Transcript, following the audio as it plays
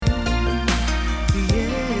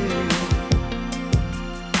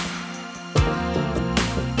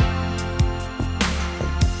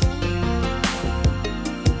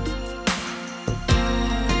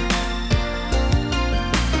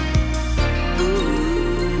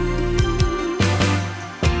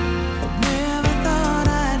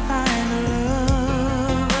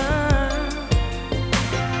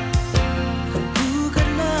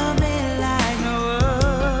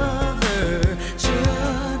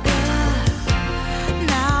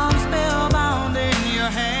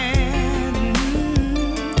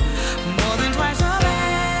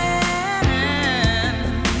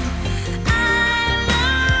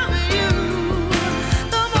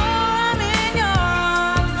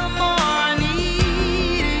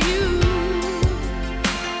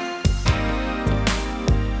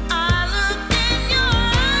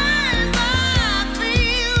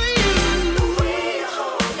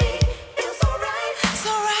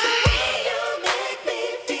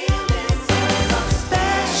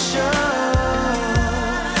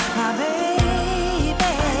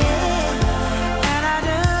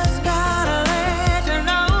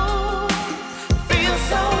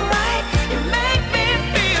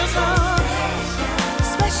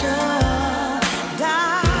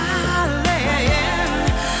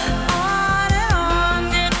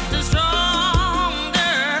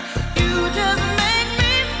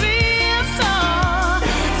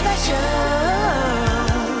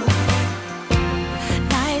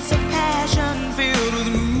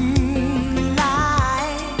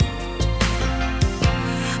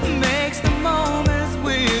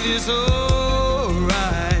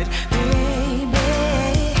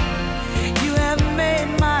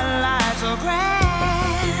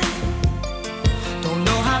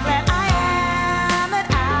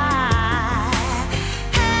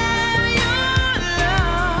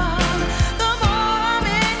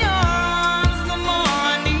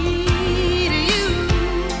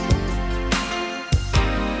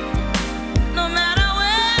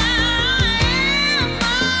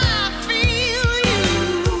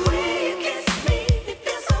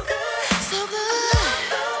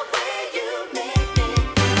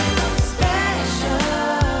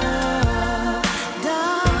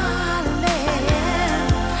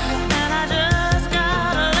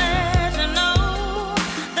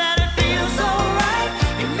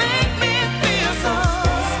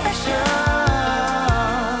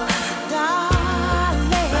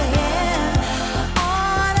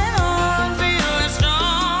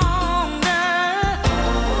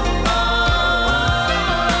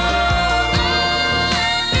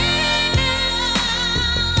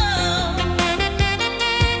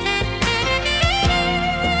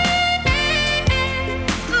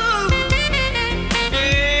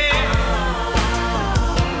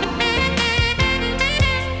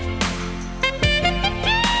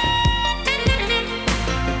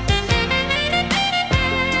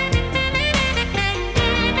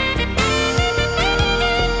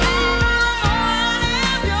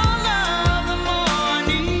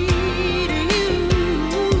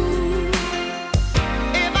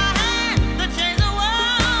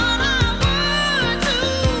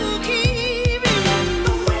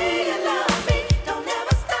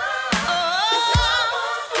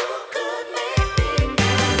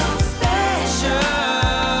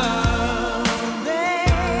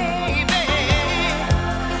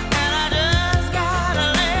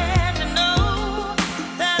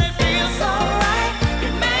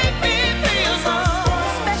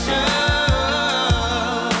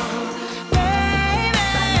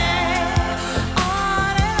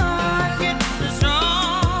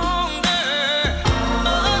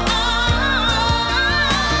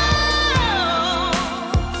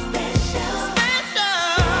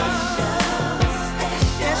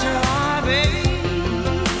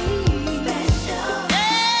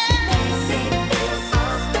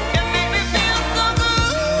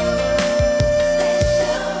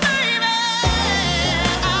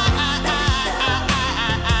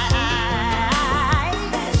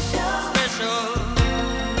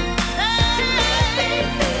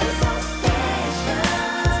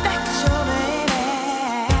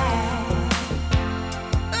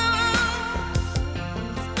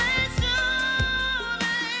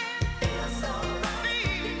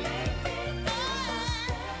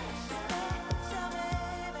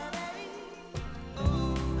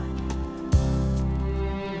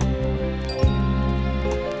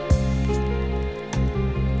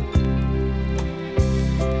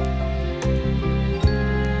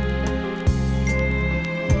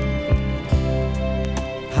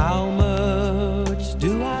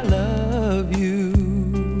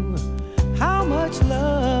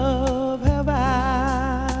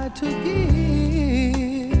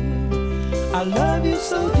I love you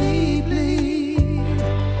so deeply,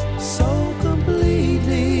 so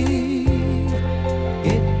completely,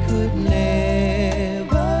 it could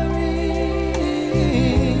never end.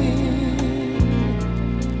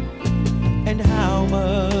 And how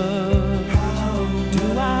much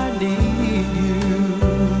do I need you?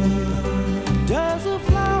 Does a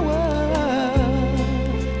flower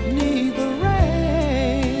need the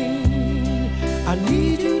rain? I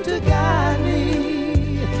need you to guide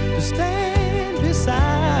me, to stand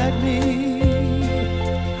beside me.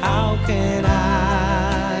 How can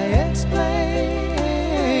I explain?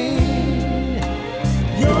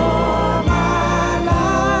 You're my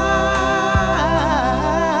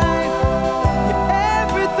life, you're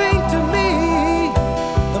everything to me,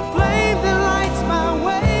 the flame that lights my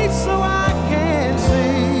way so I can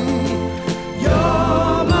see.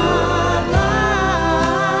 You're my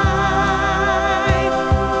life,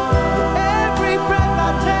 you're every breath I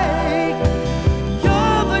take.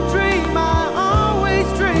 You're the dream I always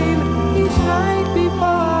dream each night before I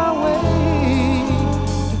wake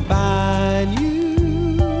to find you,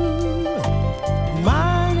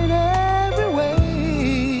 mine in every way,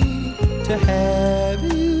 to have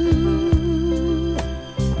you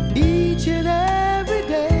each and every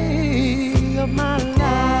day of my life.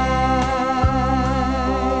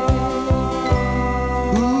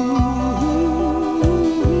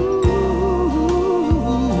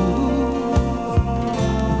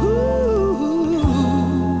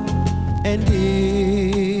 And if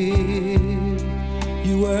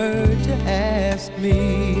you were to ask me,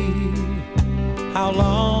 how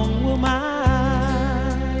long will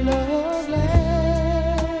my love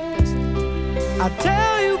last? I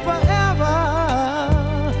tell you forever,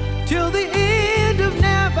 till the end of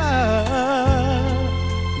never,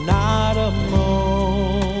 not a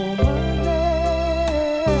moment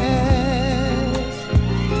less.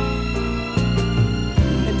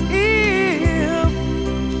 And if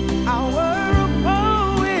I were a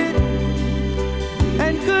poet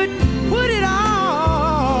and could put it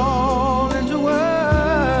all into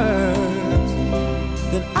words,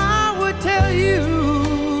 then I would tell you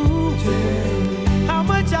how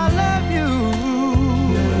much I love you.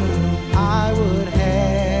 I would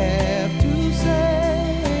have to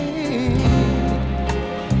say,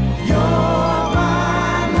 you're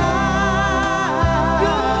my life,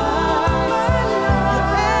 you're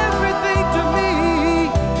everything to me,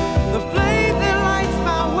 the flame that lights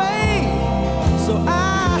my way so I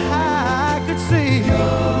could see.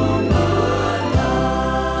 You're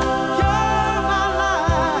my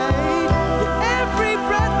life, you're every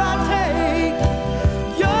breath I take.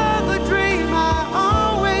 You're the dream I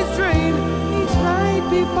always dream each night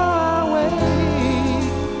before I wake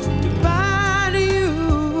to find you,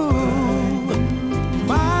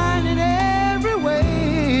 mine in every way,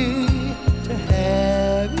 to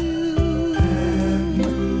have you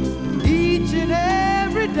each and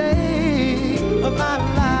every day of my life.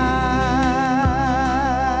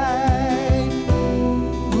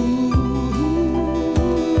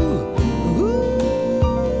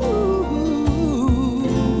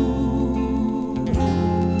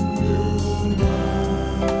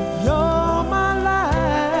 You're my life.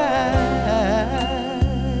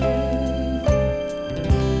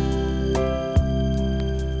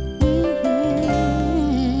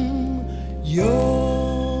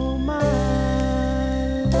 You're my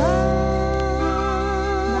life.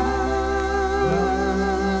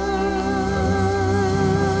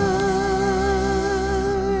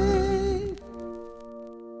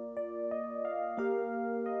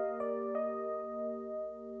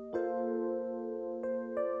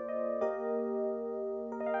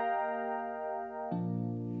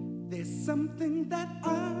 There's something that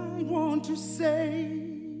I want to say,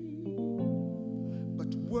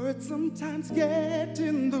 but words sometimes get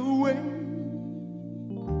in the way.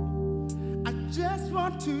 I just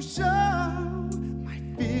want to show my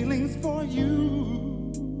feelings for you.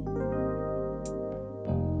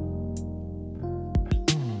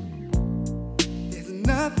 There's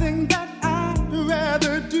nothing that I'd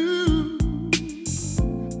rather do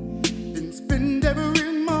than spend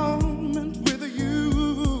every moment with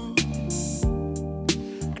you.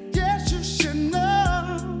 I guess you should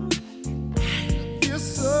know I feel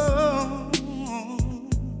so.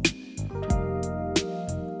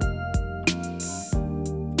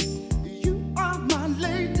 You are my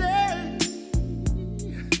lady,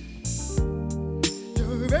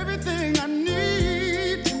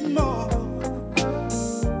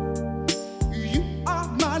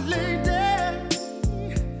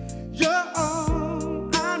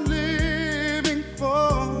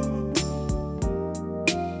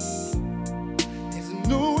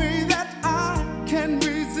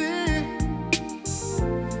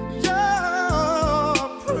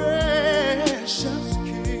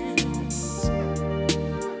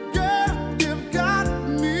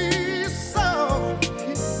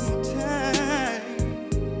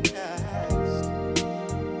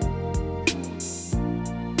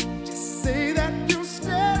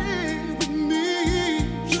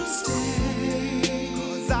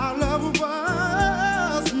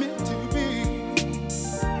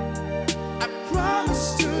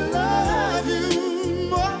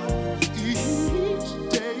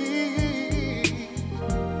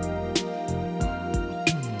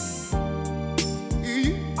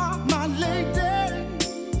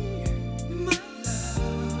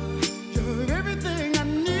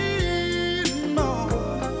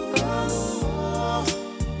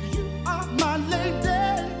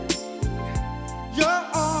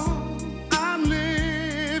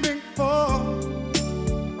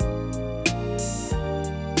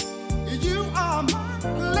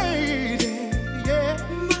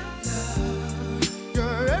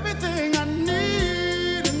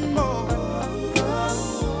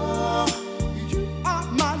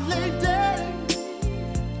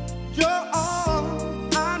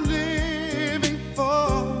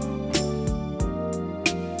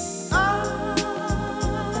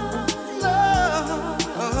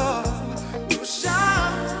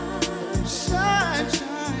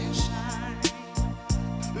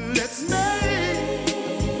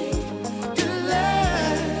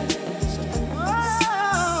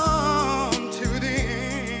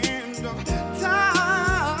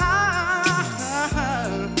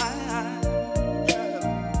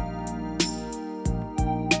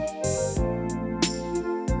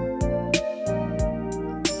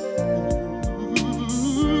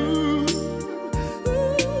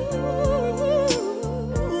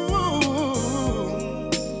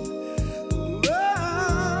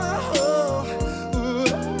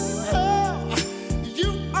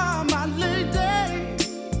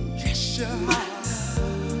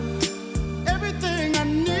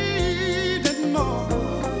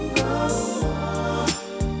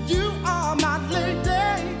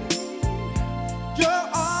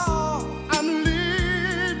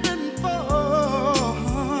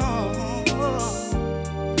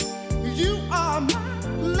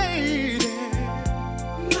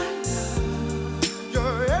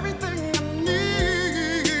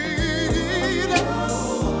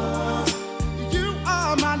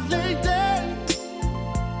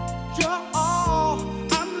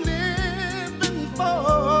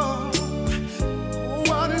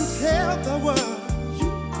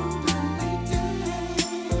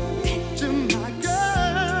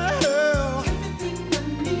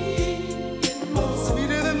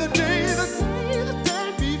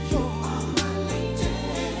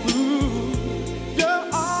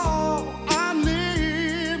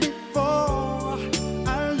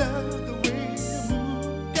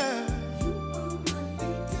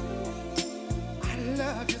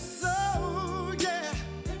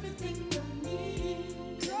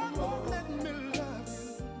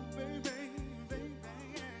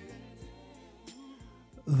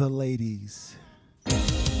 the ladies.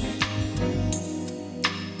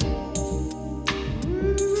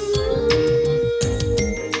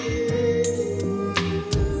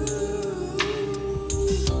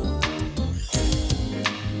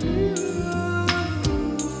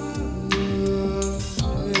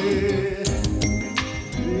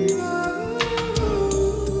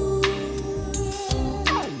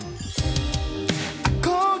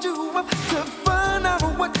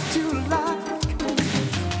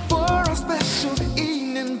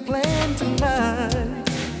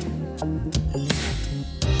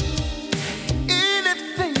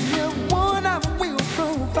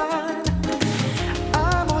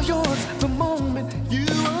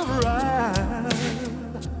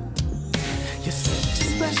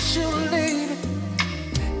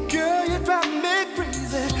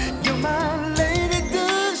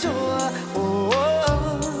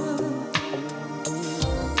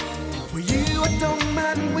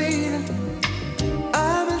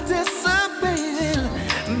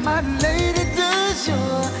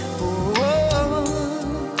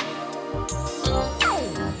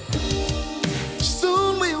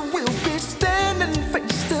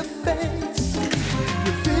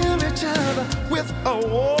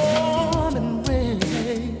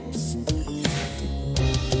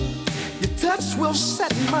 Will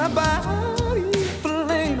set my body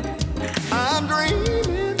flame. I'm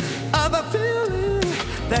dreaming of the feeling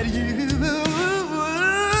that you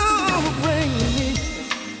bring me.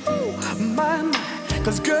 Oh, my,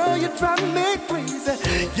 'cause girl, you drive me crazy.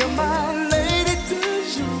 You're my lady du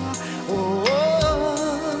jour. Oh,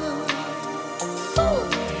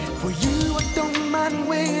 for you I don't mind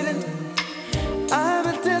waiting. I'm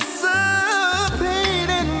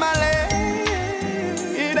anticipating my lady.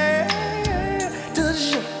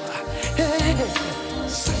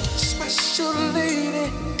 Special lady,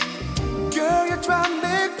 girl, you drive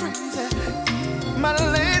me crazy. My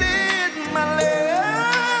lady, my lady,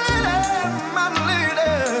 my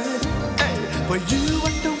lady. Hey, for you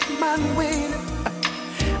I don't mind waiting.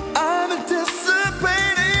 I'm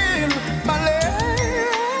anticipating my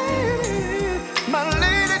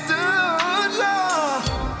lady to love.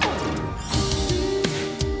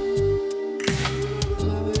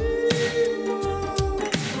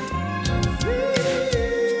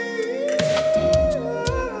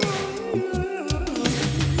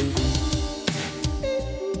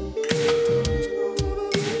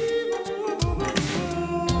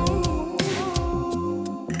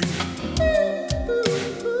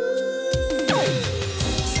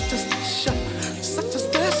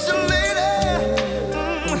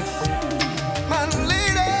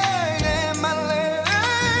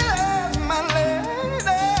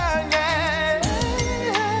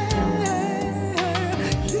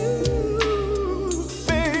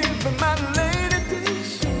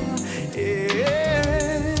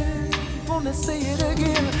 Say it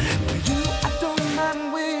again. For you, I don't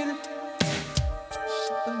mind waiting.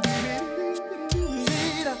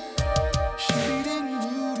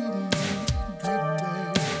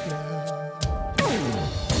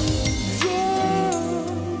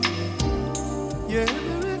 You're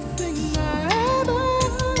everything I ever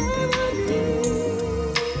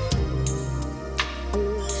need.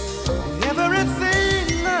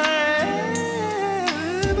 Everything I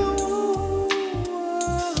ever want.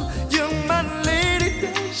 You're my lady,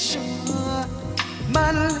 sure.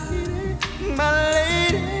 My lady, my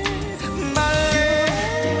lady, my lady.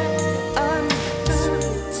 I'm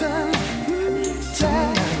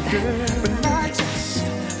tired, but not just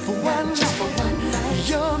for one night.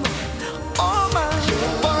 You're my, all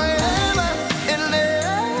my.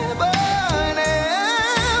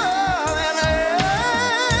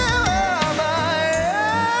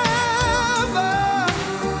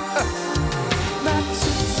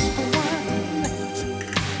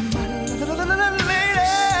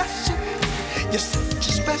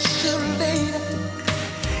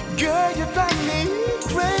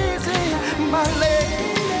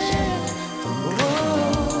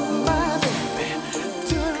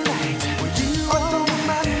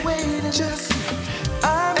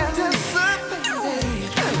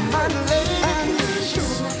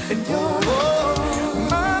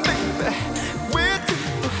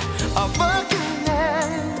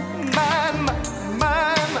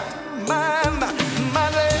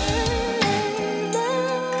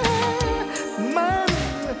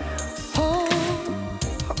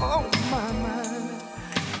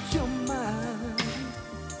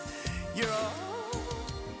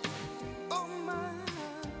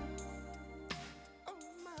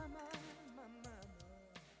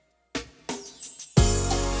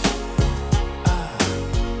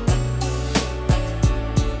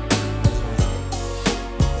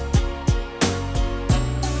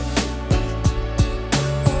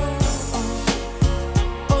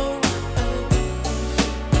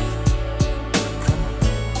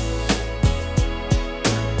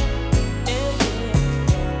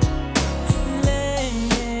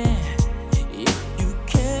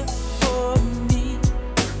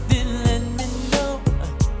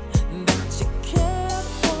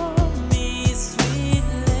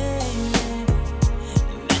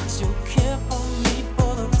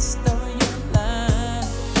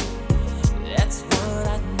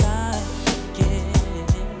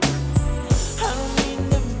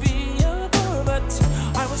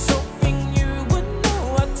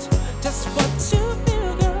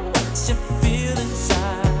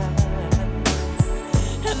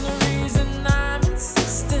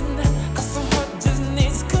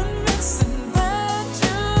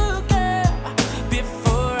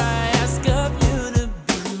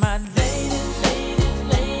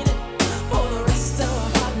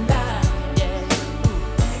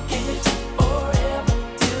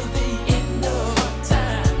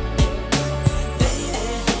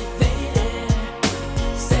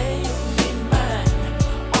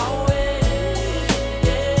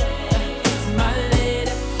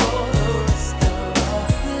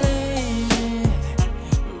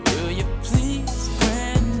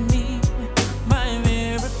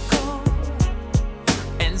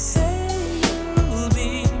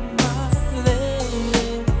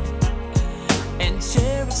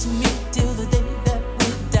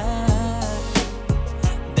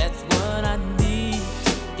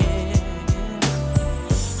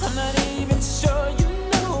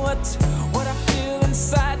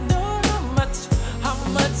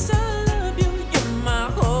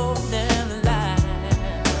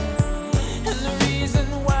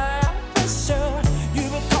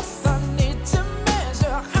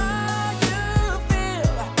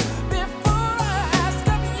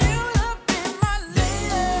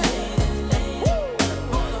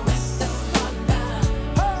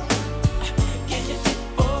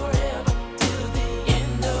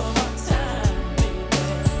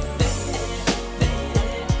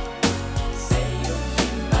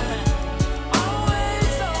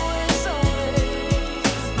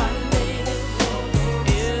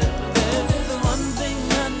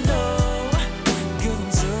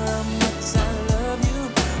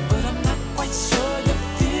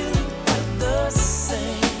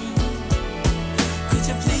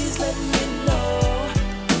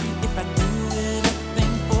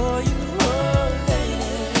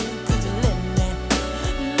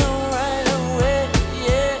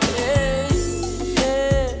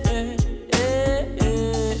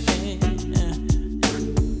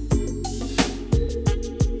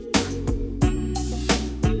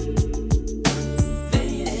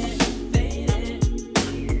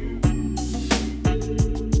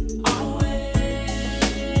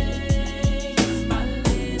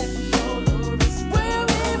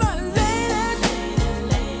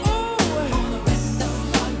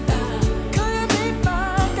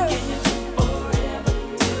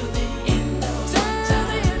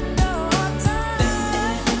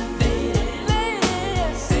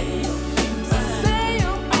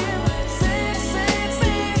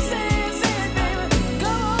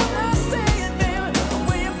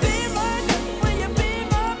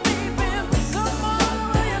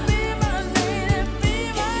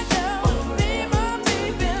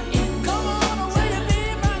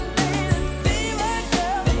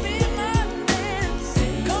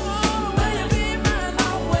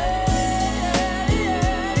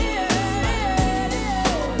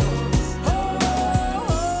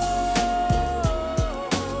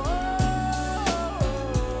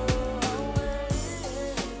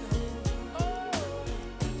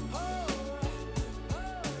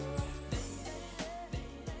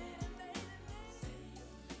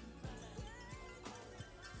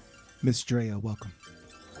 Miss Drea, welcome.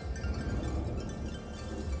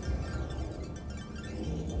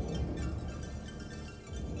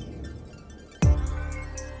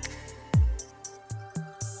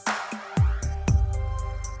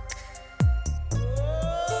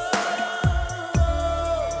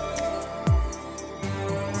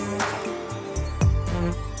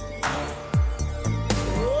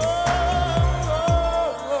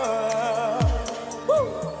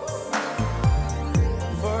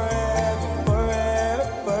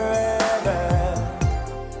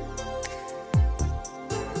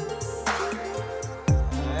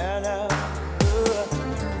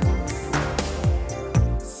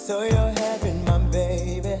 So you're having my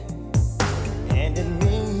baby, and it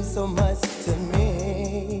means so much to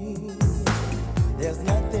me. There's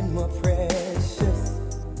nothing more precious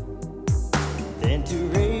than to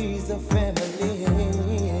raise a family.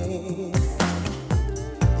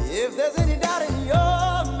 If there's any doubt in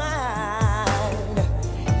your mind,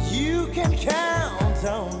 you can count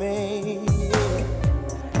on me.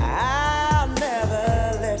 I'll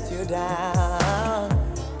never let you down,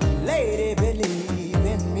 lady, believe.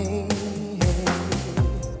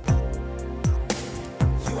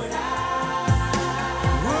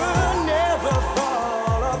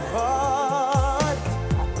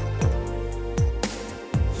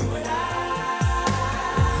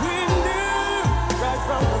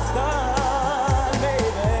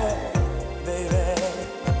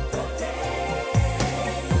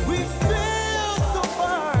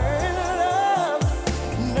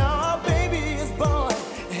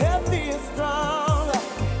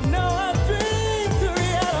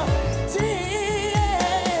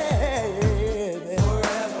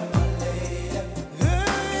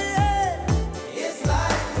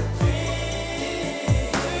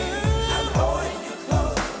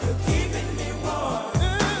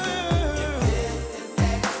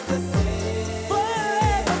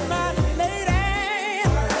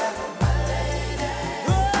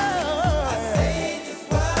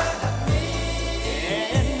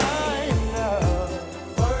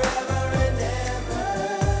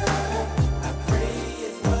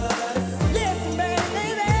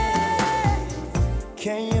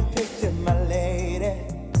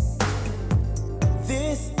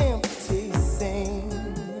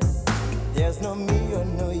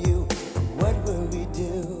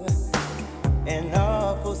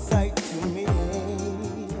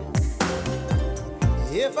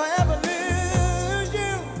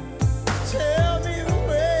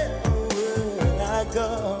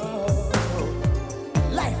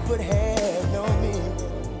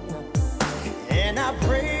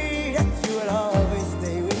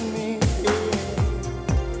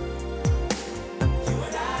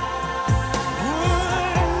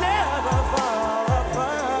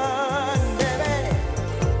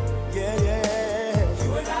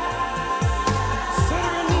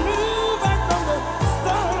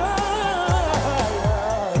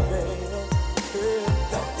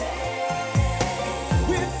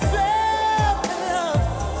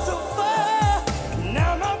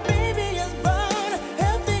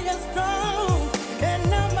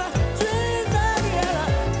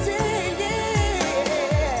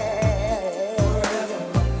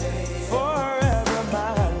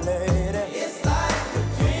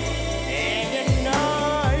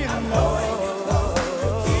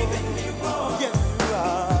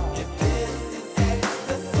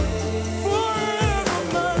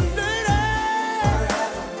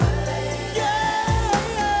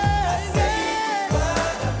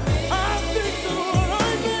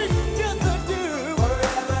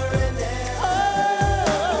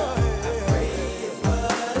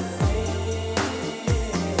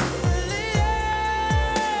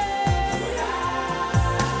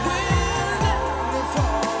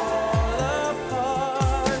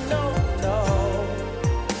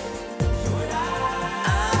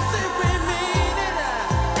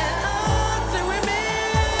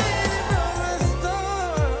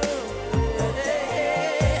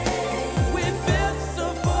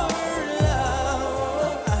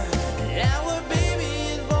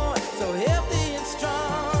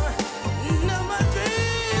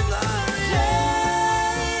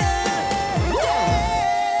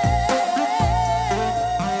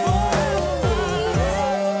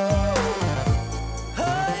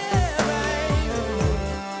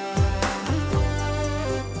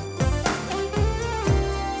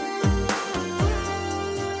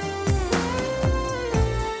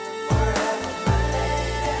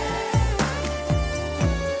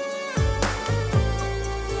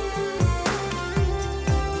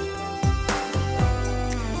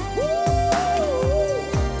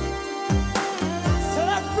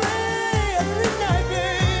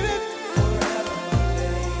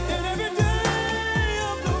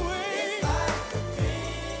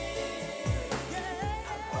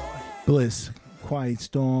 BLISS, Quiet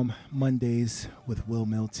Storm, Mondays with Wil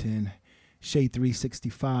Milton, Shade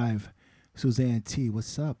 365, Suzanne T.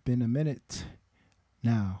 What's up? In a minute.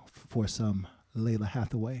 Now for some Layla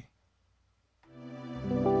Hathaway.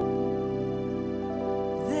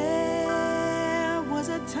 There was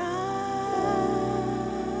a time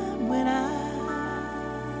when I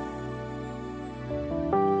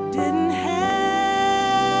didn't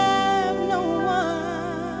have no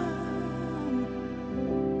one,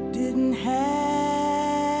 didn't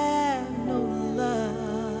have no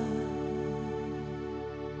love.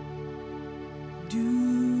 Do you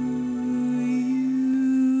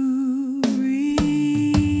remember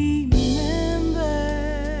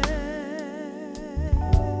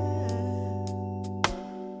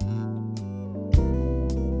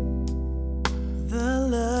the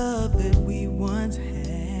love that we once had?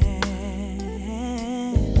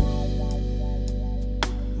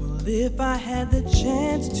 Well, if I had the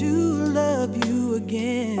chance to love you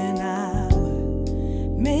again, I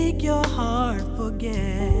would make your heart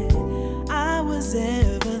forget I was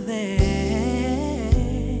ever there.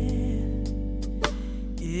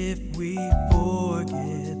 If we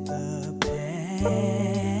forget the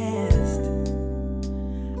past,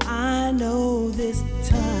 I know this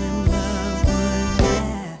time love would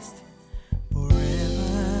last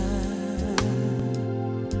forever,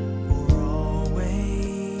 for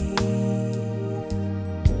always,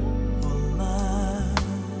 for love.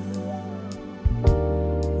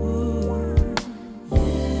 Ooh, yeah.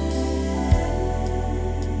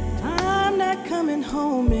 I'm not coming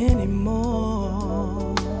home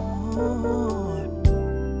anymore.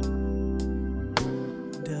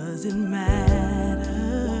 Doesn't matter.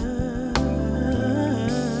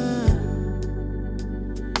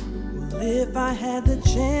 Well, if I had the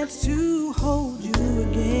chance to hold you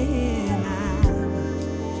again, I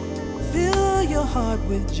would fill your heart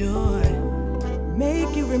with joy,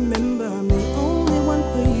 make you remember I'm the only one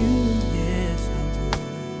for you. Yes, I would.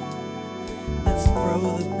 Let's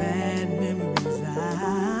throw the bad memories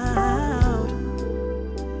out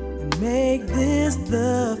and make this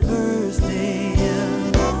the first day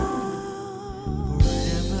of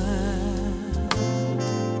forever,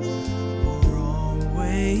 for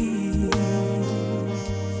always,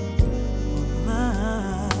 for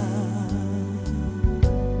love.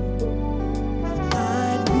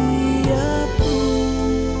 I'd be a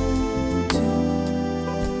fool to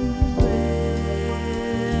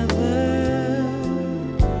ever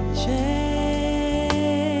change.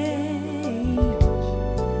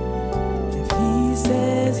 If he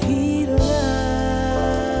says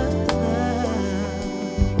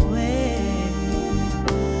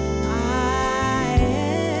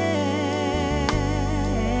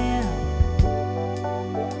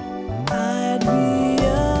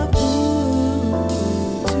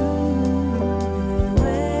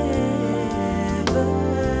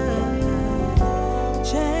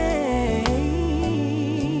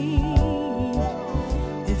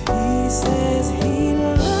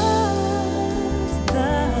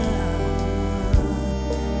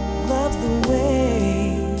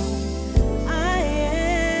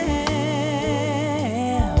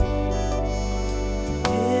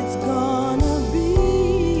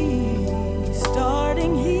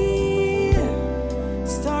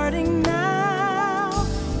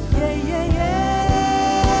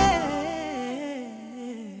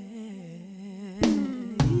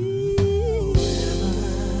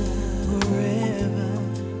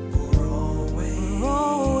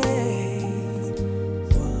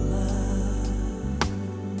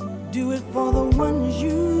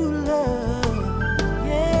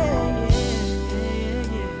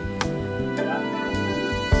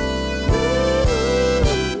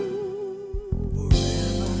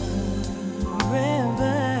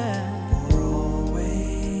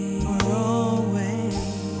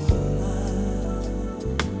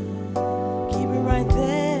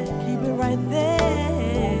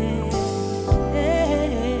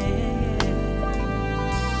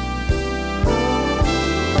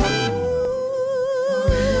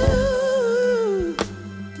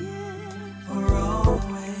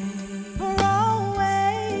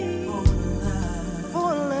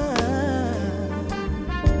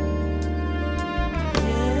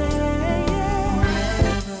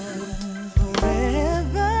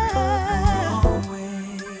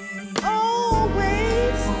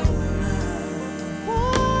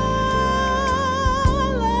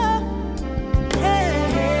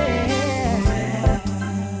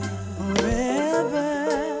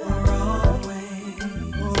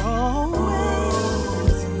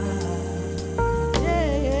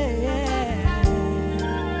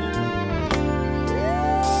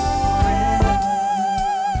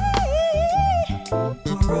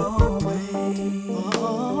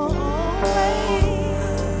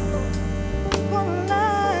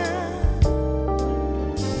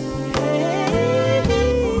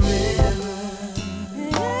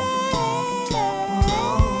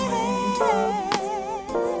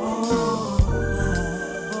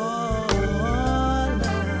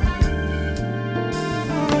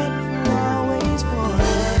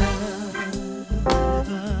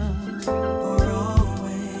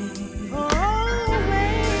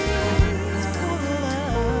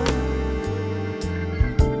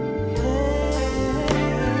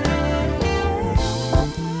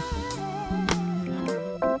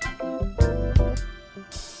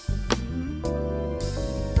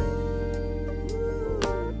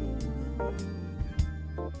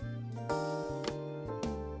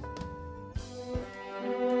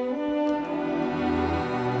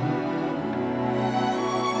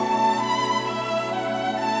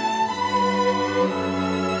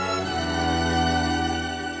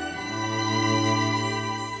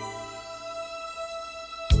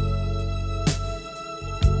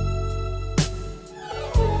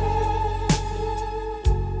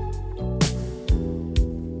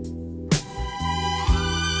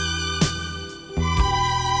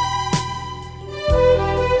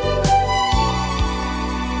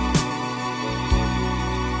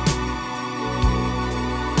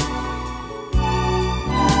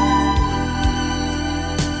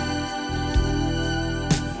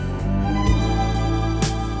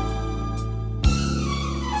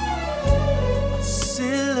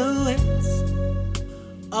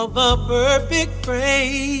of a perfect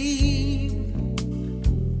frame.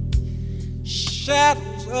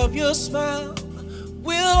 Shadows of your smile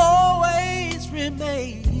will always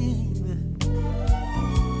remain.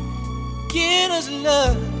 Beginner's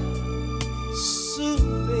love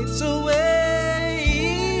soon fades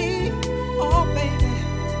away. Oh, baby,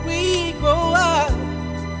 we grow up.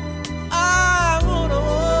 I wanna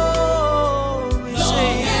always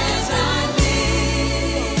say, as I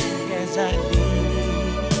live, as I live,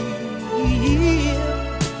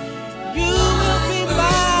 you will be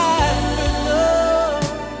mine, love,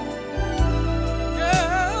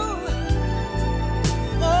 girl.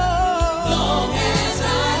 Oh, long as I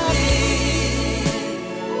live,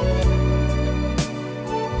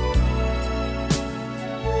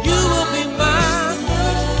 you will be mine,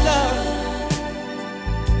 love,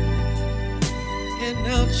 and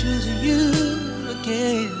I'll choose you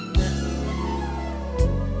again.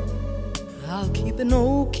 I'll keep an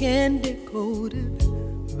old candy coated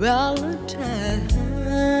Valentine.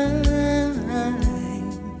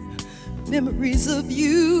 Memories of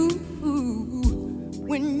you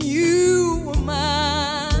when you were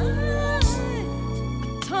mine. A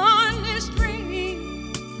tarnished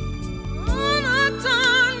ring on a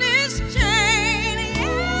tarnished chain.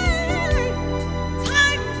 Yeah.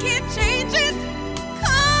 Time can't change it.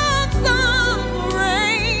 Come sun or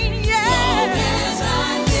rain. Yeah. Long as I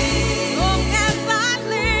live. Long as I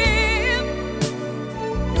live.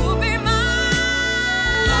 You'll be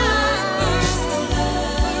mine. My first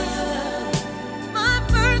love. My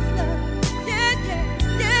first love. Yeah, yeah,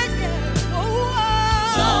 yeah, yeah. Oh, oh.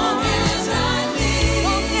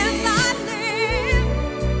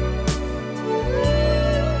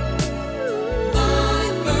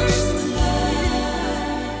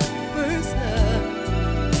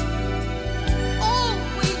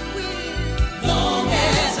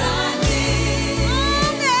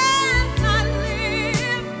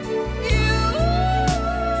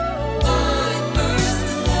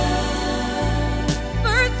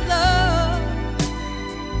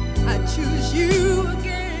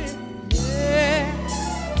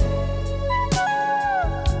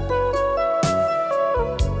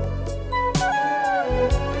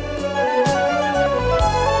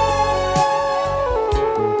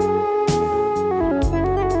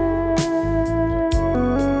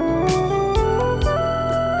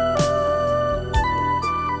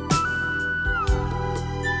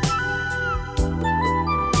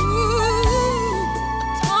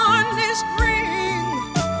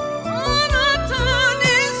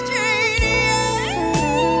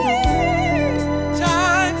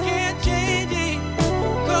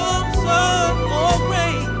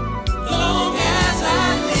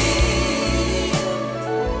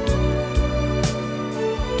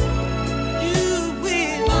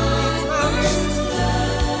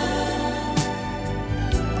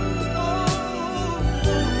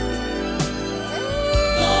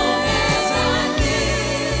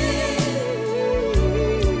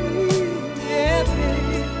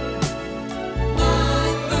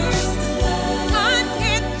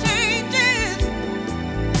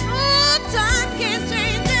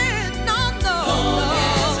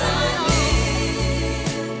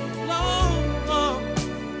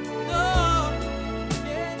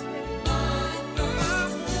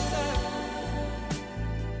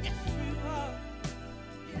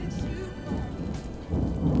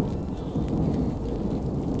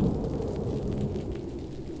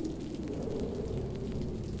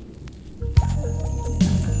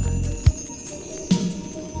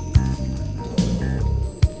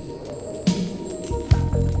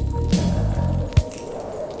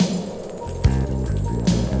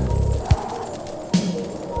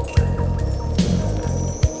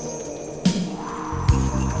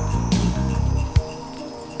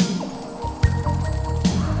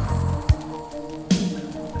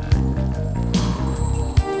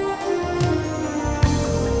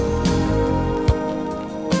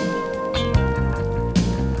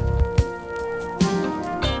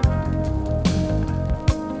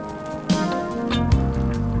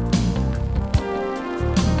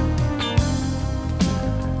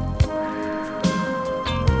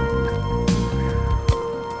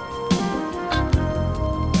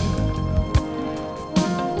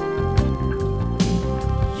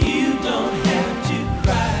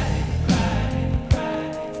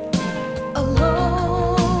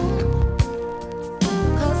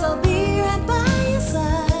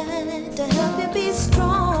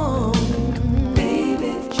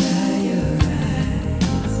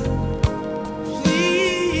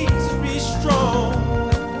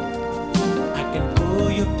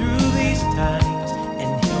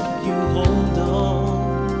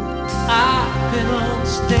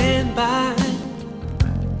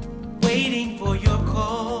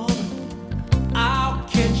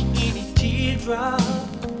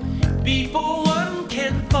 no one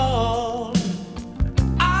can fall.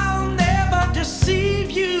 I'll never deceive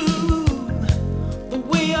you the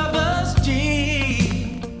way others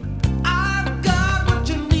did. I've got what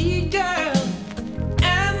you need, girl,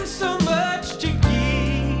 and so much to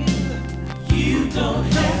give. You don't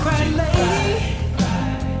have cry, to lady.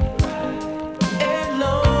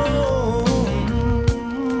 Alone,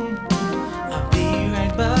 I'll be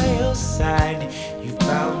right by your side. You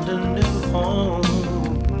found a new home.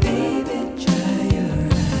 Baby, dry your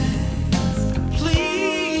eyes.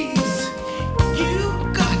 Please, you've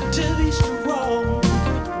got to be strong.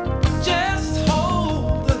 Just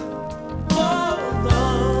hold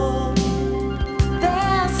on.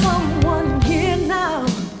 There's someone here now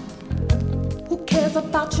who cares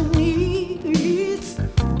about your needs.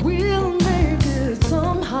 We'll make it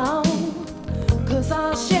somehow, 'cause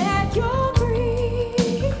I'll share your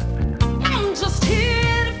grief. I'm just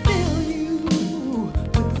here to fill you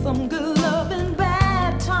with some good love in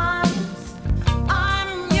bad times.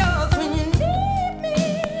 I'm yours when you need me.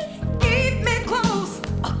 Keep me close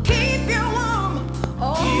or keep you warm.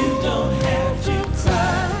 Oh, you don't have to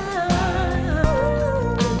cry.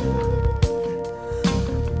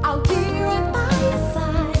 I'll be right by your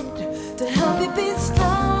side to help you be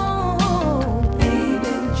strong.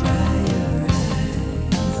 Baby, dry your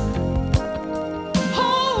eyes.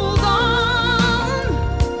 Hold on,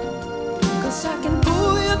 'cause I can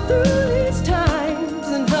pull you through these times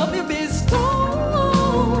and help you be strong.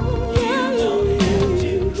 You don't have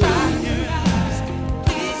to cry your eyes.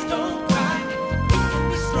 Please don't cry. You can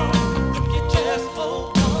be strong if you just hold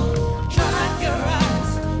on. Dry your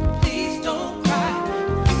eyes. Please don't cry.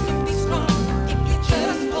 You can be strong if you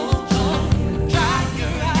just hold on. Dry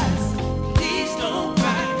your eyes. Please don't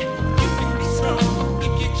cry. You can be strong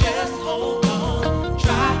if you just hold on.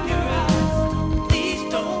 Dry your eyes. Please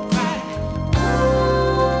don't cry.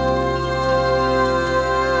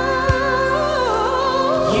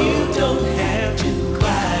 You don't have to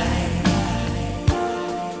cry.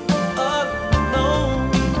 Oh, no.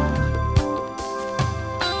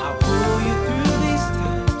 I'll pull you through these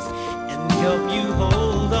times and help you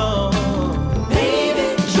hold on. Baby,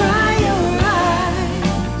 dry your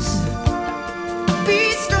eyes. Be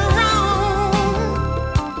strong.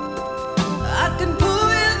 I can pull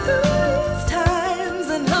you through these times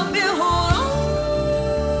and help you hold on.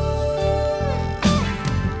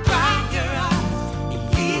 Dry your eyes.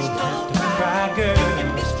 Please don't cry, girl. You can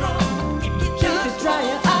be strong if you just dry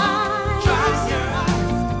your eyes. Dry your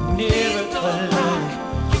eyes. Never alone.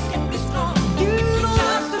 You can be strong. You don't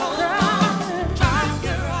have to cry. Dry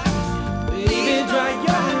your eyes. Baby, dry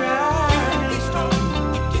your eyes. You can be strong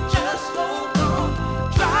if you just hold on.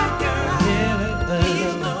 Dry your eyes.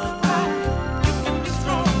 Please don't cry. You can be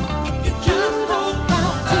strong if you just hold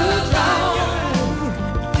on. Dry your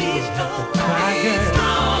eyes. Please don't cry. Be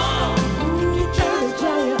strong if you just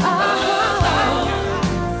dry your eyes.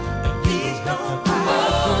 Please don't cry.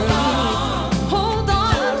 Hold on. Hold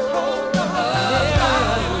on. Just hold on.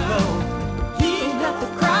 You don't have to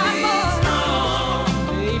cry more.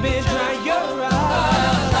 Baby, dry your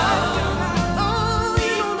eyes. Oh,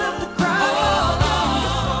 you don't have to cry.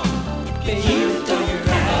 You don't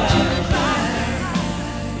have to cry.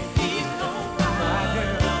 Please don't cry,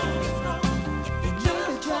 girl. You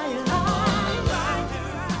just dry your eyes.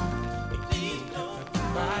 Please don't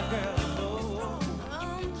cry, girl.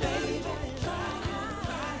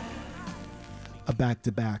 A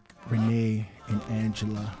back-to-back, Renee and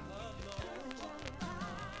Angela.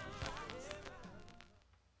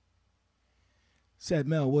 Said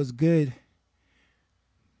Mel, what's good?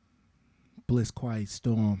 Bliss Quiet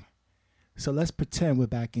Storm. So let's pretend we're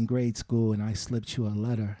back in grade school and I slipped you a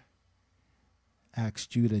letter.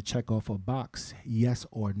 Asked you to check off a box, yes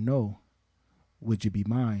or no. Would you be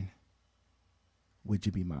mine? Would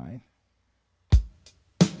you be mine?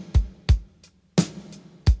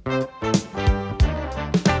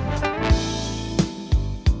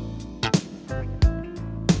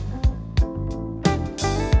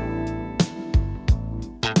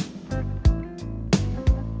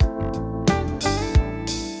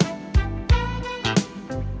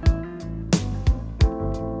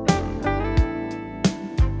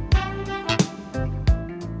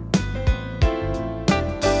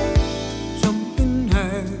 Something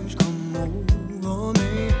has gone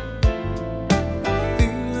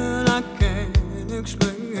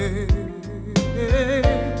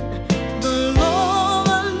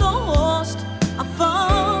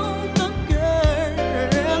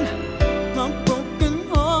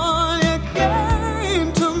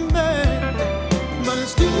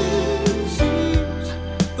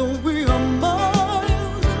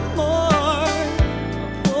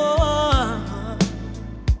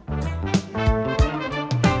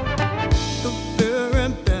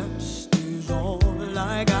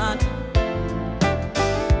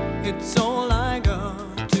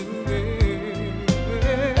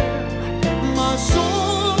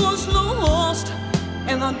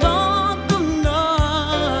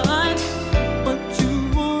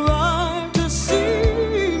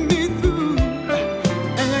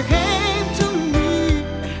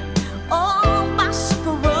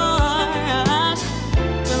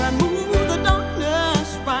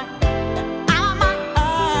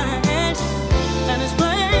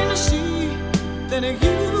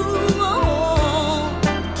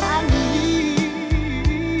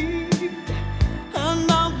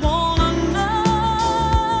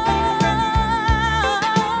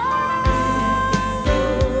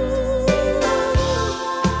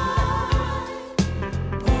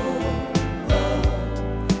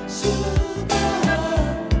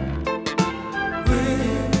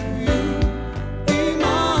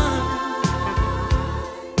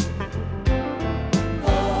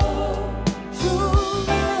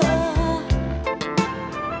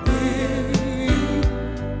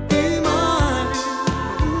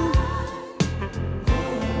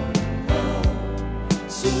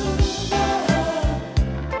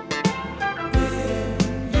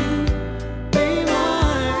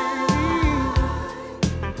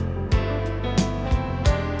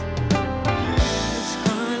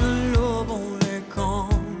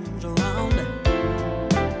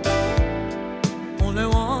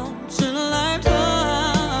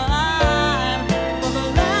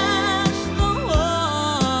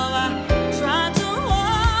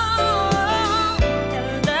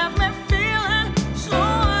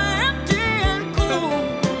Empty.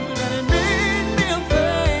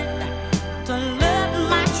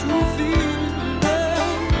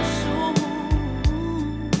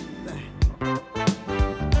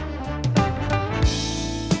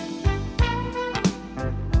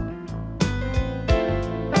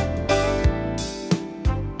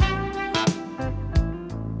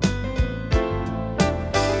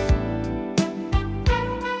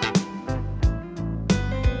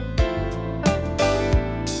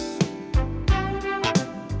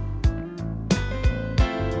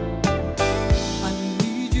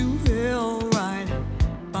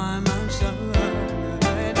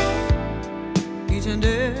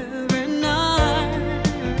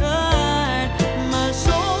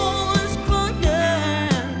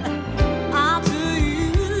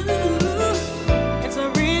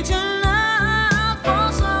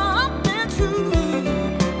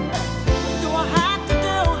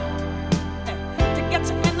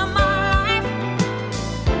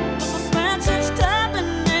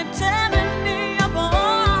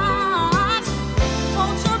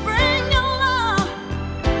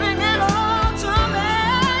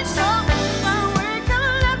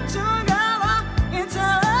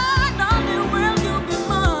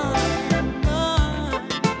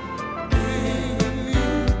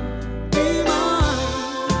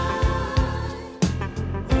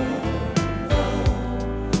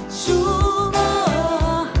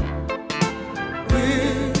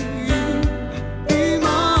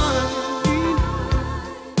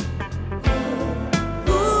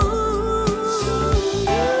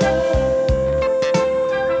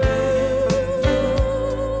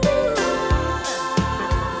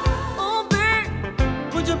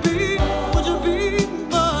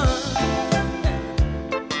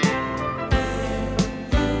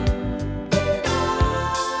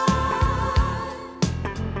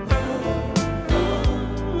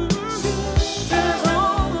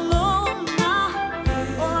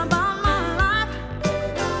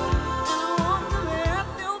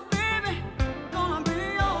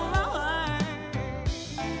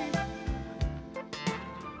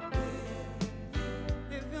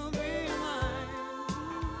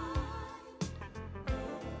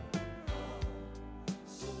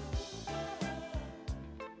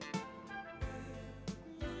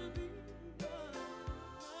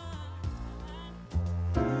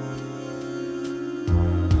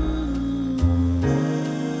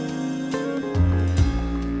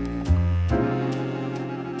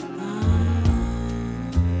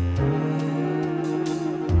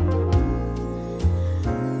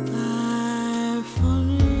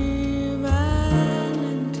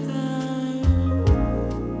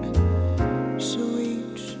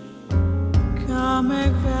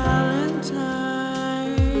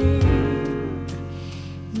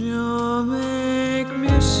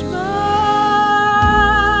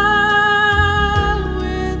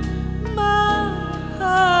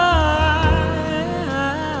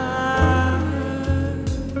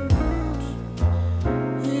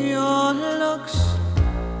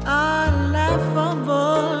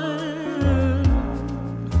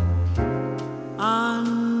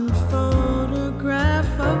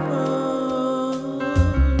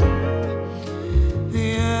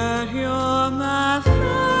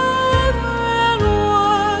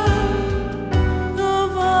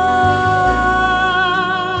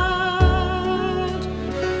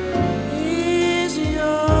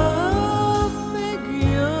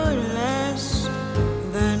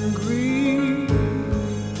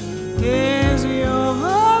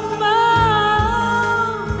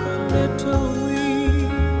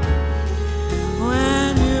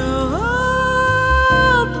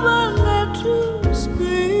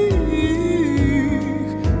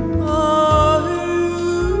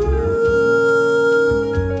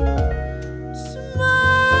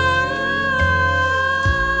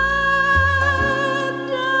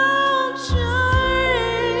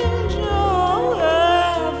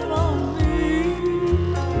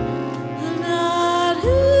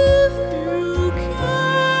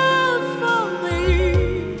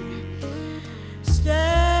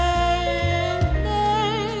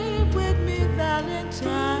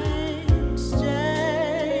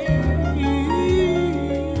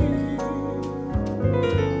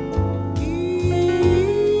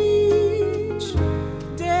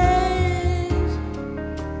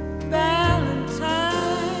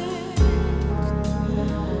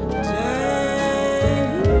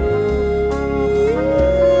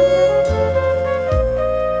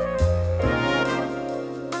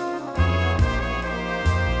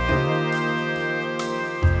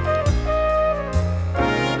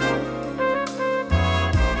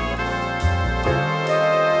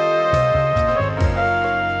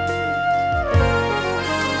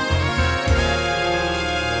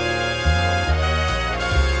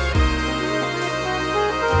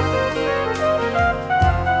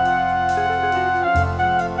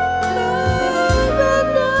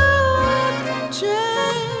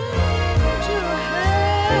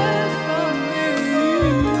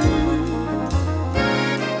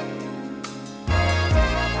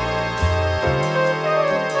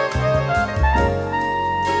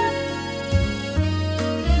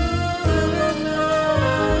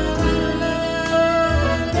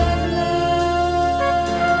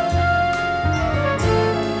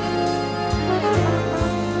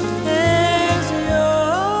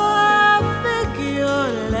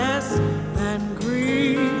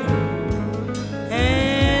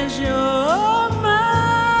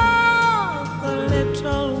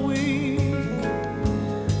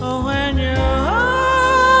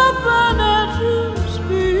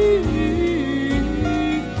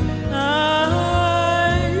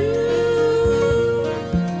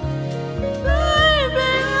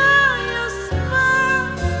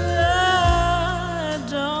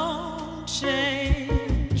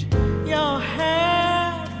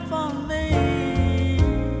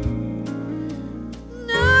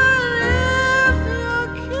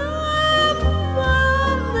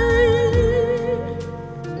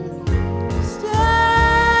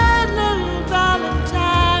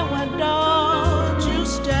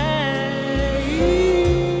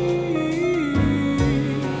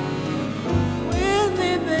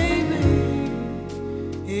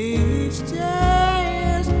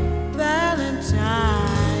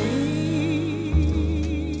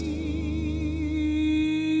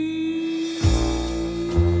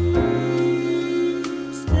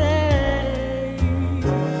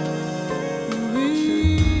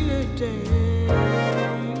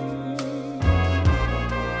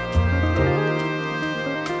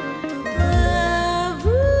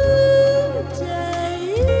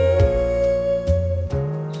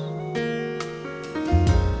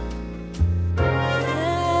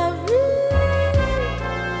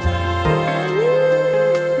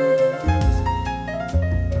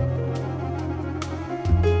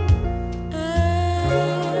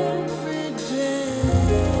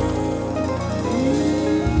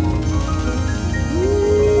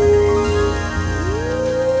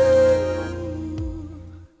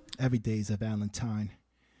 Every day's a Valentine.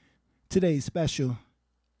 Today's special.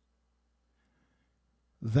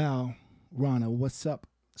 Val, Rana, what's up?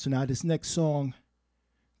 So now this next song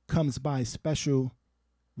comes by special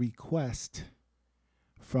request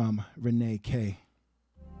from Renee K.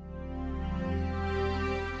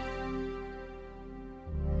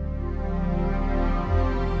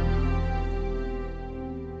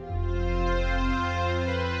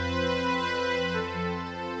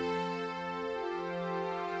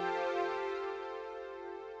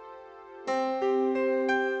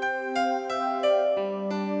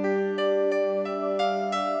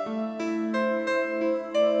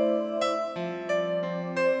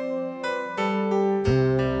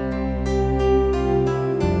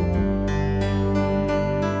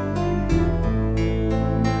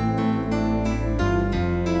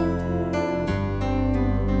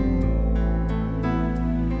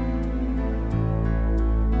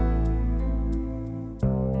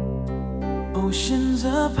 Oceans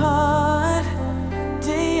apart,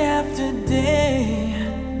 day after day,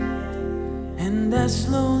 and I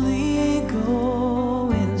slowly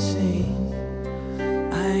go insane.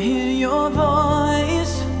 I hear your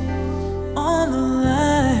voice on the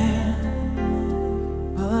line,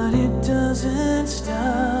 but it doesn't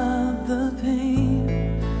stop the pain.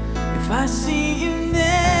 If I see you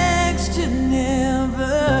next to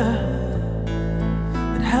never,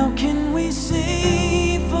 then how can we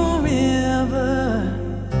say forever?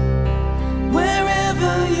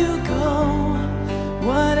 Wherever you go,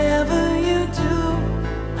 whatever you do,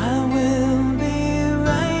 I will be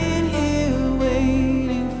right here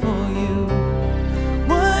waiting for you.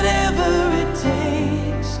 Whatever it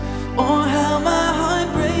takes, or how my heart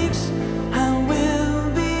breaks, I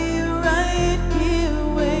will be right here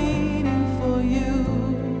waiting for you.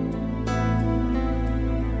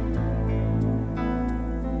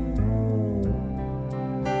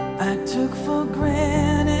 I took for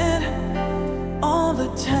granted all the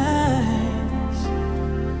times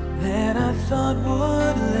that I thought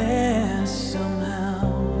would last somehow.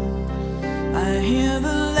 I hear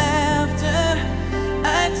the laughter,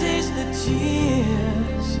 I taste the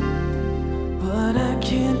tears, but I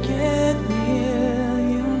can't get near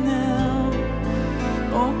you now.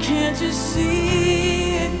 Oh, can't you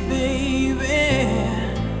see it, baby?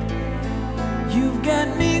 You've got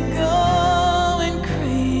me going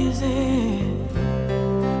crazy.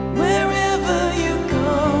 Wherever you go,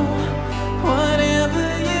 whatever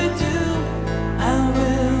you do, I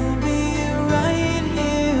will be right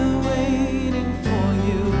here waiting for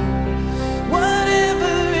you.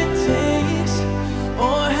 Whatever it takes,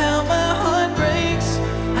 or how my heart breaks,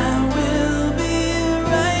 I will be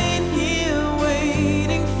right here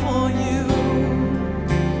waiting for you.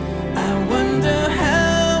 I wonder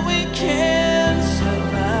how we can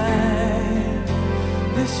survive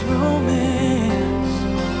this romance,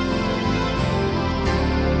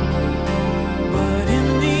 but in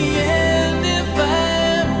the end, if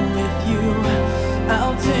I'm with you,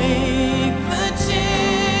 I'll take the chance.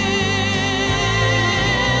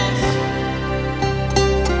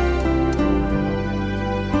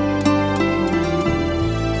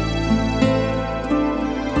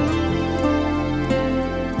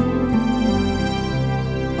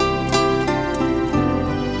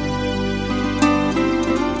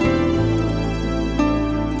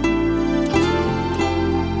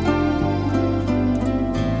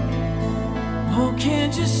 Oh,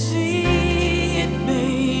 can't you see it,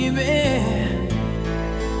 baby?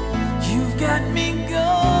 You've got me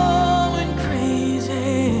going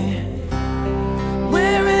crazy.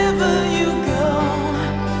 Wherever you go,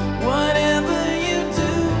 whatever you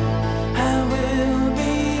do, I will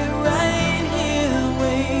be right here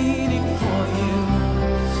waiting for you.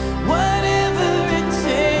 Whatever it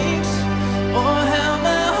takes, or how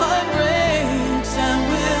my heart breaks, I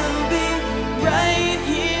will be right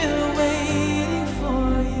here waiting for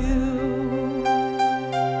you.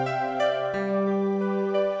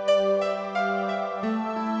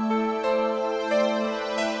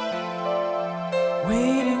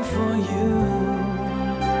 Waiting for you.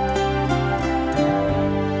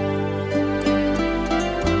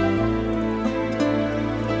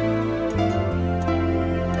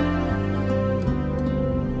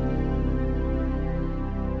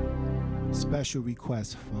 Special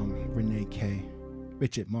request from Renee K.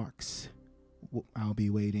 Richard Marks. I'll be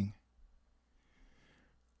waiting.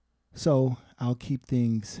 So I'll keep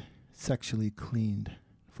things sexually cleaned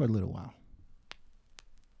for a little while.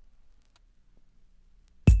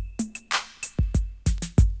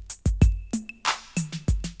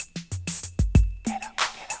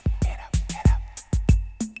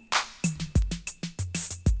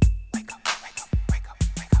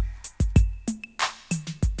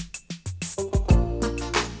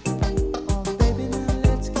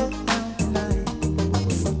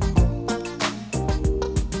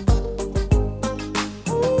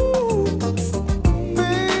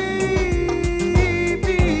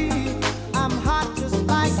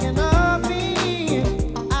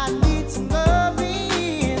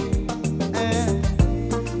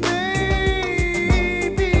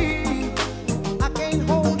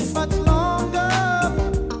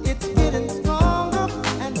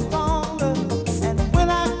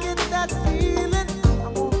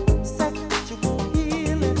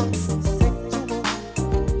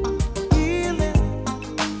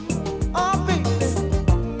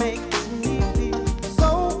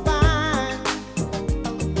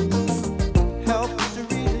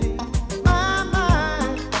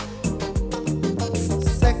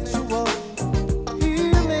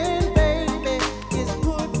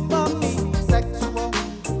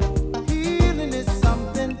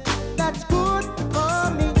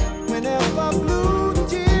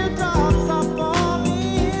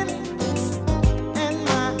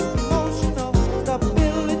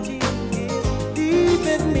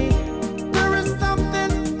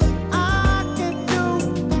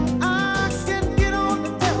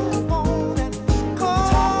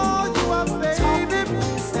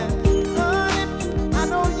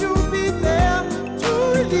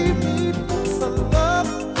 the love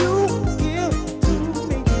you give to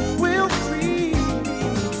me will free me.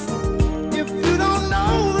 If you don't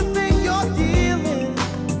know the thing you're dealing,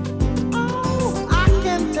 oh, I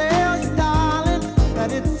can tell you, darling,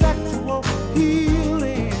 that it's sexual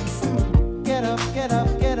healing. Get up, get up,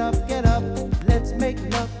 get up, get up. Let's make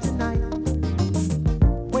love tonight.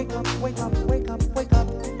 Wake up, wake up, wake up, wake up.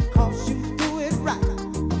 'Cause you do it right.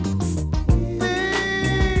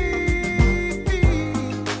 Baby,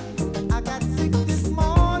 I got sick this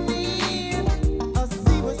morning. A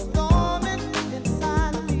sea was storming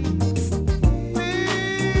inside of me.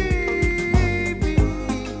 Baby,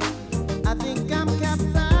 I think I'm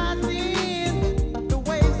capsizing. The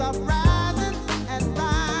waves are rising and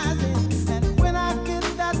rising. And when I get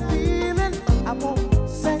that feeling, I want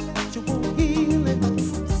sexual healing.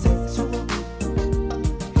 Sexual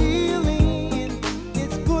healing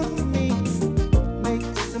is good for me.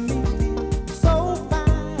 Makes me feel so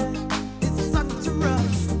fine. It's such a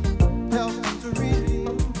rush. Helps to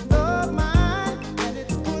relieve the mind. And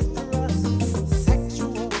it's good for us.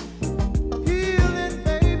 Sexual healing,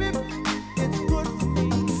 baby. It's good for me.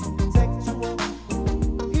 Sexual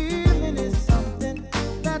healing is something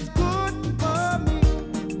that's good for me.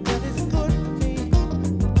 That is good for me.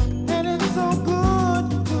 And it's so good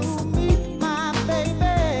to me, my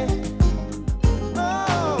baby.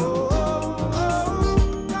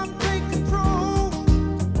 Come take control.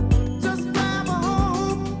 Just grab a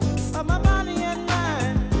hold of my body and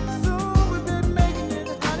mind. Soon we've been making it,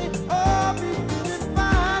 honey. Oh, be feeling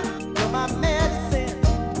fine. You're my medicine.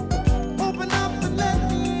 Open up and let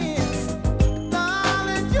me in.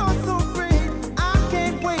 Darling, you're so great. I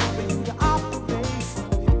can't wait for you to operate.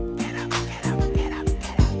 Get up, get up, get up,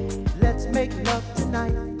 get up. Let's make love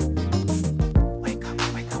tonight. Wake up,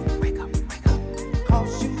 wake up, wake up, wake up.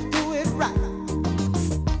 'Cause you do it right.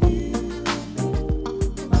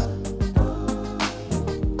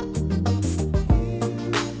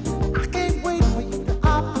 I can't wait for you to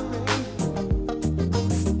operate.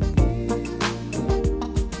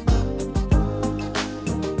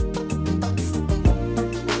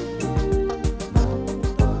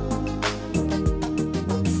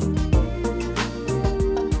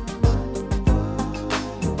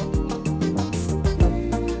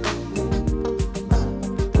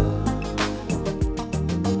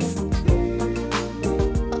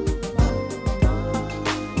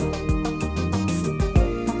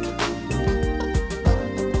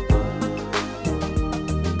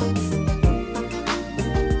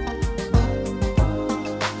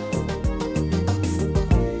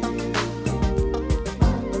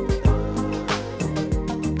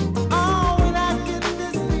 Oh, when I get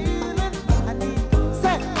this feeling, I need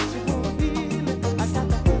sexual healing. I got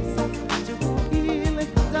to have sexual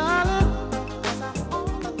healing, darling. 'Cause I'm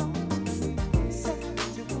all alone. I need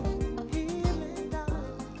sexual healing,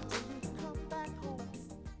 darling. Till you come back home.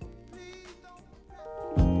 Please don't.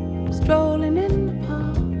 Strolling in the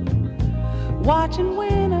park, watching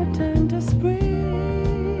winter turn to spring.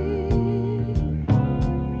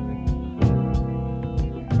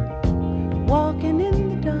 Walking in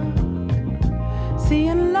the dark,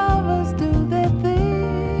 seeing lovers do their thing.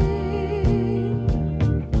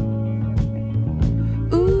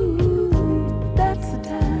 Ooh, that's the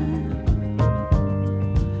time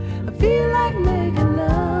I feel like making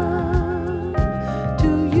love to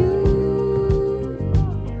you.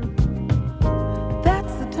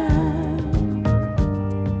 That's the time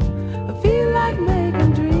I feel like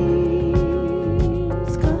making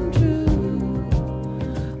dreams come true.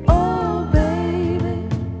 Oh, baby,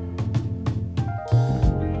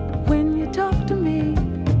 when you talk to me,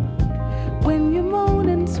 when you're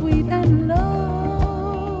moaning sweet and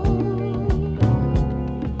low,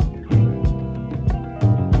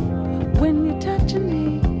 when you're touching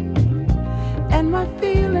me and my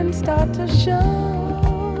feelings start to show.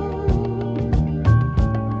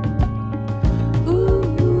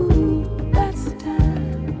 Ooh, that's the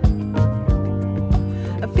time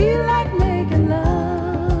I feel like making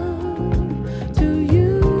love to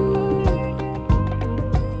you.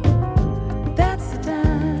 That's the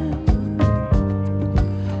time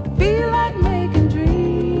I feel like making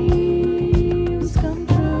dreams come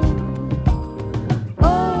true.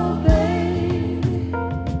 Oh, baby,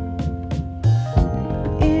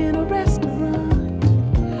 in a restaurant,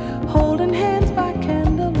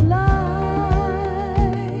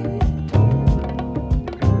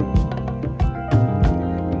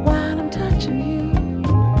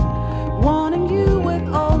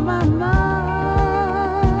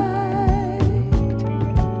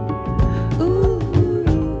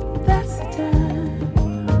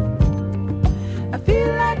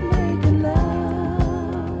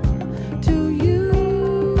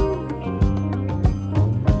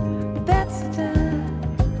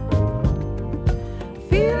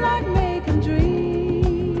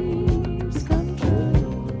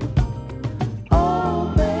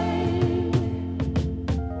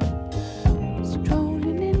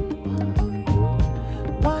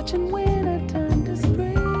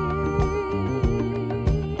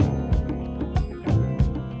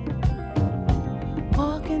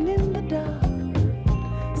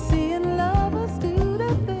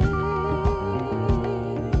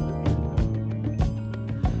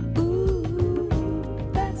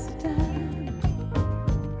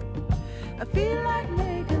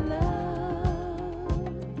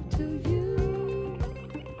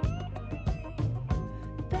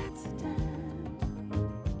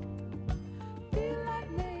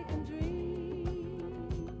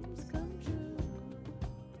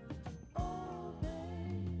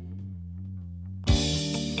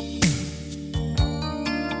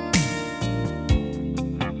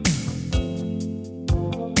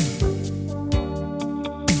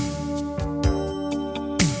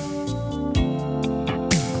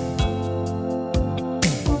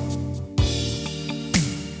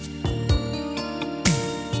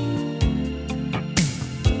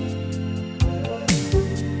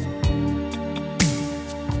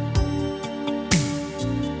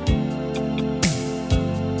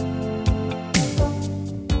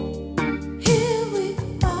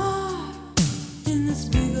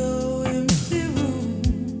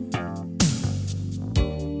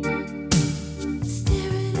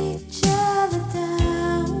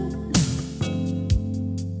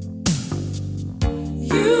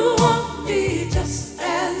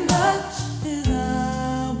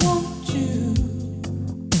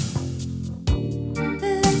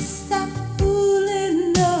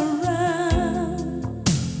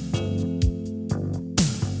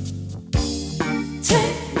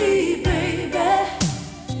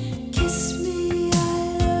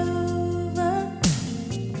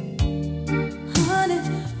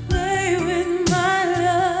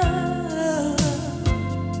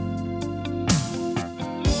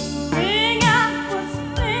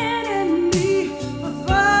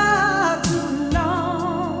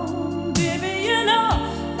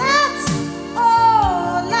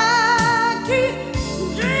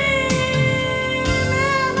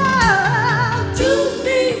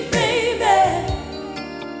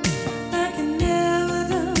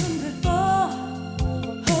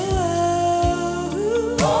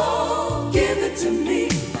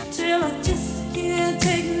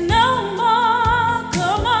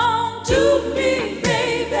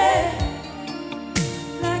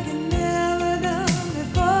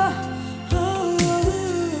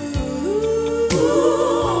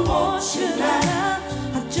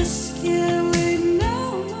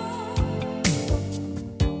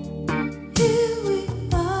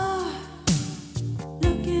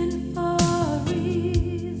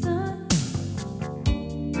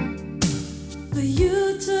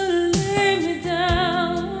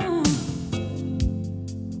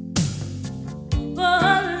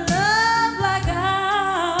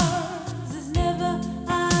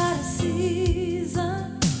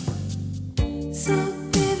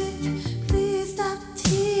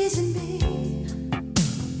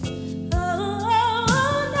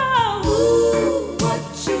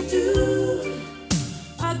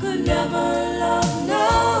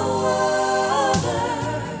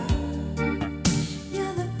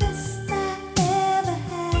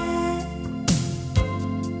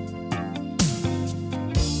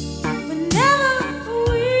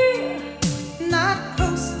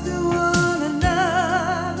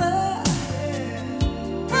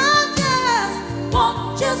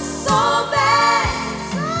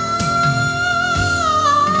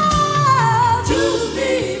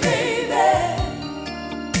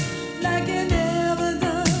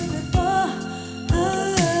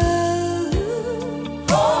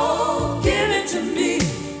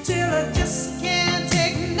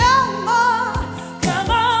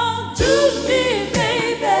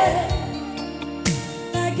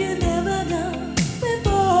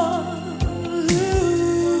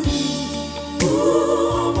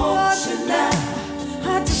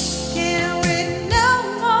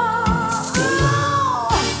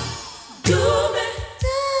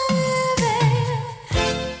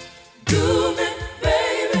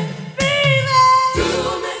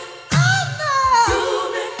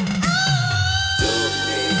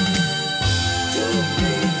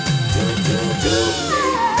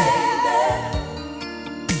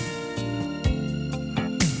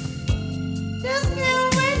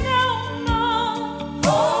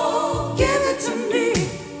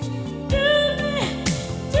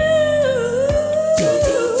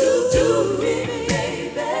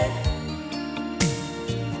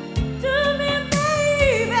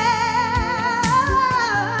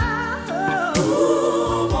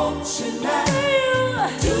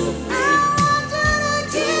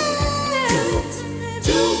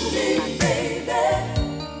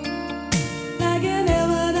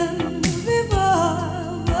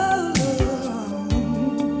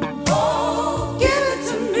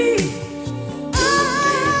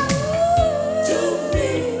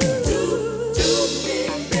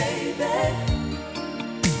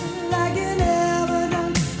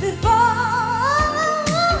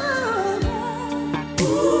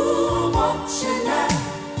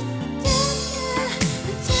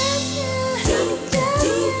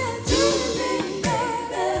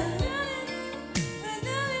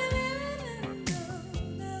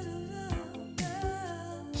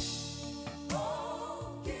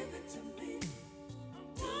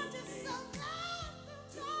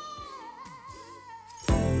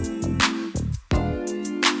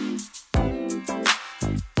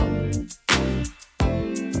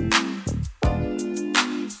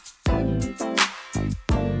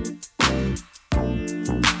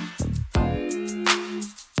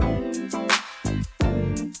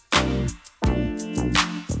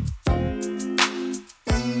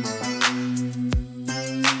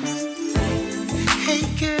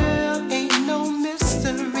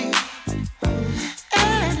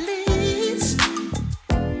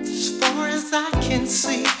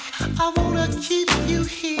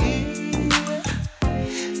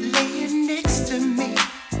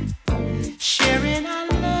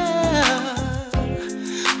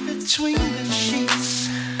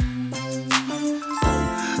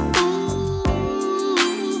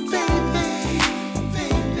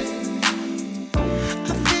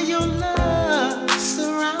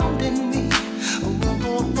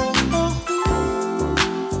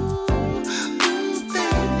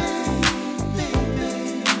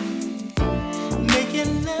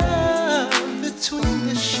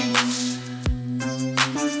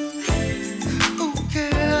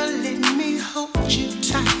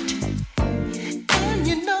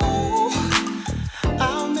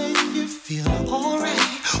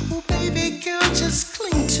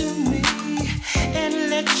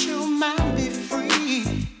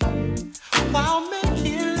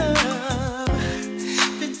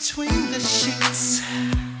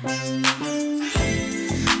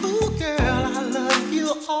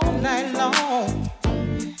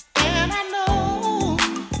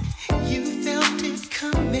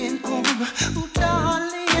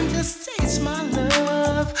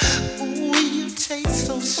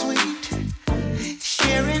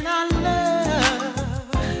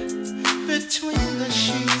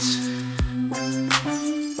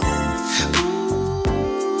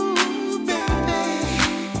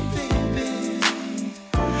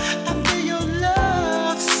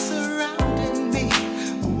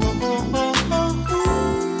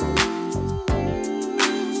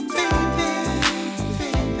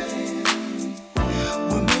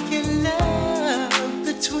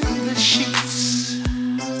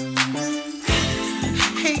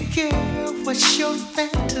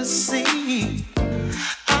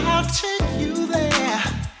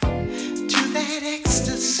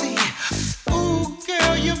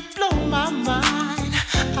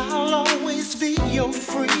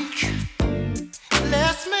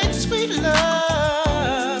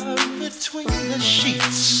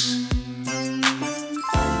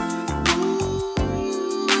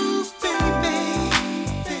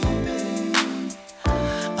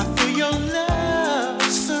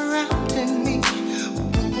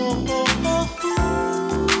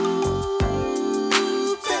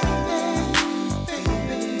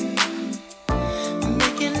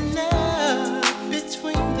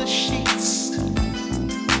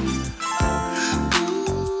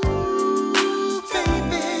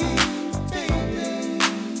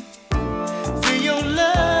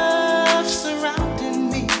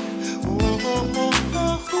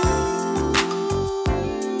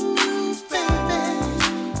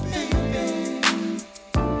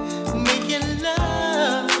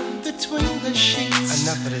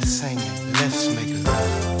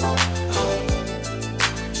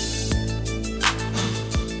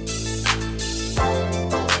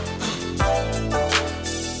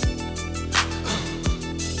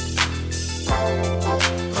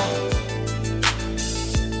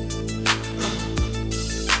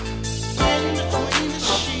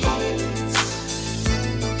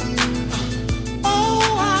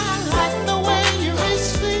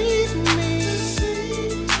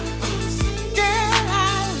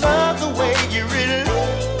 Love the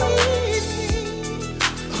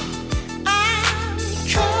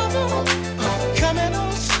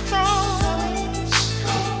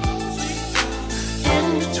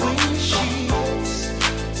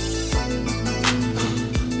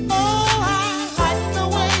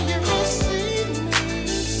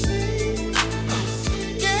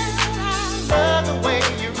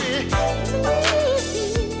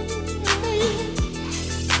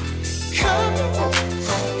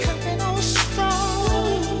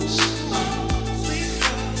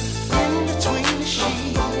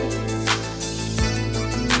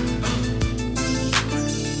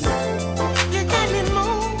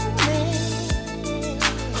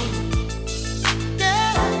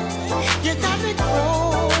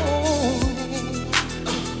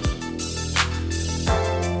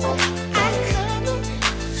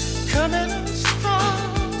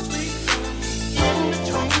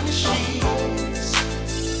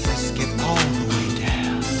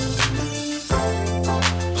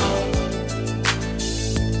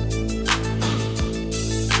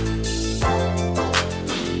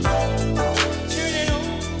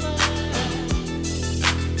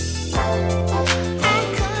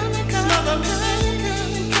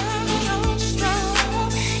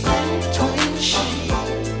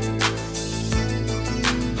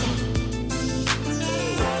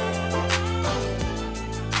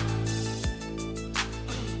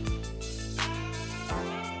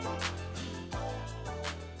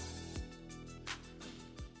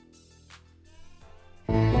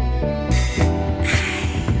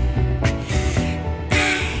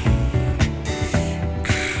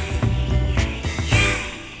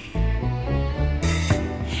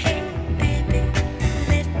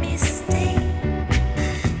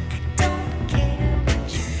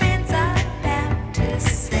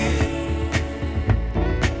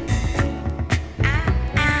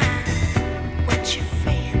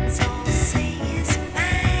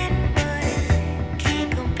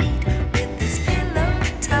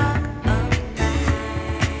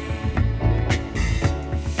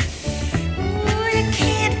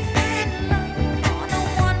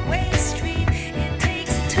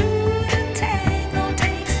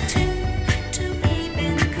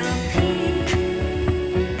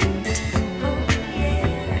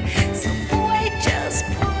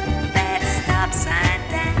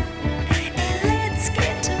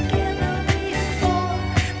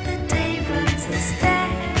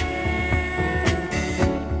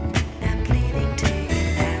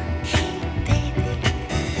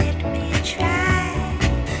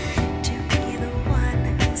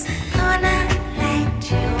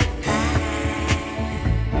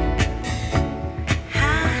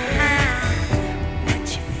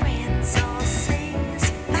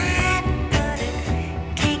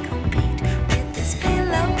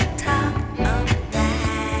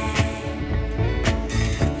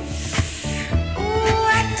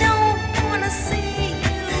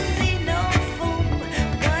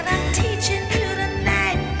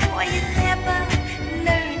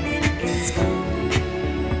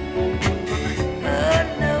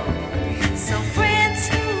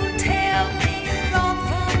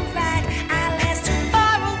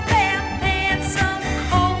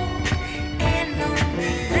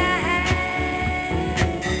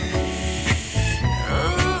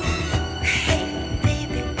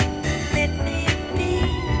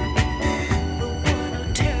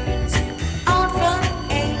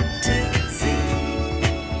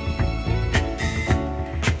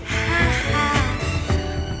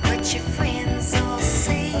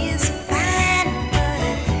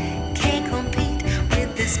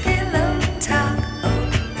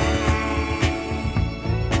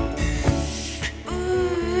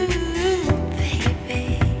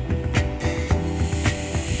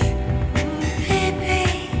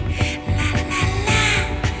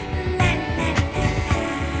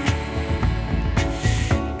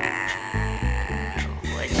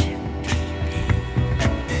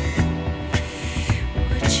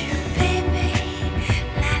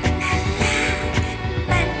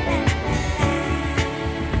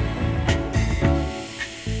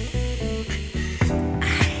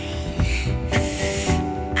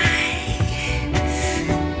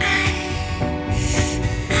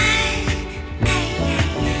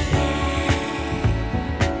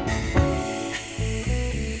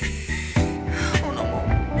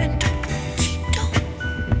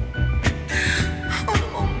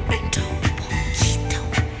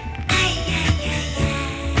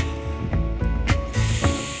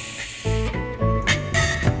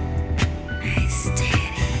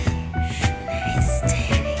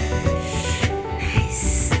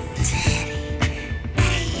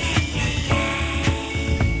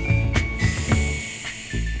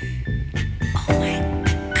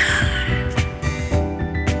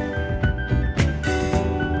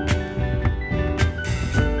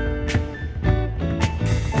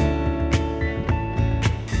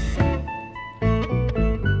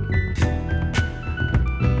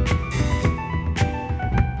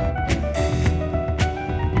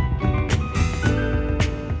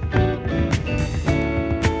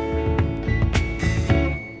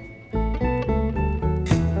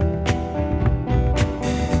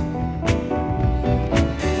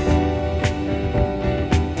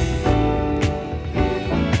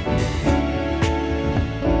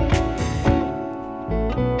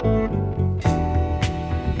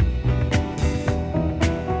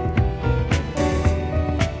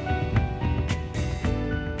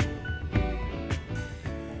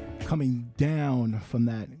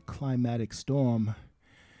Climatic Storm.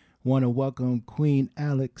 Want to welcome Queen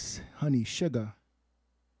Alex Honey Sugar.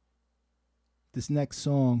 This next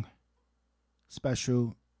song,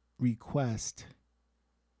 special request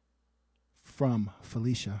from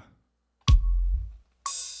Felicia.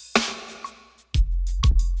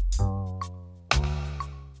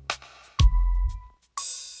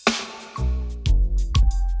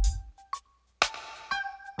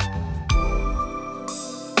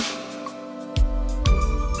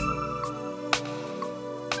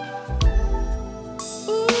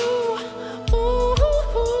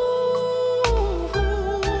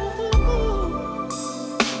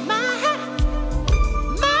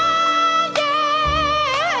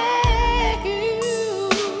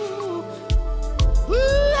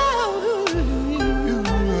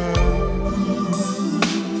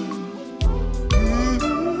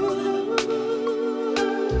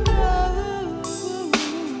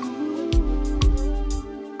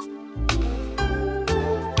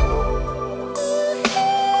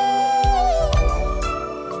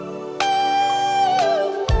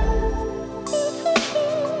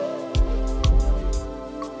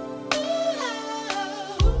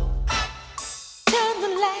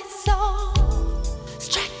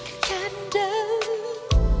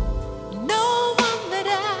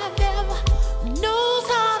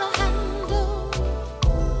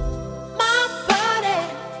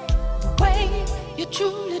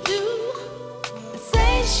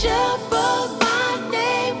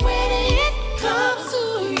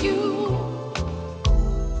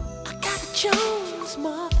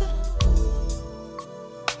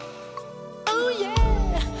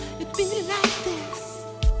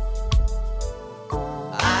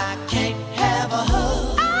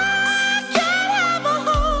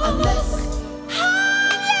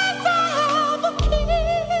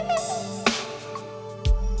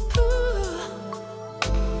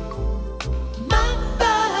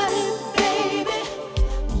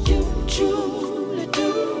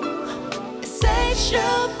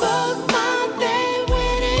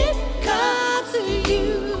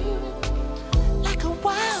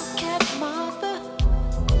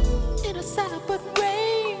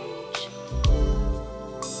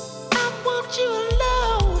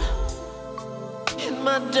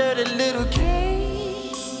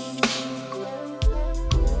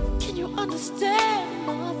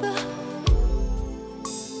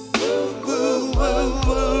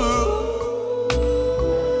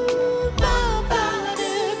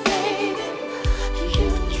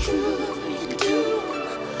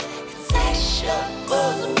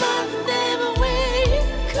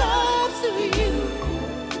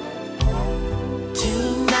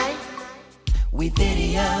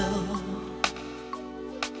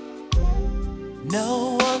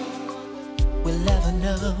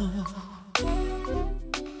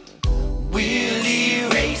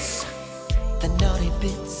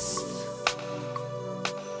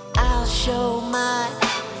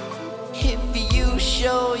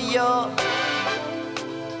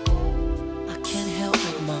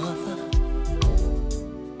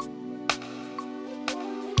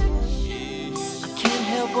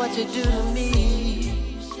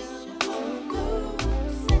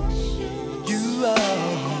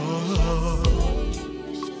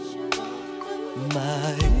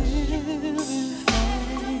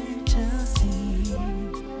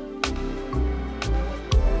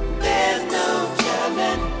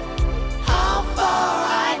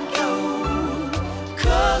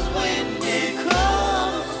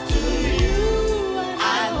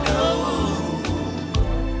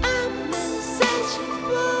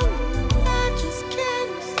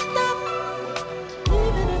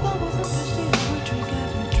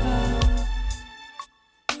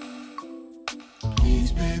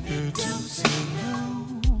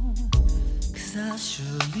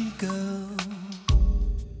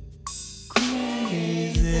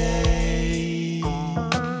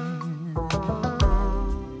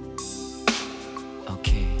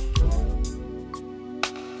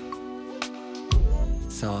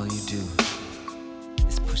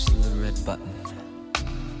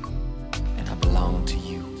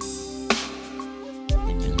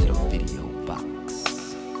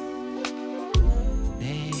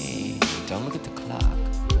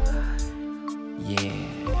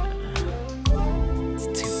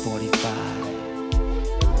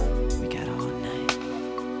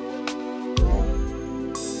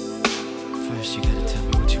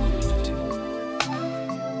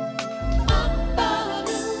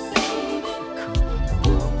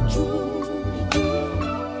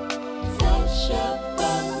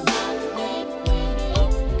 Shabbat.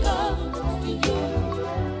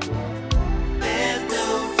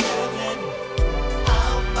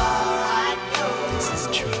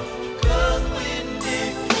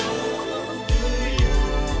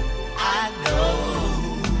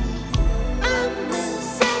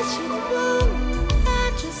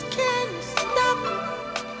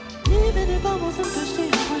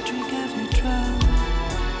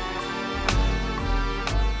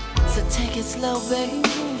 it slow, baby.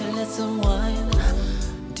 Let's unwind.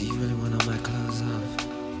 Do you really want all my clothes off?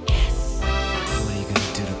 Yes. What are you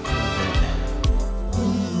gonna do to prove it?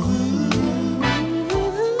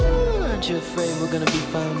 Aren't you afraid we're gonna be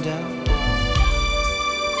found out?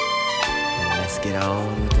 Let's get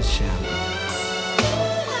on with the shower.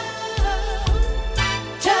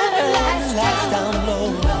 Turn the lights down low.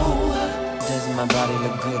 Doesn't my body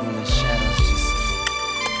look good when the shadows just...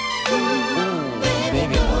 Ooh,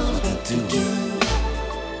 baby knows what to do.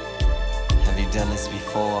 Have you done this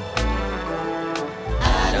before?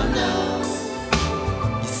 I don't know.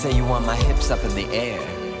 You say you want my hips up in the air.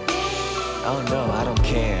 Oh no, I don't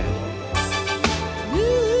care.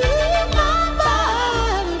 My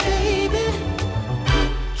body, baby.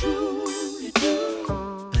 Truly do.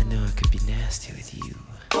 I know I could be nasty with you.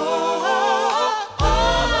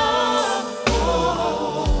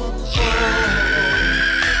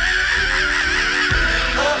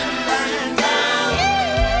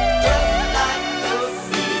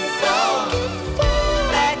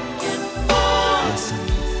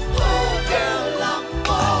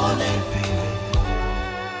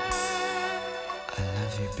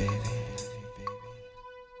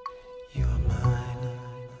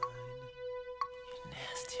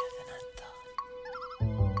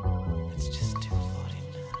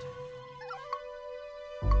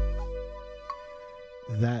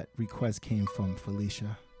 That request came from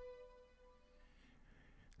Felicia.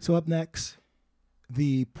 So up next,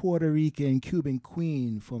 the Puerto Rican Cuban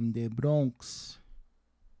queen from the Bronx,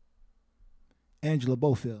 Angela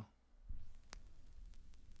Bofill.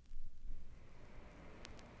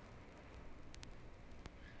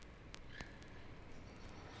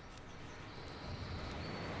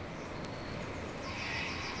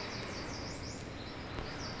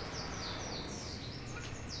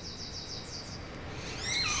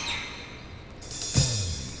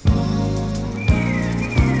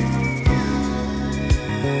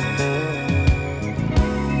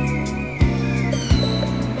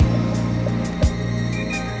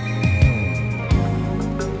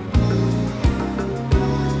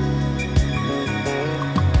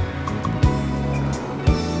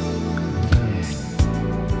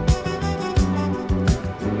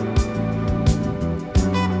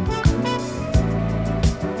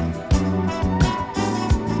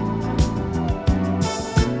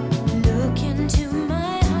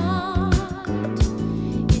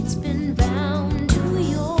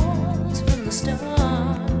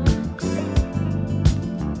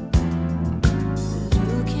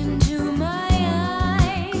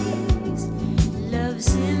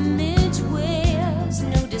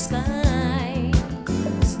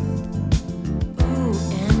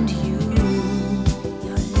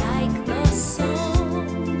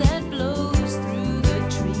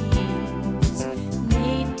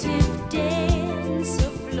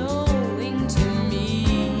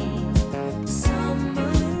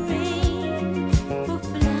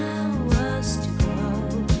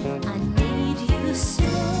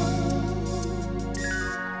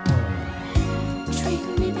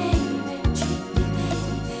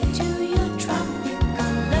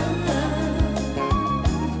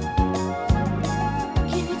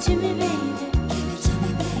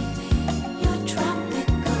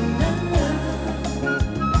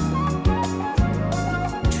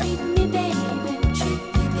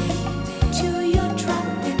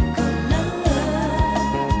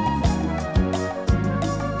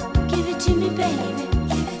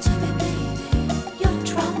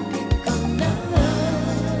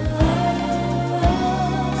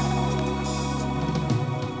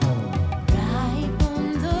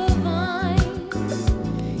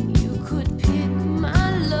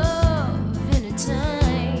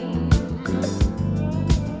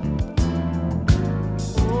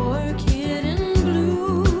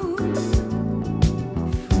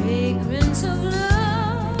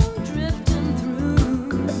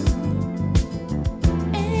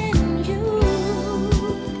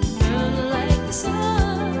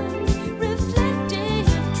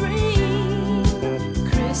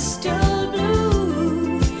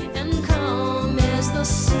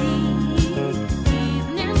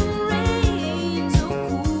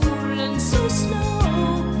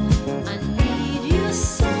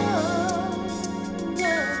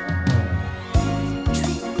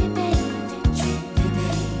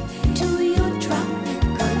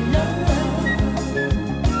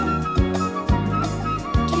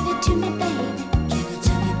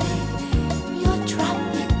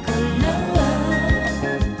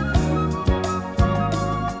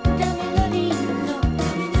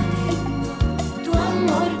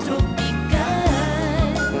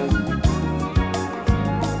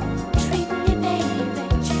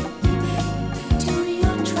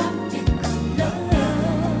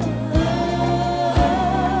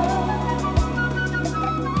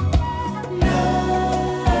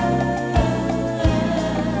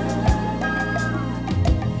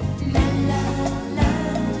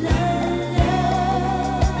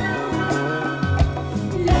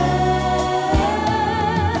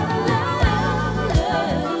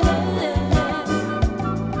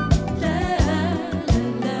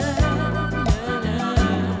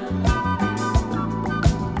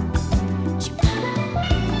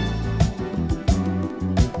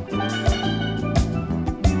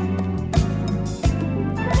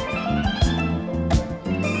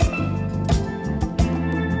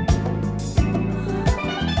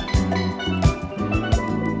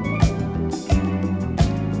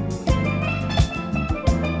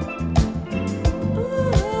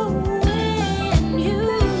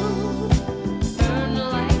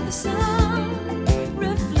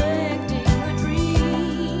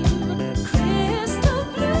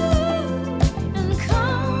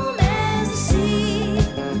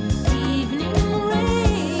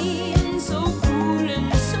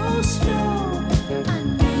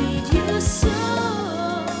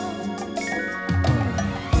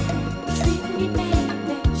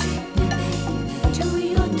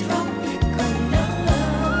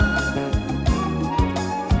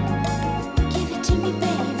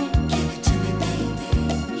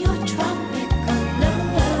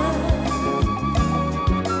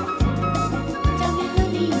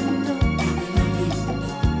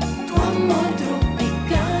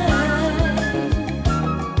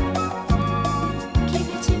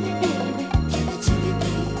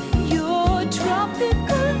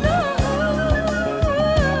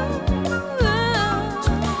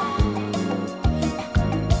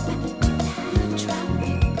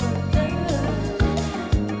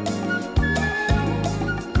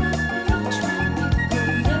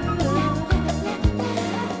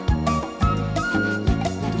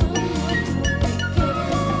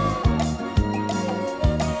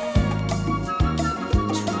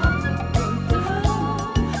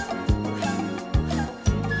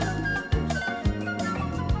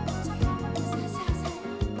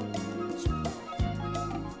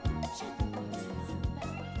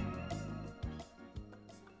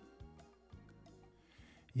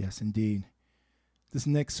 Yes, indeed. This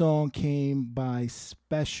next song came by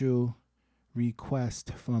special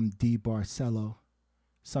request from D. Barcelo,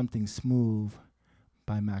 Something Smooth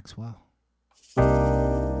by Maxwell.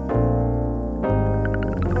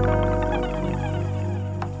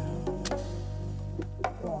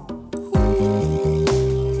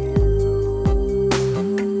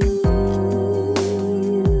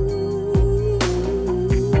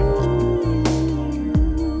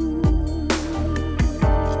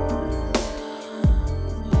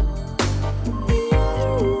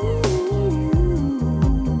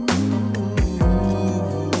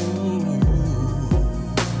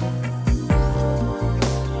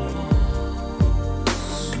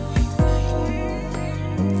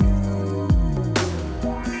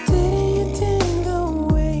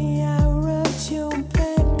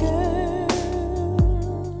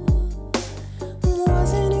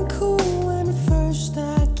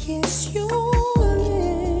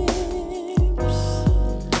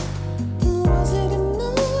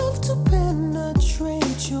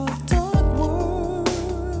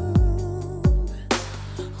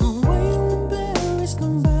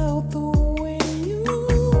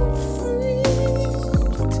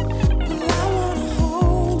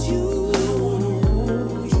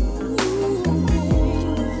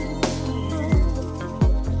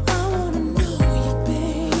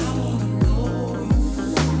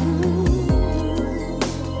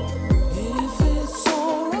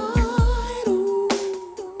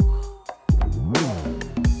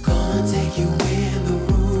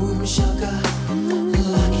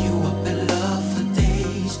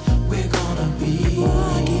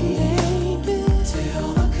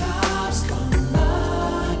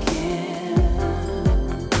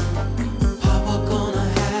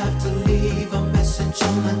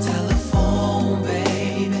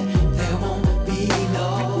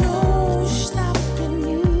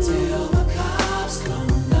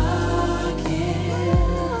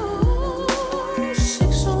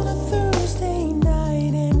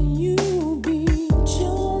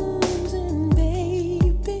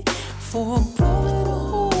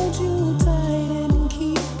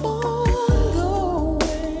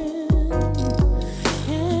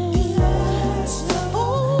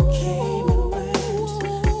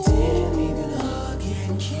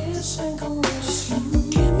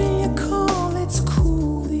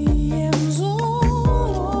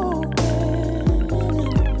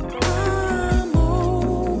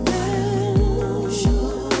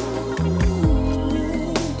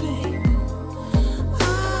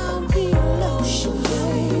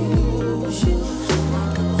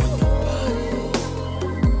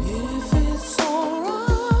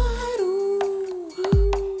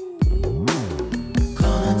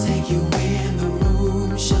 Gonna take you in the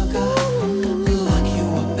room, sugar. Lock you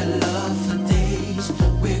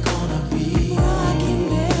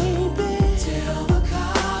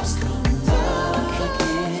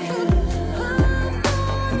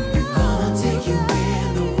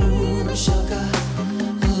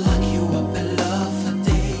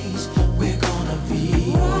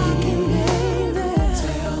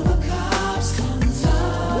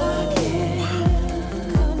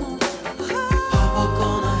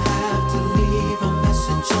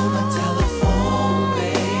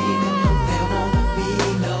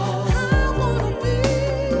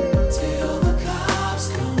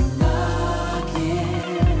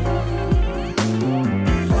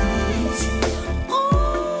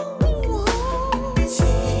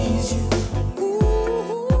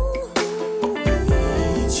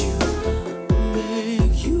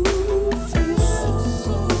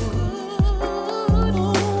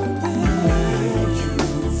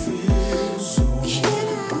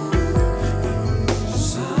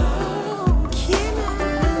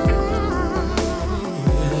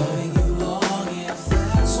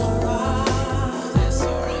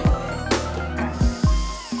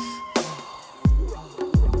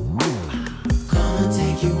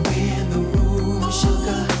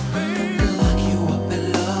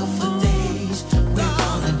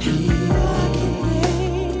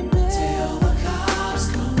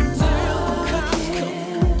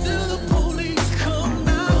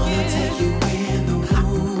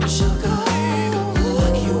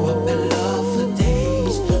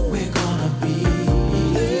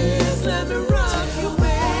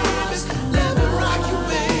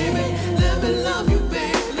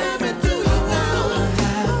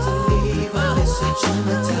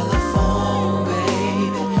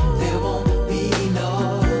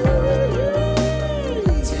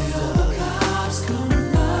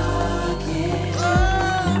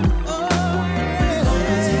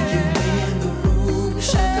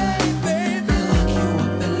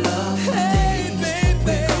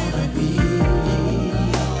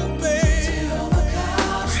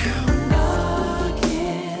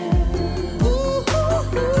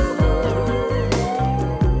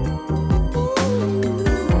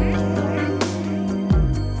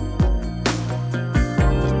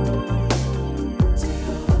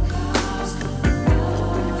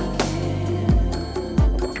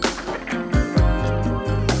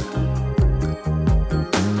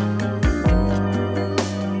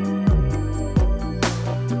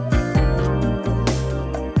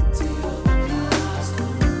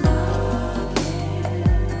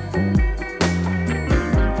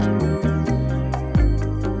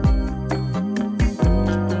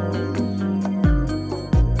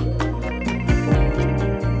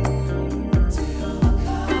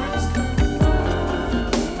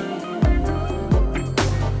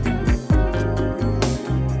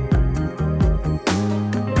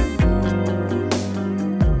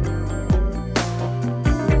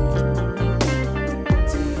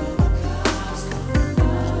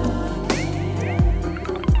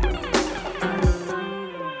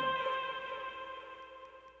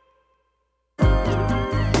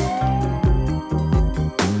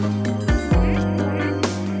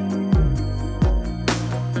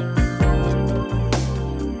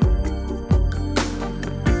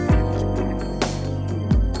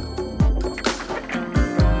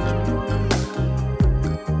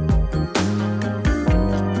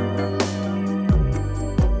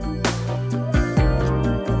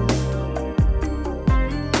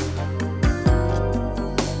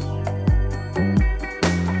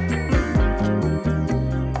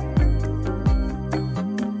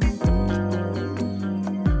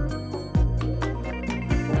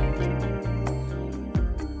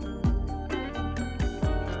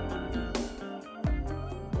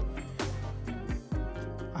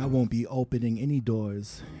I won't be opening any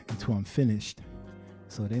doors until I'm finished.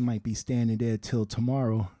 So they might be standing there till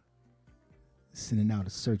tomorrow, sending out a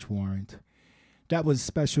search warrant. That was a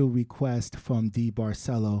special request from D.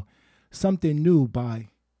 Barcelo. Something New by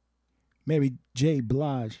Mary J.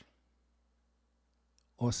 Blige.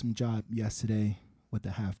 Awesome job yesterday with the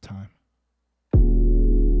halftime.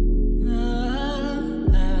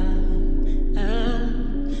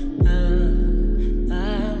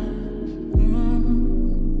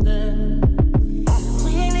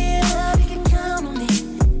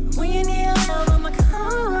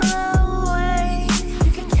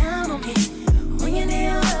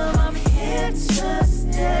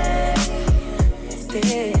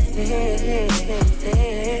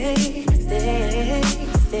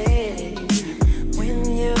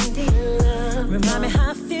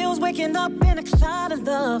 Waking up in a cloud of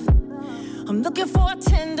love. I'm looking for a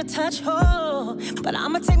tender touch, oh, but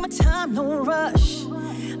I'ma take my time, no rush.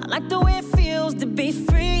 I like the way it feels to be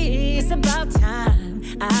free. It's about time.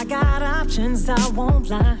 I got options, I won't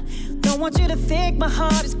lie. Don't want you to think my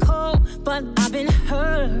heart is cold, but I've been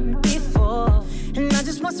hurt before. And I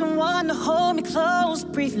just want someone to hold me close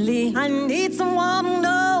briefly. I need someone who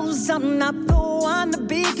knows I'm not the one to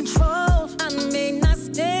be controlled. I may not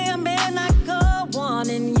stay, I may not go on,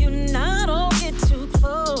 and you now don't get too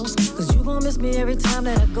close. Cause you gon' miss me every time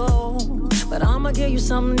that I go. But I'ma give you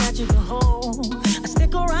something that you can hold. I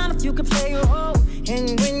stick around if you can play your role.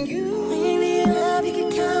 And when you need love, you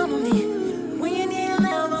can count on me. When you need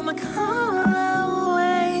love, I'ma call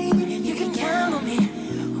away. You can count on me.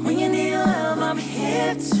 When you need love, I'm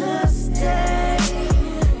here to stay.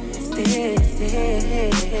 Stay,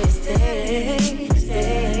 stay, stay, stay,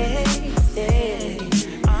 stay.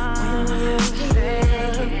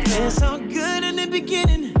 It's all good in the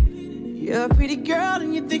beginning. You're a pretty girl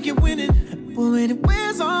and you think you're winning. But when it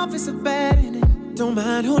wears off, it's a bad ending. Don't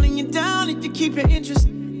mind holding you down if you keep your interest.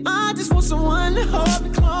 I just want someone to hold me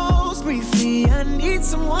close briefly. I need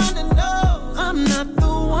someone to know I'm not the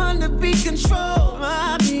one to be controlled.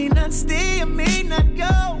 I may not stay, I may not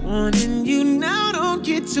go. Wanting you now, don't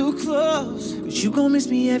get too close. Cause you gon' miss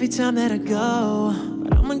me every time that I go.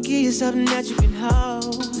 But I'ma give you something that you can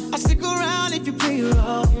hold. I'll stick around if you play your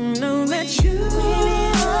role. Know that you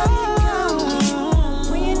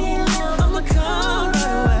when you need love, I'ma come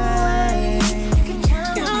right away. You can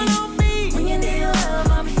count on me. When you need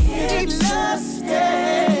love, I'm here to stay.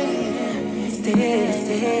 Stay,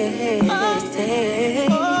 stay, stay,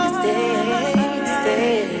 stay,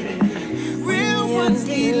 stay. Real ones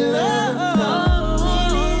need love.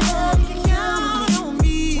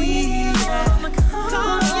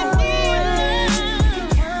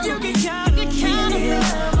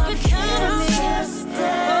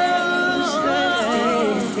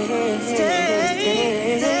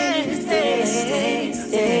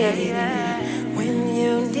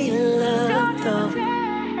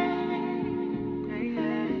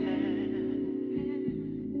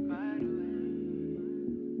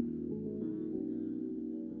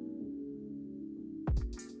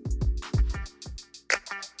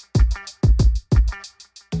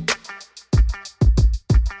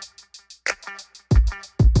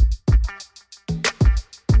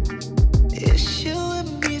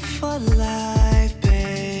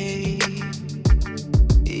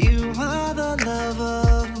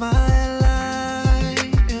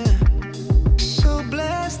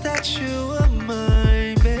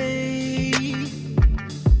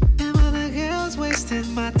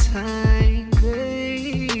 My time,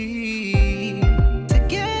 babe.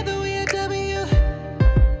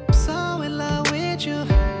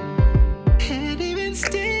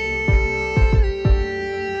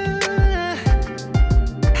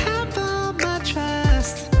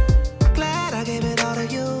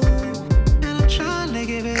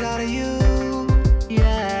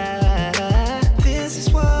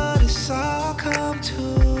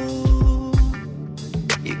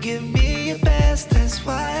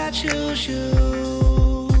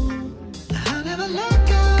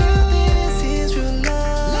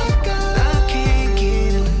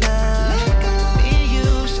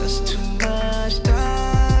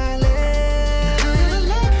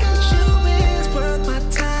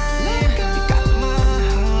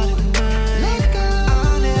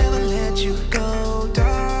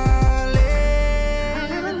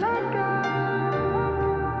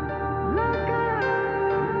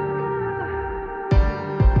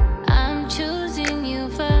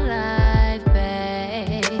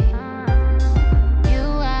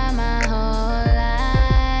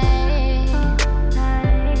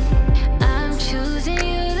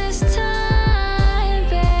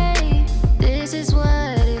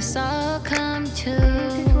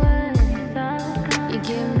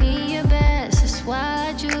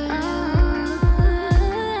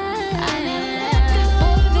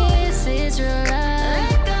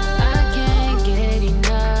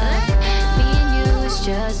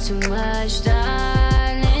 just too much,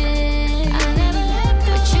 darling. I never let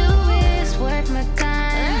go, but you is worth my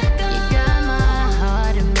time. You got my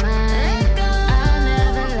heart and mind. I'll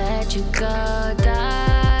never let you go,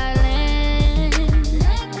 darling.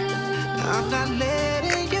 I'm not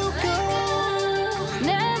letting you go.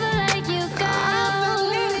 Never let you go. Don't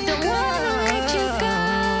wanna let you go.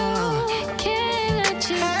 Can't let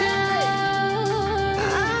you go.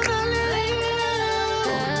 I'm not letting you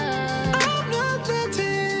go. I'm not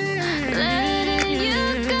Letting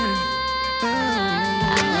you go.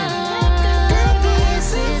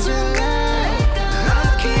 This is your love.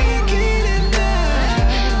 I can't get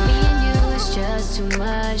enough. Me and you is just too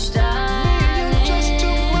much, darling. Just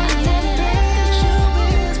too much. You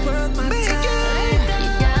is worth my time. You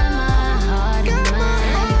got my heart and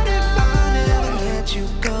mind. I'll never let you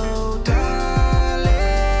go,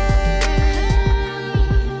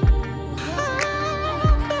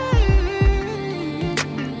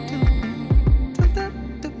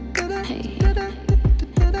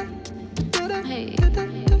 Hey.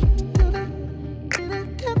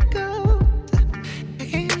 I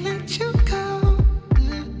can't let you go.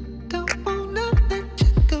 Don't wanna let you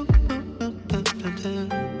go.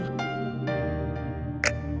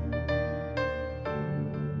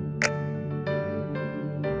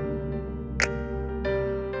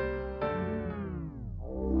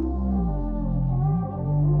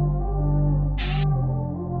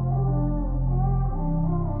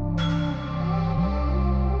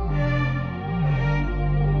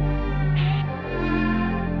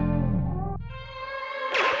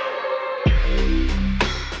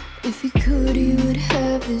 If he could, he would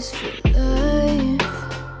have this for life.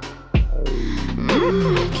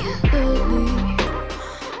 I can't believe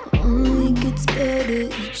only gets better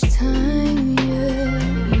each time, yeah.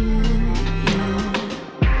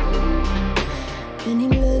 And he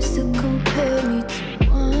loves to compare me to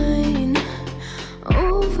wine.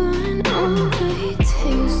 Over and over he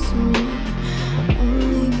tastes me.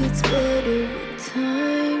 Only gets better with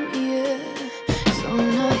time, yeah. So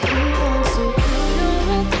now he wants to put on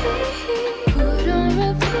repeat, put on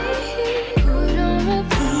repeat, put on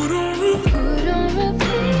repeat, put on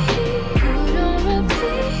repeat, put on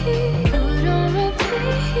repeat, put on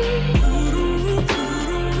repeat,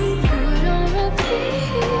 put on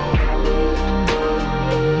repeat,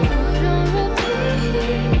 put on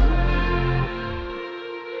repeat.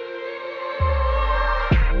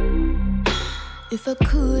 If I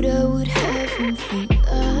could, I would have him for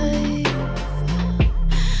life.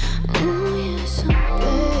 Oh yes, I'm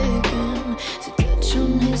begging to touch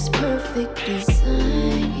on his perfect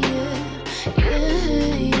design, yeah.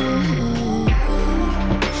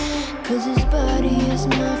 'Cause his body is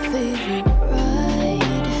my favorite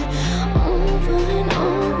ride. Over and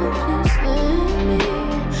over, please let me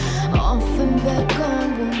off and back on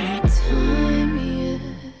one more time, yes.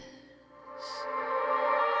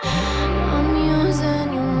 I'm yours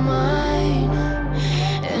and you're mine.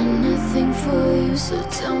 Anything for you, so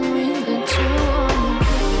tell me that you wanna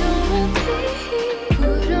put on repeat,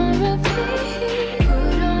 put on repeat,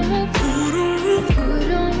 put on repeat, put on repeat,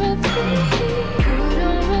 put on repeat, put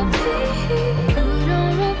on repeat, put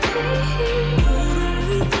on repeat,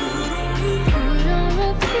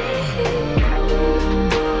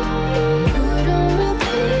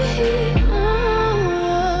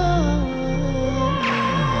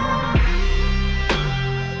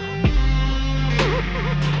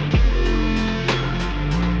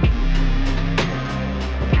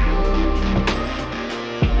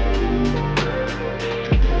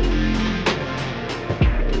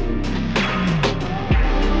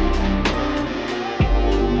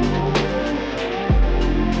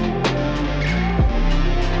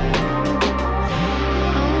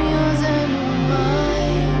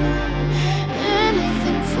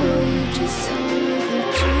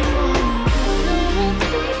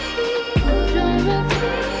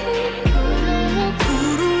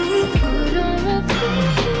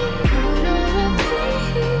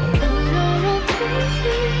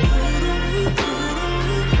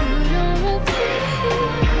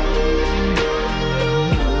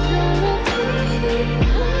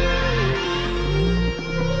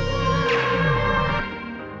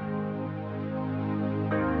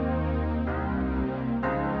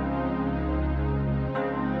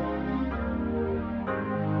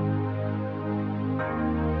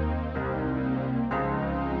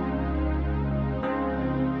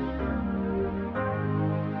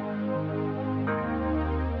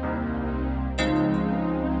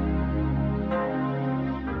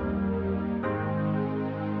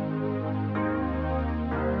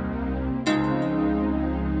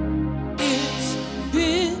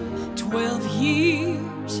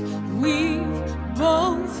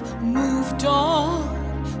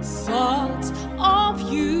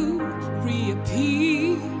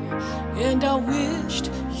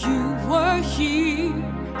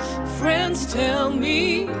 tell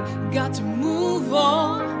me, got to move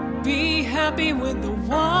on, be happy with the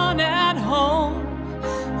one at home.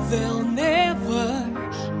 They'll never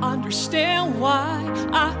understand why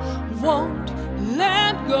I won't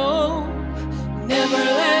let go. Never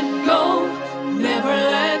let go, never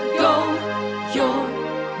let go. You're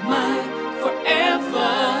mine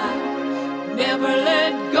forever. Never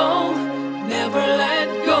let go, never let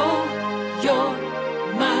go. You're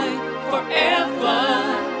mine forever.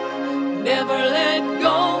 Never let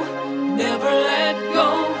go, never let go.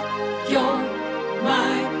 You're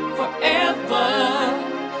mine forever.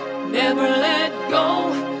 Never let go,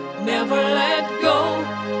 never let go.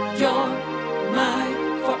 You're mine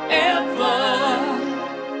forever.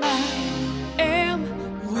 I am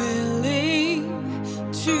willing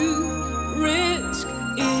to risk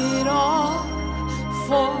it all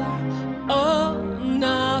for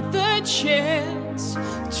another chance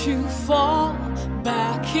to fall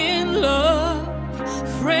back in love.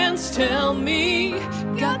 Friends tell me,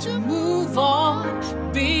 got to move on,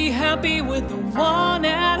 be happy with the one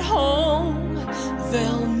at home.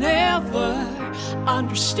 They'll never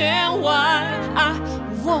understand why I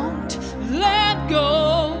won't let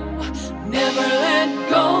go. Never let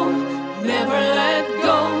go, never let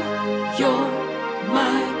go. You're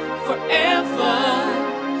mine forever.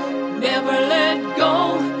 Never let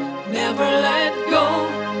go, never let go.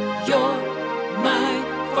 You're mine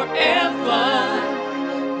forever.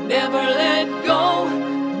 Never let go,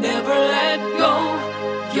 never let go.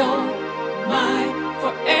 You're mine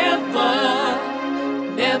forever.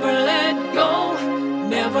 Never let go,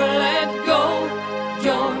 never let go.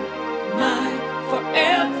 You're mine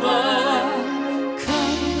forever.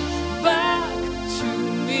 Come back to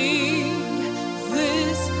me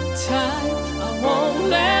this time. I won't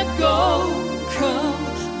let go. Come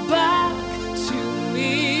back to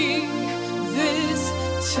me this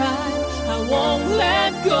time. I won't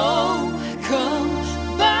let go. Come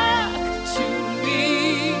back to me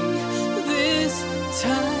this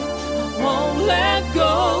time. I won't let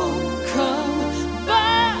go. Come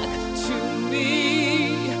back to me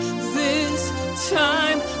this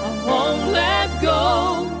time. I won't let go.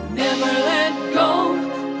 Never let go,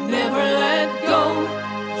 never let go.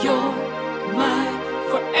 You're mine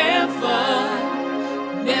forever.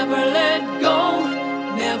 Never let go,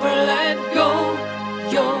 never let go.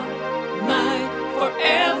 You're mine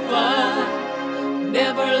forever.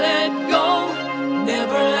 Never let go,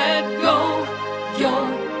 never let go. You're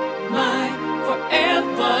mine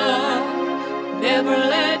forever. Never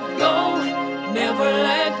let go, never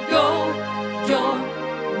let go. You're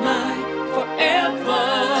mine forever.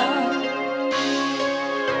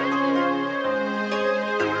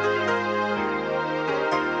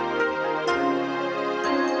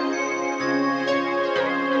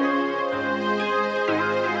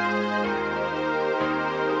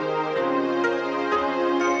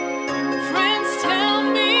 Friends tell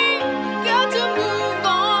me, got to move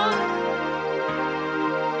on.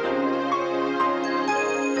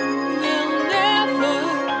 They'll never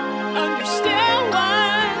understand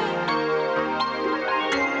why.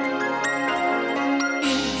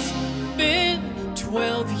 It's been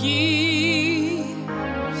 12 years.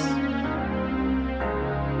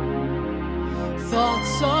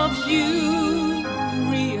 Thoughts of you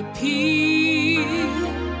reappear.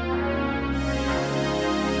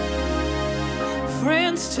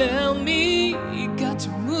 Friends tell me, you got to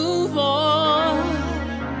move on.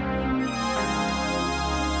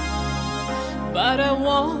 But I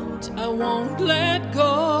won't let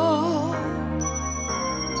go.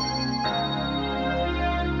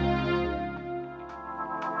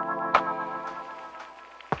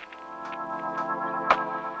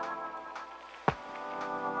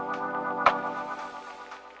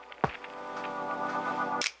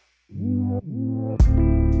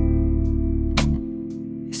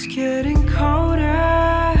 It's getting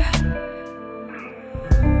colder.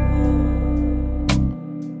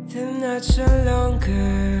 The nights are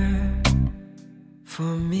longer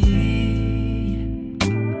for me.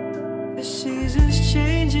 The season's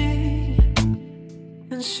changing,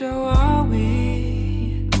 and so are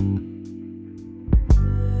we.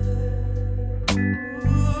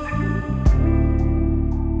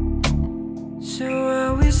 So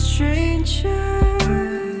are we strangers,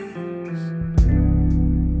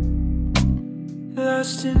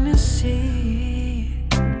 lost in the sea?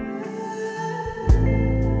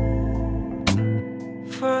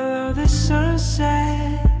 Follow the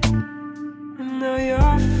sunset, and now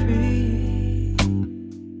you're free.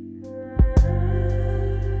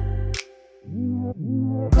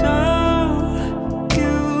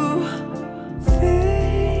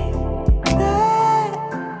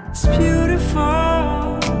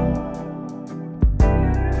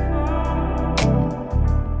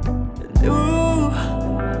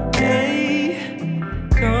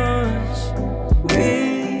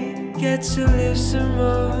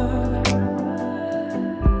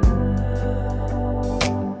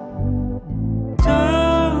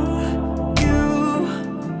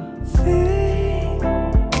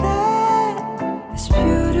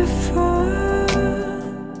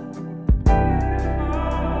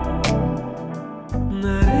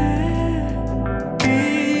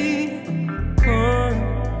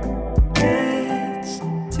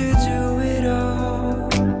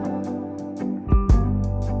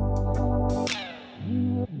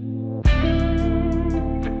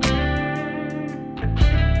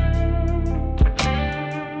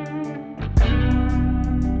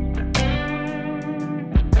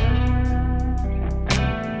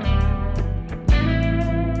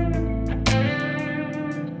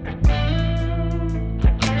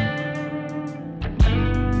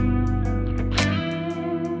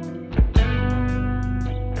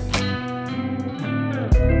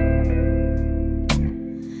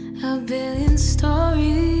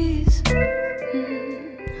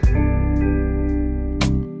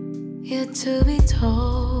 yet to be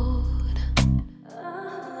told.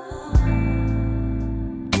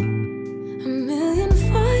 A million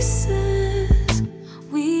voices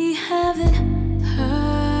we haven't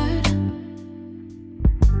heard.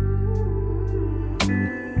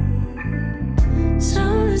 So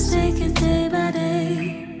let's take it day by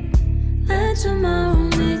day. Let tomorrow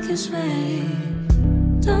make its way.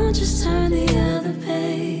 Don't just turn the other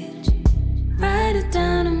page. Write it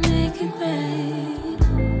down and make it great.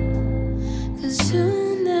 'Cause you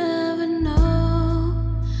never know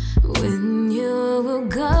when you will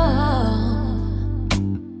go.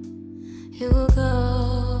 You will go.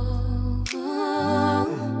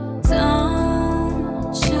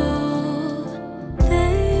 Don't you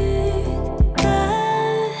think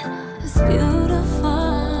that it's beautiful?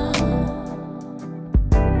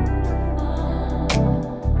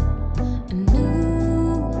 A new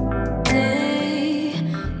day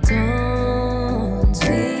dawns.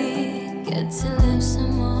 We get to live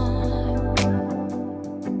some more.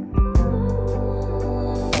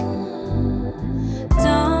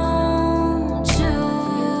 Don't you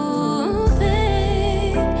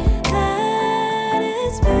think that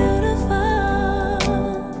it's beautiful?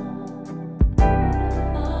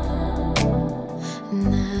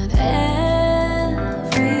 Not everyone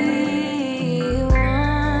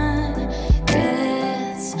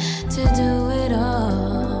gets to do it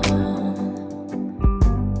all.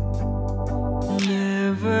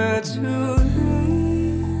 Never too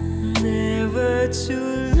late, never too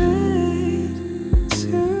late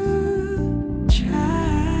to try.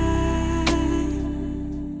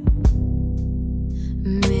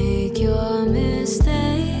 Make your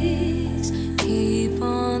mistakes, keep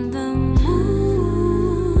on the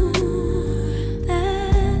move.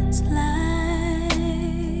 That's life.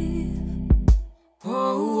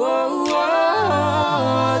 Whoa, whoa,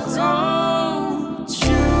 whoa, don't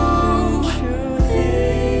you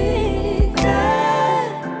think that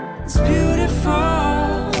it's beautiful?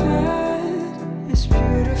 It's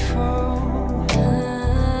beautiful.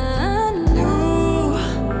 New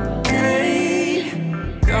day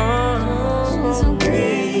dawns. So We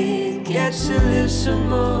get to live some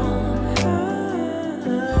more.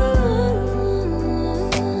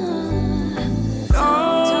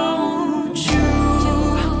 Don't you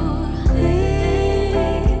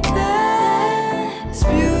think that it's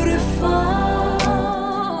beautiful?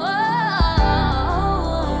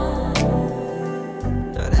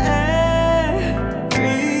 Not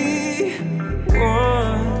everyone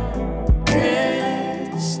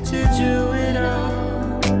gets to do it all.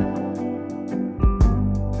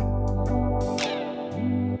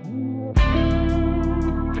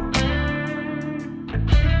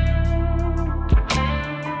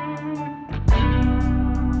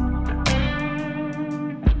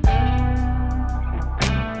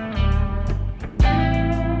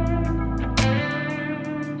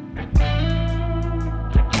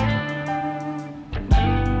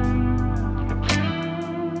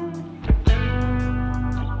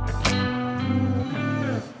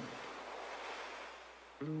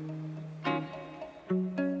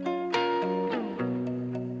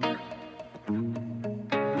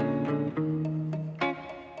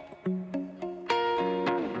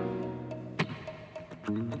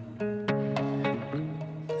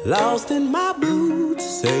 Lost in my boots,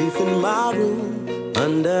 safe in my room.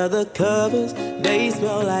 Under the covers, they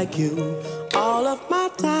smell like you. All of my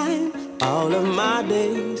time, all of my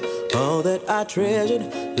days, all that I treasured,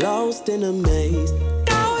 lost in a maze.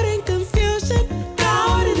 Caught in confusion,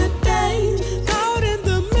 caught in a daze, caught in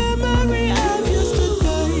the memory of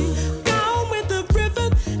yesterday. Gone with the river,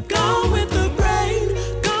 gone with the rain.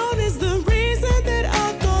 Gone is the reason that I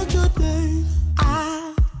called your name.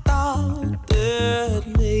 I thought that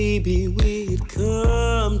maybe we'd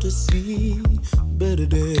come to see better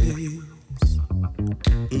days.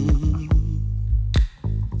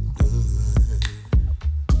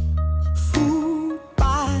 Fooled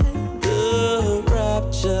by the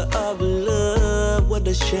rapture of love. What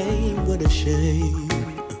a shame, what a shame.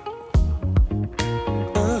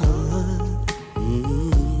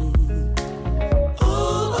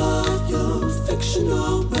 All of your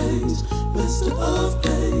fictional ways, master of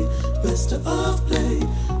day, master of play,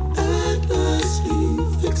 endlessly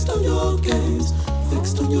fixed on your gaze,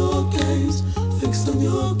 fixed on your gaze, fixed on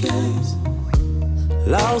your gaze.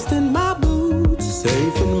 Lost in my boots,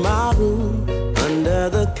 safe in my room. Under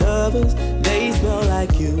the covers, they smell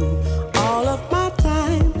like you. All of my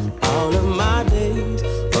time, all of my days,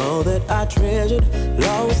 all that I treasured,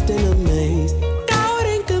 lost in a maze. Caught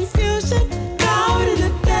in confusion, caught in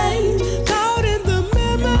a daze, caught in the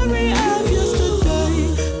memory of yesterday.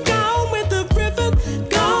 Gone with the river,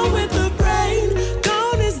 gone with the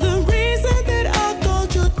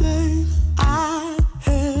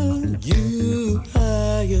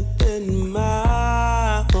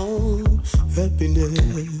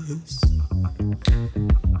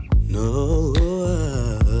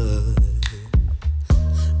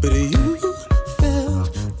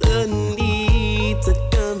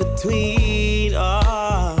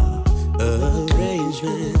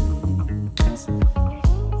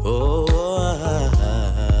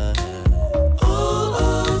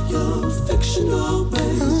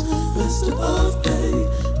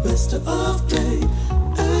of pain.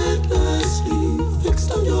 Endlessly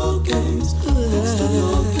fixed on your gaze, fixed on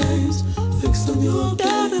your gaze, fixed on your gaze.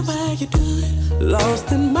 Tell me why you do it.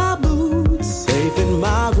 Lost in my boots, safe in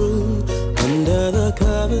my room, under the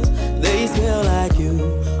covers, they smell like you.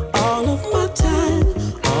 All of my time,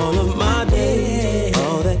 all of my days,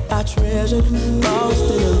 all that I treasured,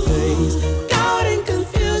 lost in a haze. Caught in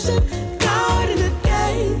confusion, caught in the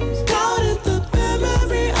days, caught in the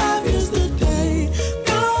memory of yesterday.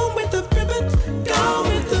 Gone with the ribbon, gone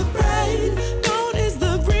with the brain. Gone is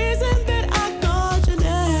the reason that I called your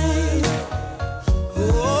name.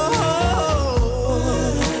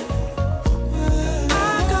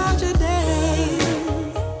 I called your name.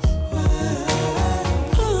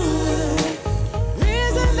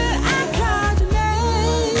 Reason that I called your name.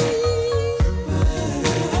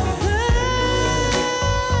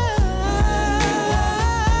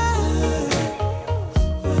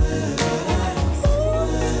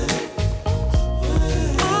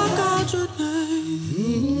 I called your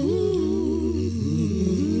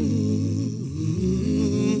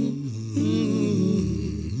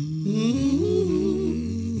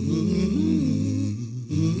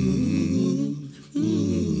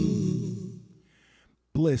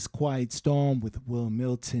Bliss Quiet Storm with Wil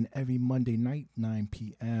Milton every Monday night, 9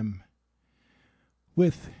 p.m.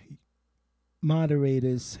 with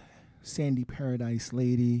moderators Sandy Paradise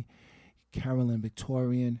Lady, Carolyn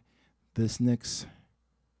Victorian. This next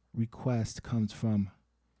request comes from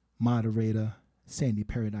moderator Sandy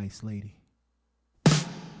Paradise Lady.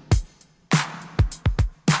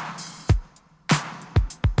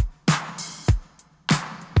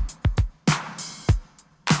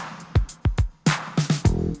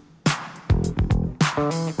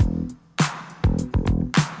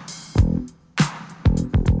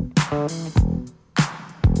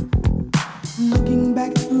 Looking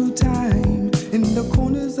back through time, in the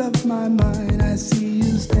corners of my mind, I see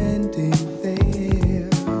you standing there.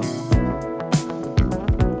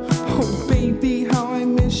 Oh baby, how I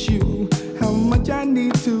miss you, how much I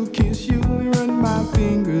need to kiss you, run my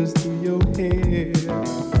fingers through your hair.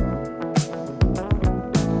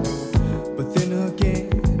 But then again,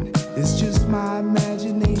 it's just my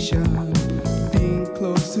imagination. Being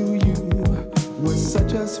close to you was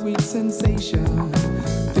such a sweet sensation.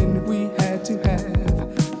 Then we had to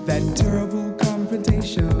have that terrible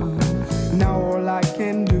confrontation. Now all I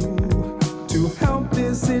can do to help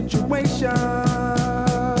this situation,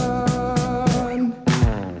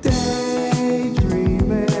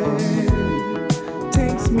 daydreaming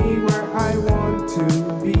takes me where I want to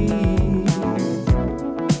be.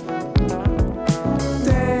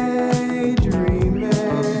 Daydreaming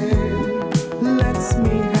lets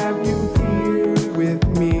me have you here with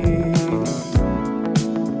me.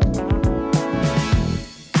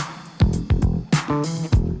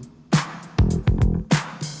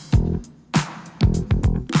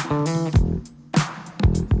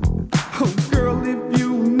 Oh girl, if you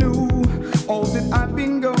knew all that I've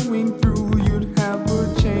been going through, you'd have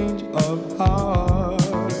a change of heart.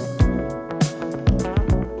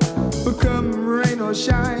 But come rain or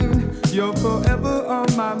shine, you're forever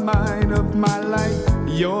on my mind. Of my life,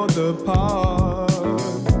 you're the part.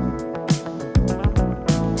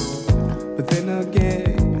 But then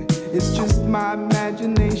again, it's just my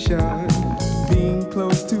imagination. Being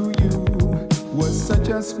close to you was such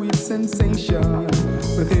a sweet sensation.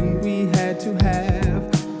 But then we had to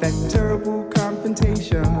have that terrible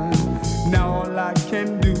confrontation. Now all I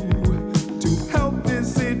can do to help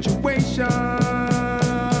this situation,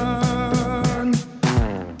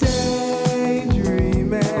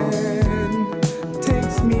 daydreaming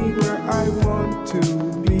takes me where I want to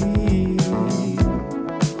be.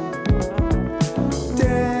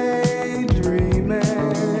 Daydreaming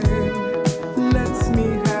lets me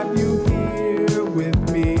have you here with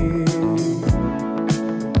me.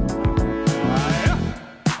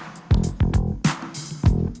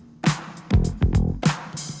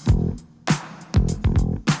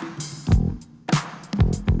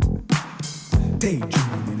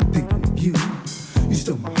 Daydreaming and I'm thinking of you. You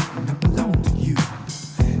stole my heart and I belong to you.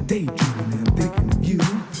 Daydreaming and I'm thinking of you.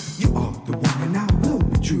 You are the one and I will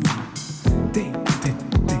be true. Daydreaming,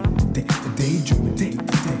 daydreaming, daydreaming.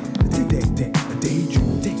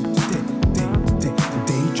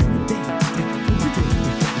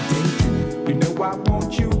 You know I want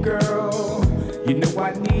you, girl. You know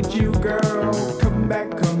I need you, girl. Come back,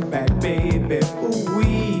 baby. Ooh,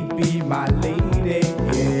 we be my lady,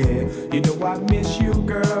 yeah. You know I miss you,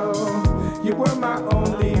 girl. You were my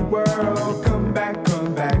only world. Come back,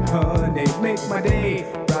 honey. Make my day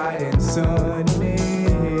bright and sunny.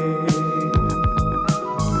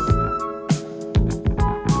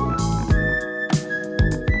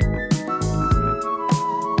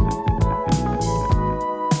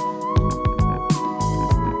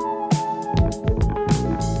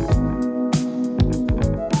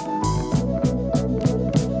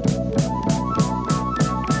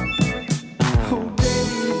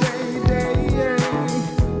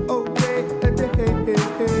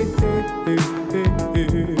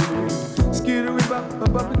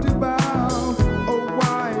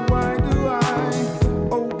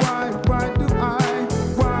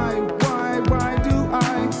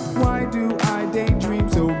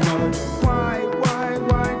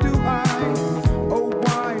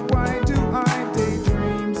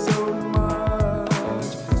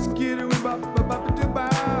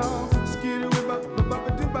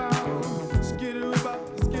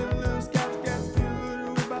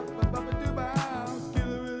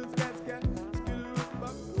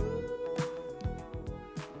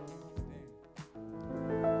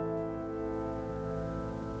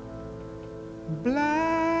 Black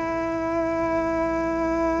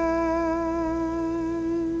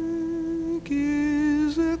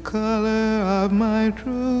is the color of my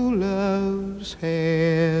true love's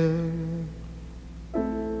hair.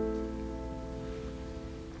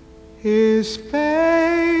 His face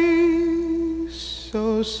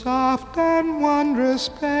so soft and wondrous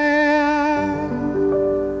fair,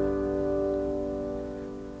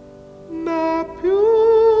 the purest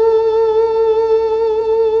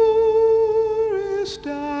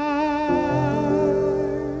eyes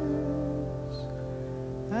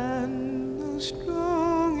and the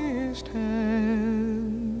strongest hands.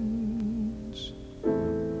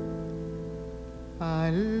 I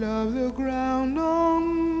love the ground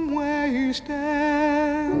on where he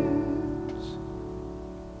stands.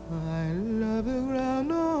 I love the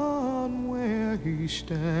ground on where he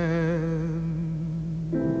stands.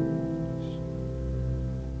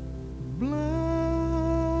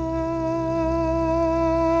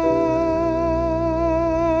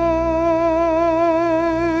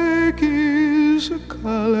 Black is the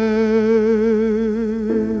color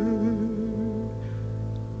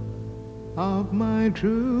of my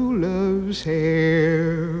true love's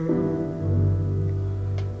hair,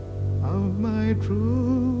 of my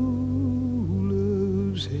true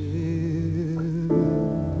love's hair,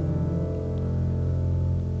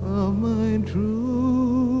 of my true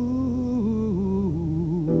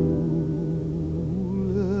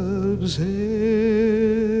love's hair.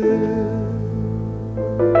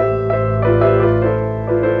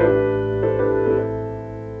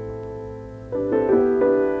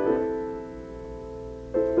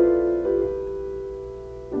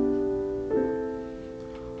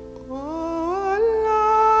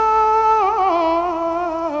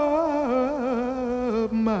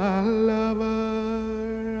 My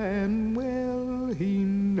lover, and well he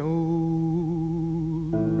knows.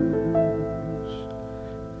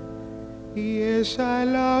 Yes, I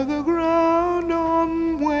love the ground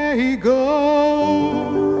on where he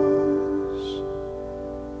goes,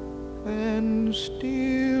 and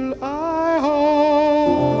still I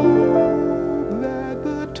hope that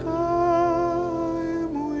the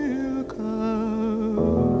time will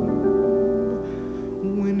come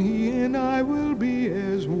when he and I will be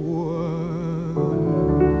as one,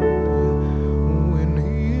 when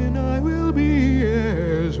he and I will be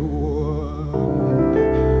as one,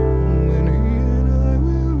 when he and I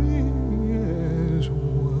will be as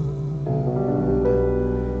one.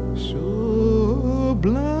 So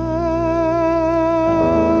black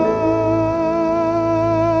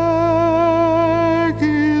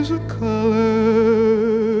is the color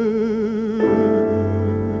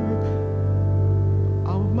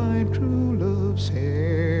of my true love's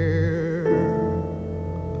hair,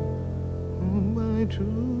 of my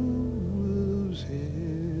true love's hair,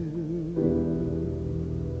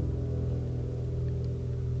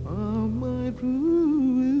 of my true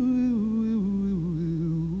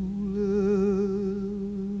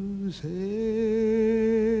love's hair.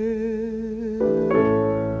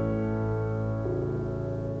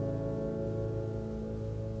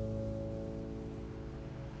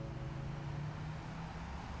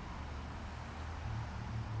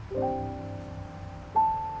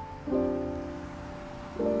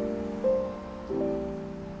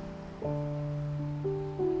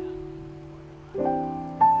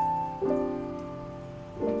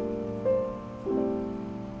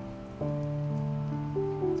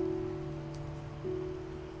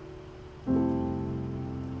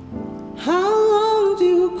 How long do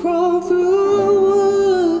you crawl through the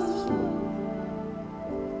woods,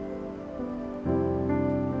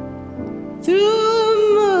 through the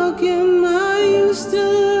muck and I used to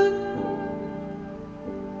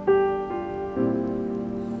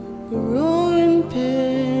grow in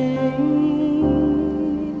pain,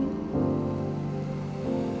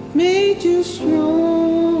 made you strong.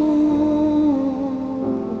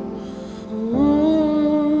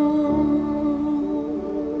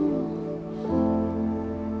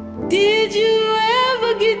 Did you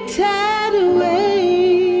ever get tired of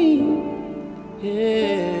waiting?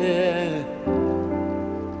 Yeah.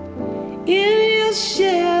 In your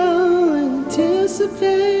shell,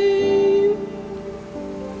 anticipate.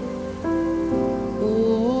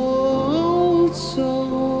 Old soul,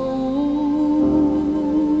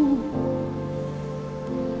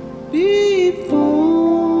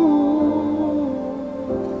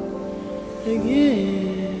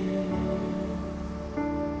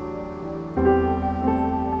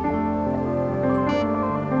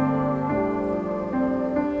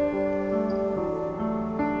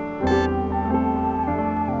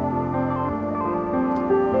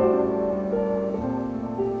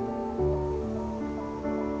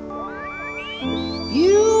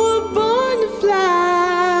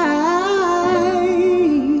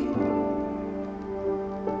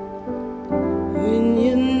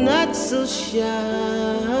 shine.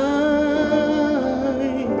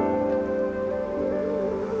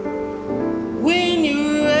 When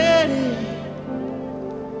you're ready,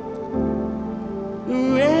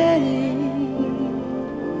 ready.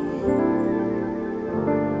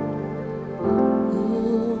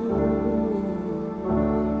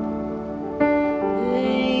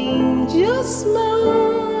 Angel smile,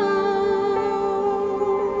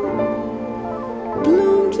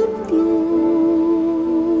 bloom to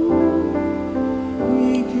bloom,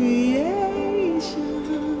 recreation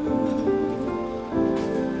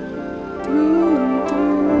through and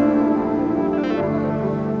through,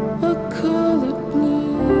 a colored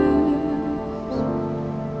bliss,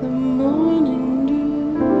 the morning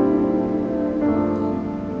dew,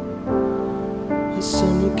 a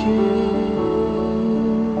summer kiss.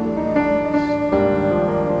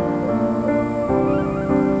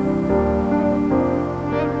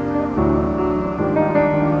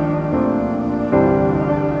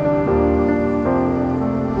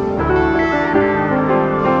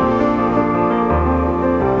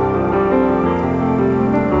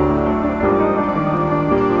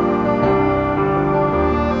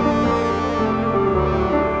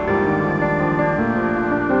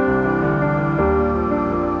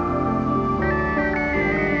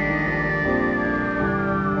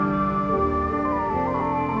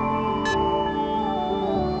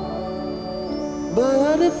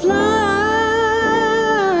 Butterfly,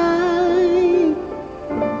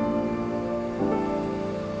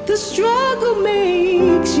 the struggle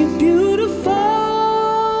makes you beautiful.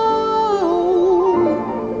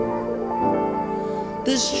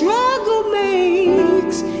 The struggle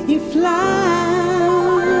makes you fly.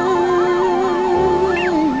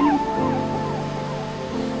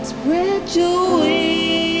 Spread your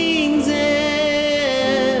wings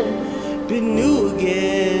and be new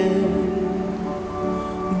again.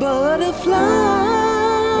 Butterfly,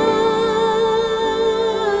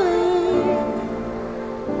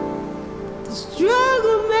 the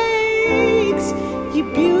struggle makes you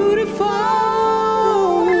beautiful.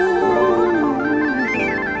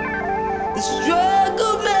 The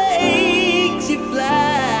struggle makes you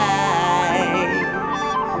fly.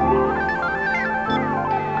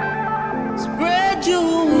 Spread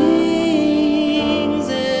your wings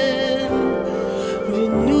and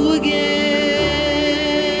renew again.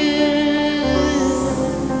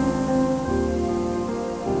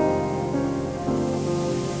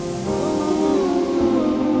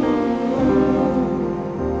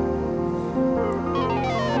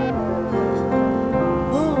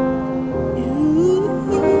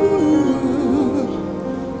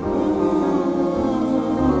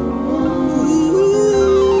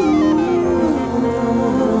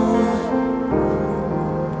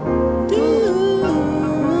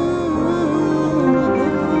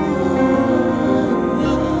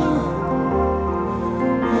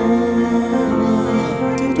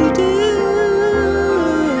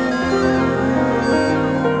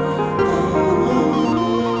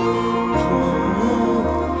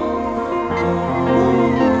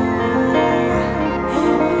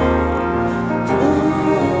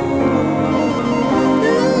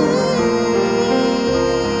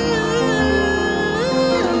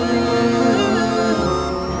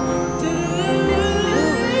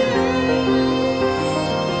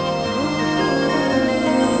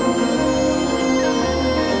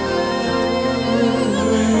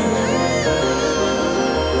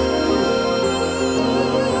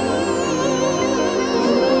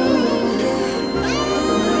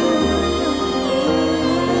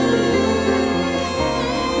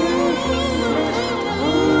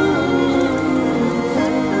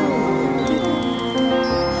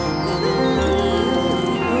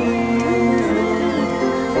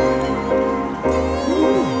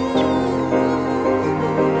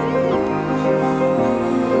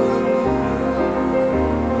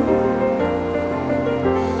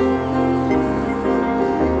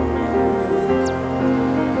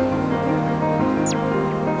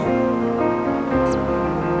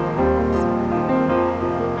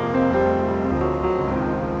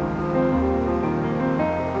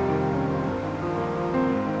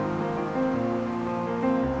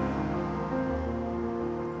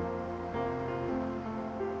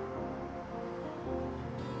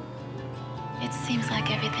 It seems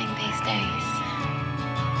like everything these days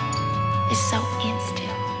is so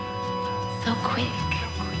instant, so quick,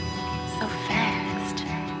 so fast.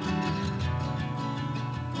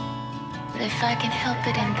 But if I can help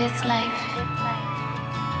it in this life,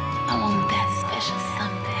 I want that special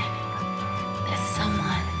something, that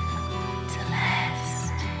someone to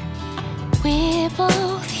last. We're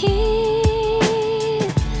both here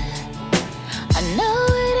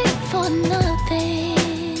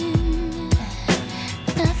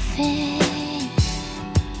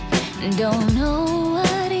don't know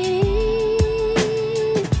what it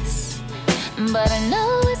is, but I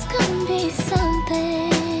know it's gonna be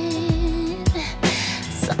something,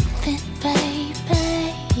 something,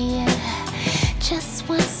 baby. Yeah. Just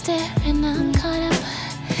one stare and I'm caught up.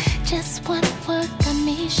 Just one word got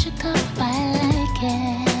me shook up. I like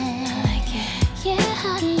it. Yeah,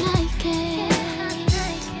 I like it.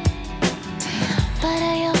 But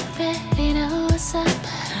I already know what's up.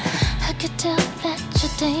 I could tell that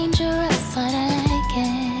you're dangerous, but I like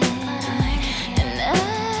it. And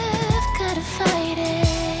I've gotta fight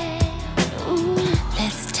it. Ooh,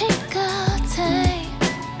 let's take our time.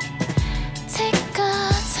 Take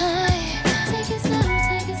our time. Take it slow,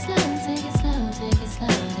 take it slow, take it slow, take it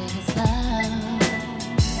slow, take it slow.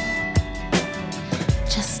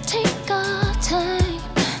 Just take our time,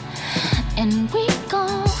 and we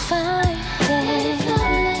gon' find it. Let it flow,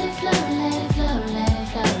 let it flow, let it flow, let it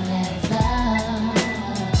flow, let it flow.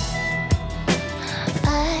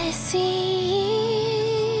 I see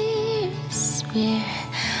we're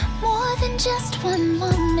more than just one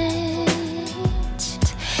moment.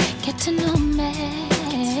 Get to know me.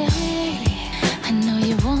 I know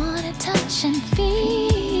you wanna touch and feel,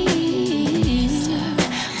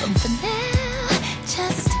 but for now,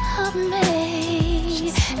 just hold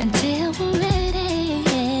me until we're ready.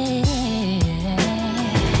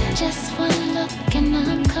 Just one look and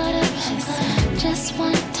I'm caught up. Just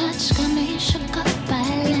one touch got me shook up. I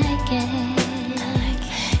like it.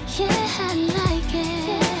 Yeah, I like it.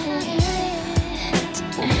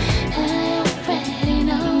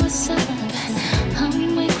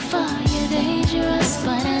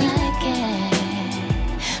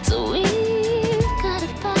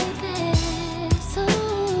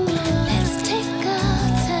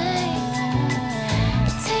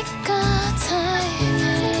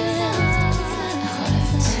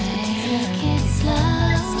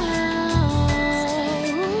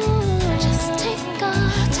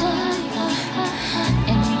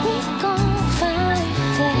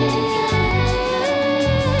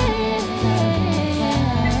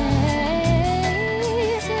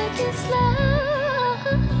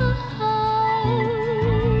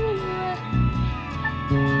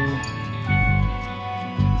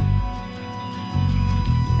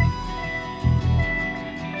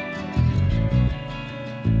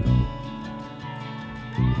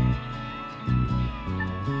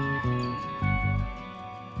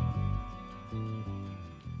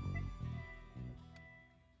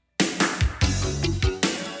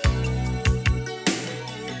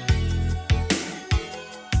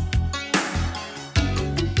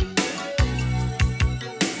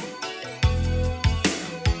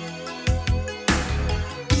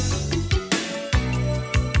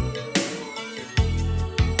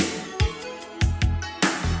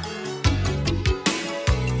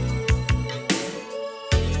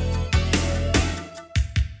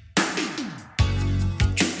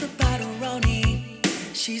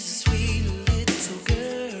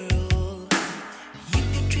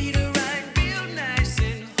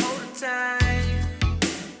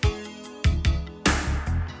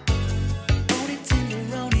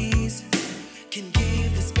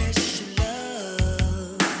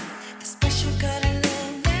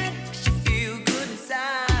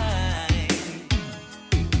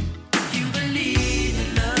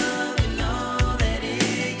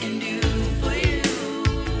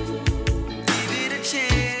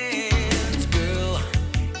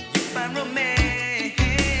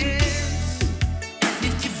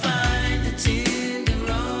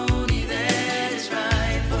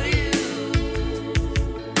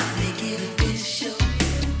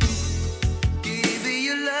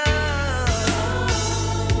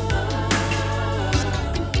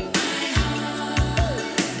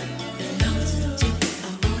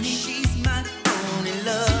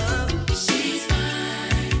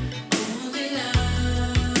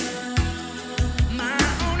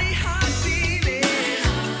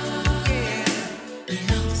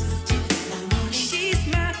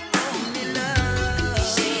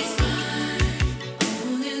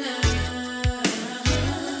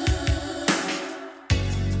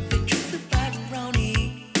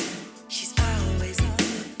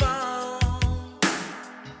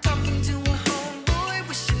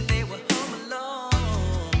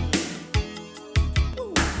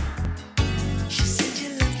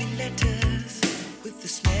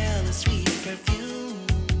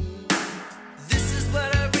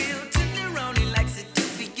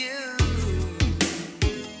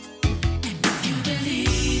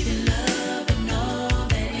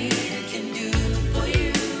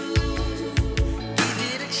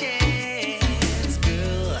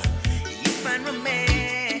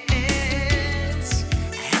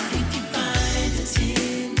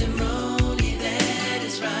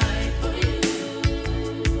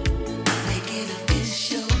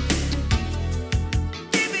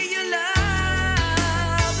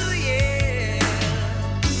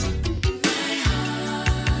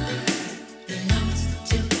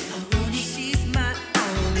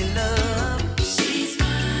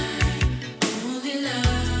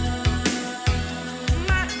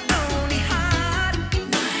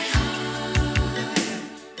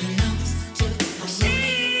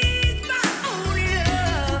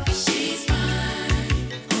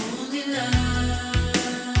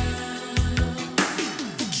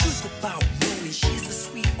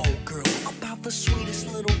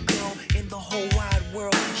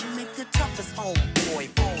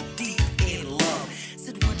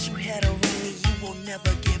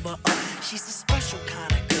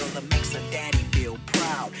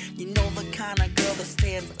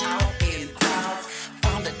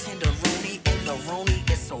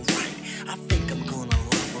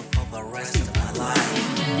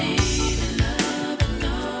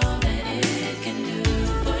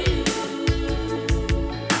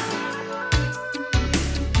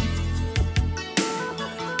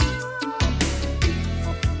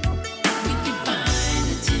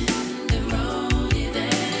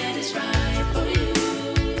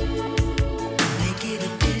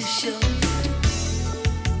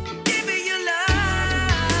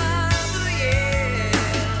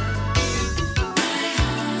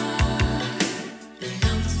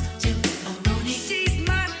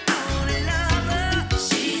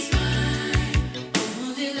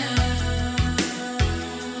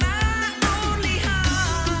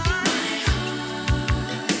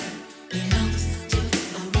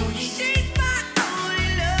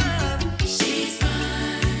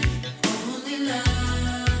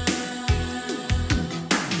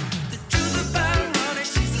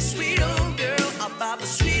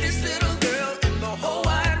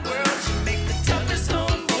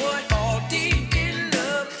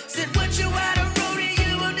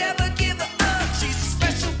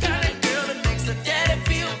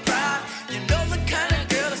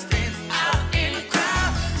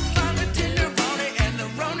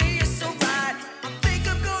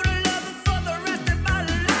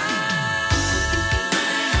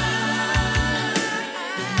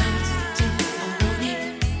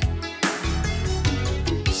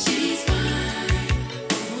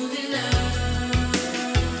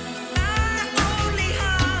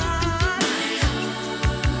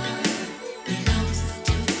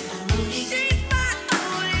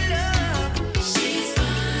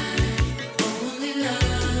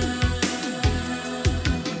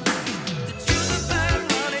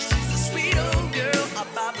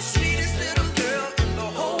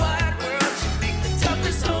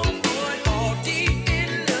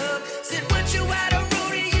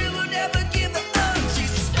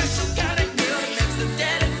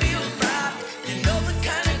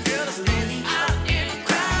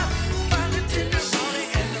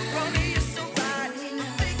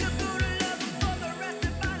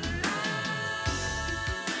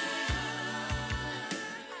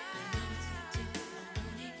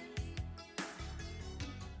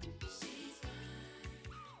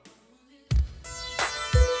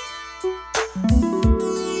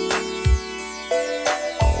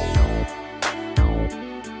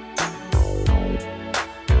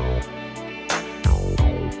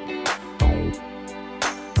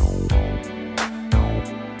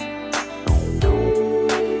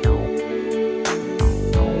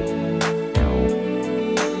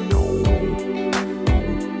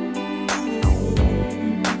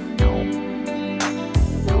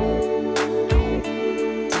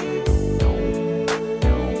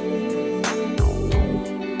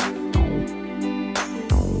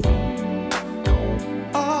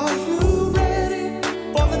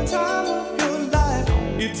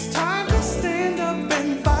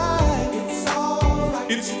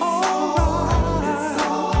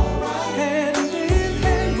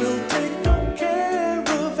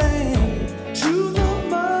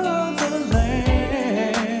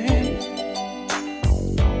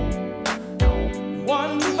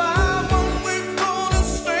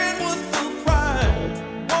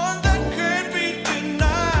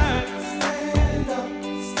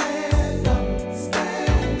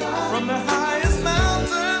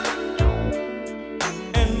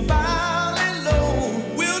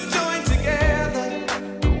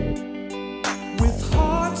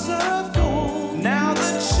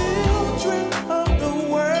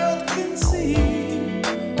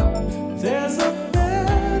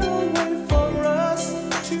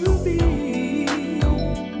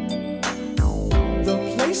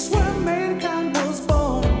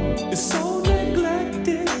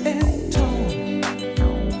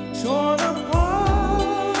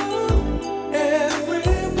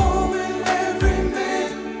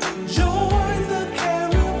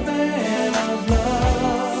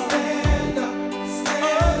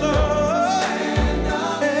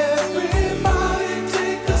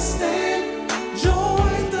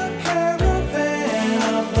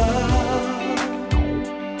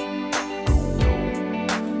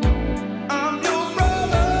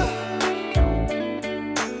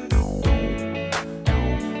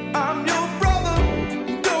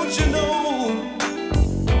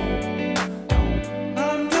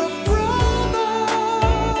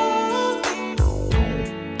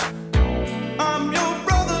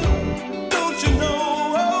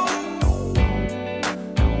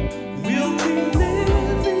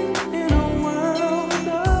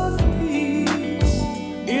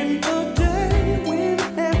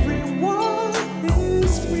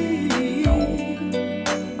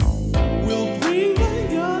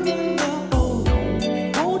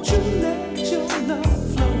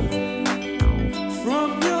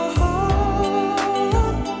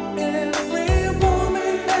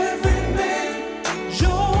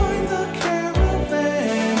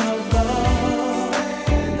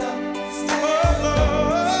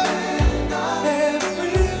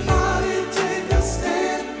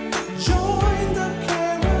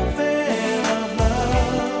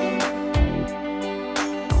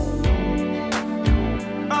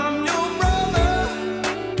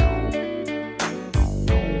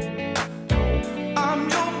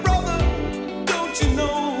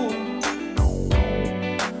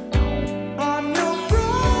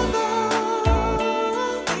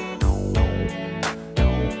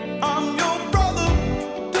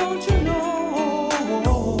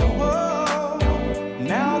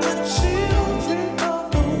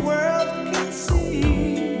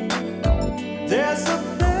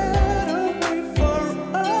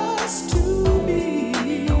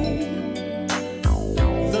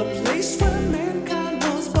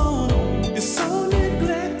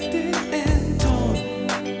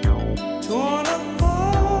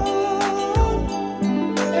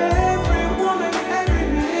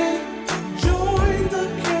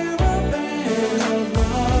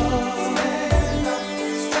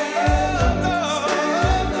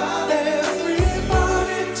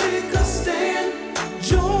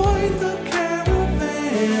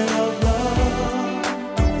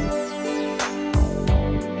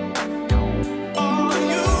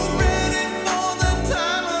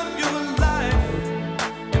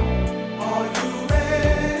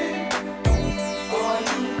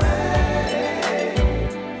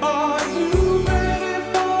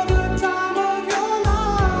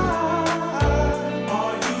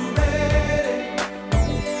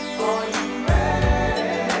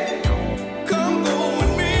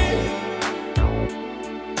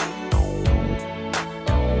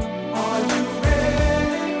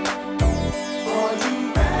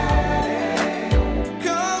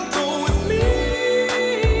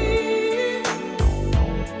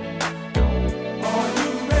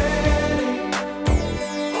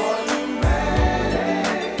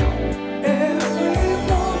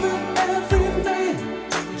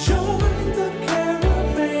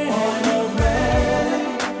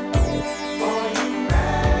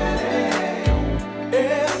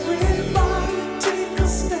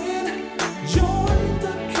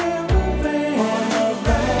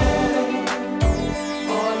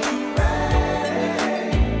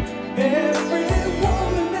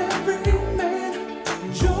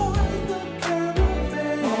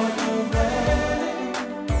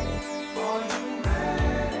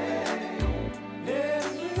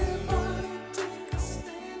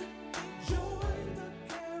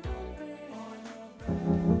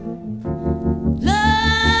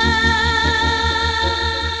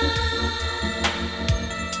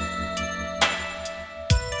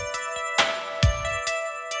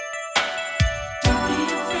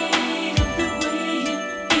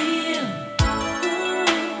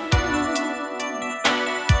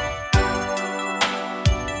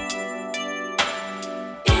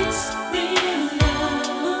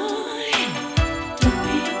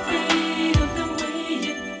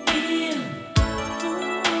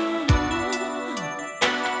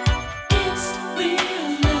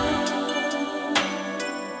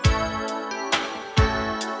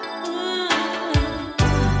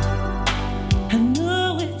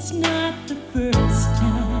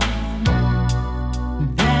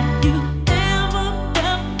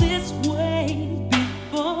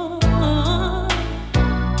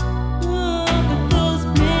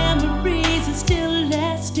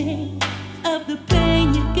 trusting of the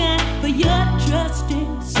pain you got, but you're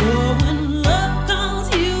trusting. So when love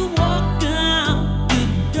calls, you walk out the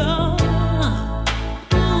door.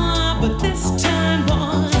 But this time, boy,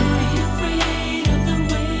 don't be afraid of the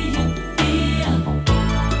way you feel.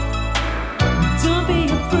 Don't be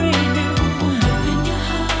afraid now. Open your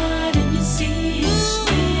heart and you see it's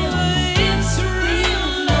real. It's real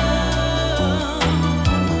love.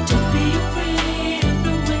 Don't be afraid of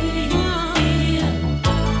the way you feel.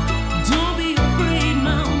 Don't be afraid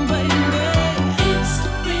now, baby. It's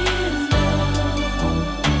real love.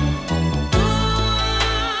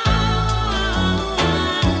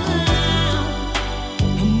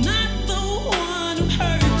 I'm not the one who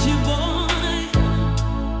hurt you, boy.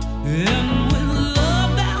 And with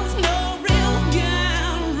love, there's no real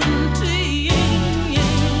guarantee.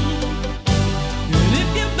 And if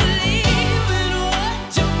you believe in what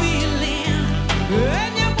you're feeling,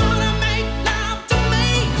 and you wanna make love to me,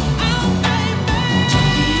 oh baby,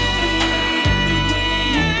 don't be afraid,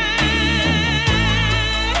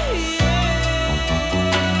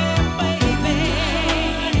 baby.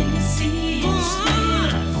 And you see it's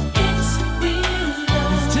real. It's real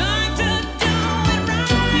love. It's time to do it right.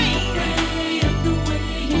 Don't be afraid of the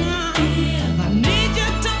way you feel. I need you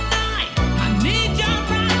tonight. I need you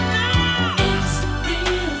right now. It's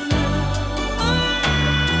real love.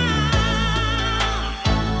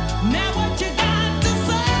 Now what you got to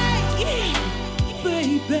say,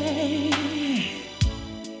 baby?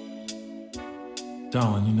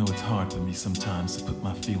 Darling, you know it's hard for me sometimes to put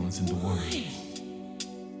my feelings into words.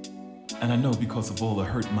 And I know because of all the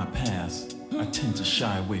hurt in my past, I tend to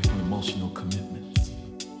shy away from emotional commitments.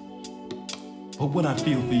 But what I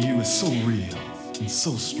feel for you is so real and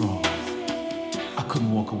so strong. I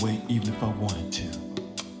couldn't walk away even if I wanted to.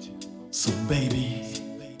 So baby,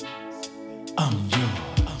 I'm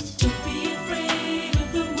yours. Don't be afraid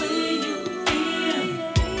of the way you feel.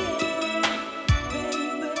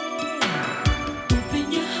 Open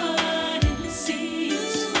your heart and you see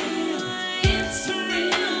it's real. It's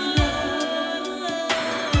real love.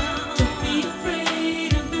 Don't be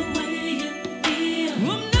afraid of the way you feel.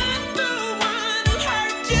 I'm not the one who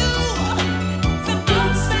hurt you. So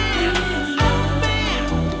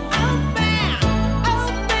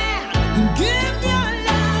open, and give your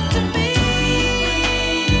love to me.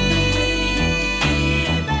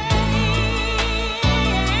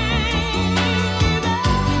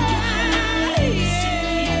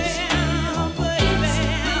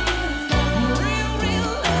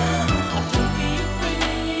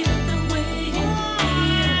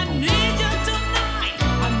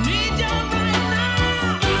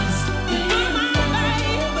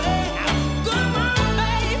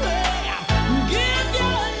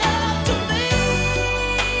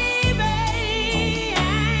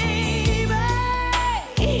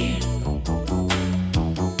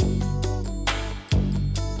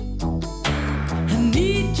 I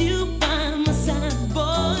need you by my side,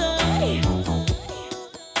 boy.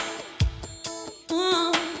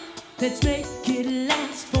 Let's make it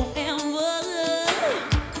last forever.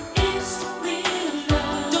 It's real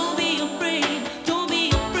love. Don't be afraid. Don't be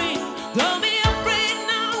afraid. Don't be afraid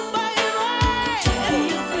now, baby. Don't be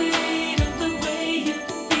afraid of the way you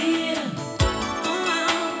feel.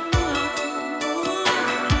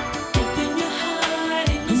 Open your heart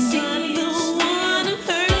and you see I'm the one who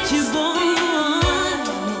hurt you, boy.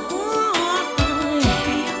 Don't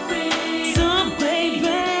be afraid. So,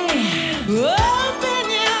 baby, open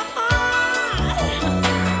your heart.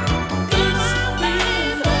 It's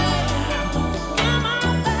baby. Come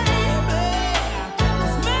on, baby.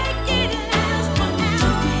 Let's make it last forever.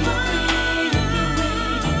 Don't be afraid of the way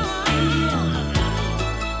you feel.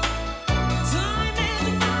 Time is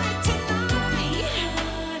right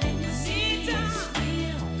tonight. And you see it's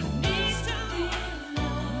real. I need some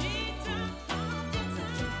love. Need some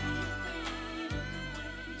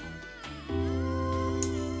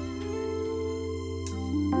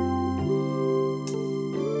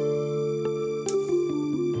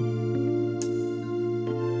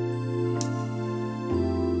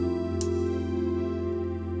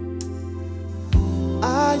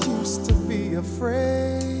I used to be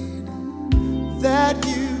afraid that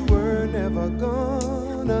you were never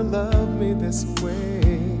gonna love me this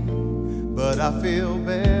way, but I feel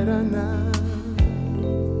better now.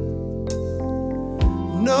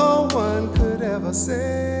 No one could ever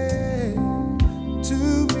say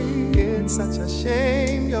to me it's such a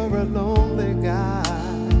shame you're a lonely guy,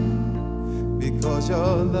 because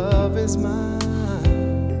your love is mine.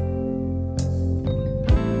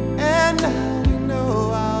 And now we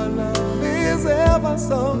know our love is ever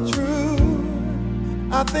so true.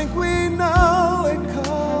 I think we know it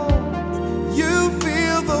 'cause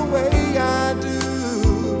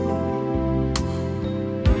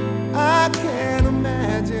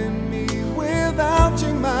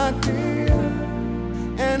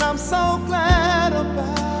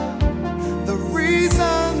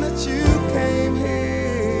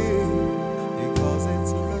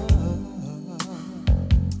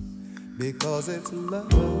because it's love,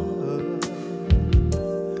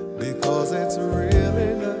 because it's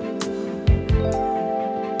really love,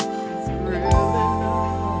 it's really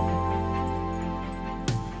love.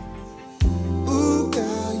 Ooh,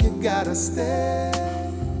 girl, you gotta stay,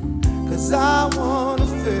 'cause I wanna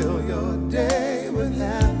fill your day with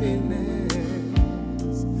happiness,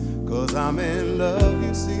 'cause I'm in love,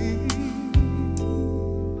 you see.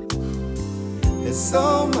 There's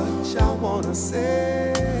so much I wanna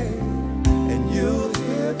say, and you'll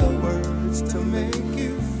hear the words to make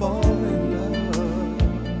you fall in love,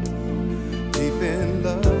 deep in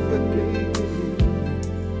love with me.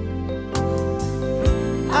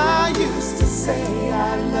 I used to say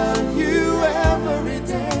I love you every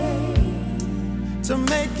day, to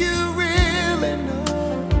make you really know,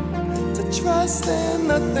 to trust in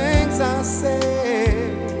the things I say.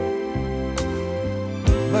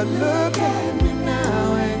 But look at me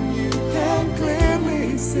now and you can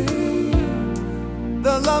clearly see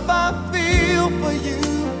the love I feel for you.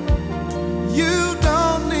 You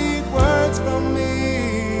don't need words from me,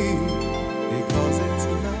 because it's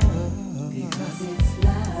love, because it's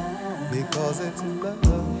love, because it's love,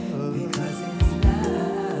 because it's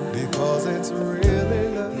love, because it's really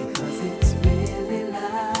love, because it's really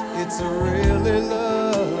love, it's really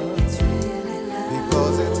love, it's really love,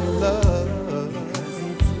 because it's love,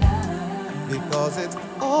 because it's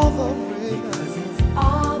all the way, because it's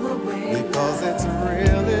all the way, because it's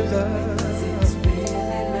really love, because it's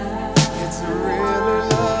really love, it's really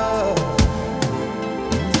love.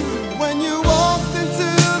 When you walked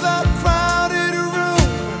into the crowded room,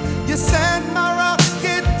 you sent my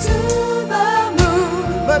rocket to the moon,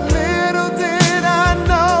 but little did I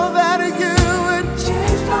know that you would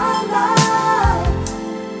change my life.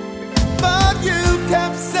 But you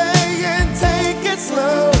kept saying, take it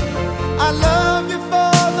slow, I love you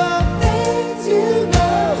for the things you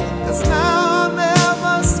know, 'cause now I'll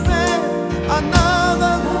never spend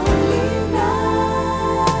another lonely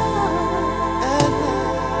night. And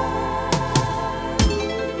now,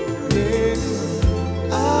 yeah,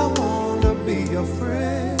 I wanna be your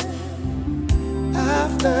friend.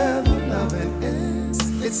 After the loving ends,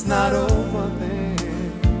 it's not over then.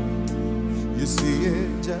 You see,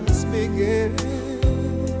 it just begins.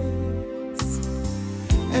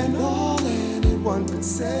 And all anyone could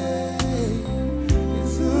say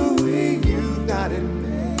is, ooh, you got it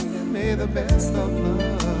made, and may the best of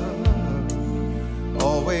love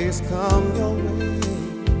always come your way.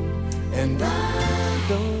 And I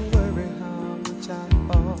don't worry how much I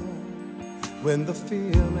fall when the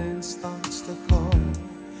feeling starts to call,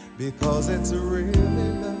 because it's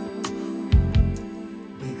really love,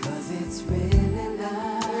 because it's really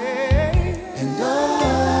love. And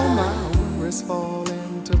all my worries fall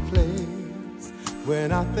into place when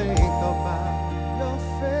I think about your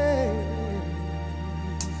face,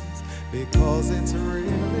 because it's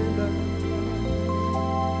really love.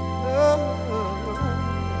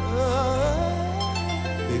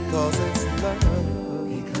 Because it's love,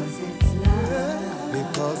 because it's love,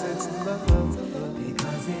 because it's love,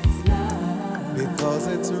 because it's love, because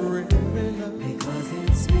it's really love, because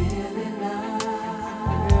it's really love,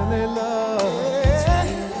 really love,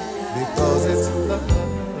 because it's love,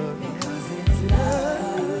 because it's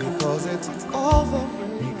love, because it's all the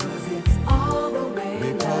way, because it's all the way,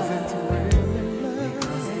 because it's really love,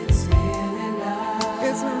 because it's really love,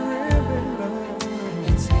 it's really love,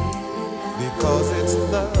 it's really love, because it's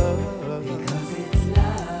love, because it's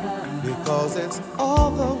love, because it's all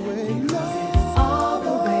the way love, it's all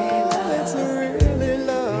the way love, it's really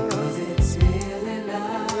love, because it's really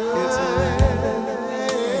love, it's really love,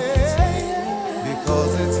 it's really love,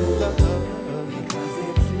 because it's love, because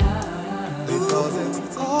it's love, because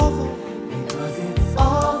it's all the, because it's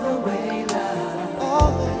all the way love, all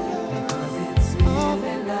the love, because it's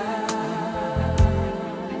really love,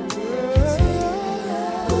 it's really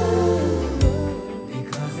love,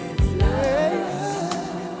 because it's love,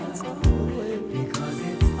 because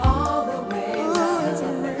it's all the way love, it's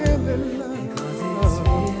really love, because it's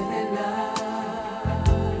really love,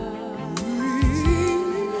 it's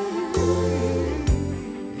really love,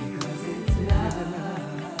 because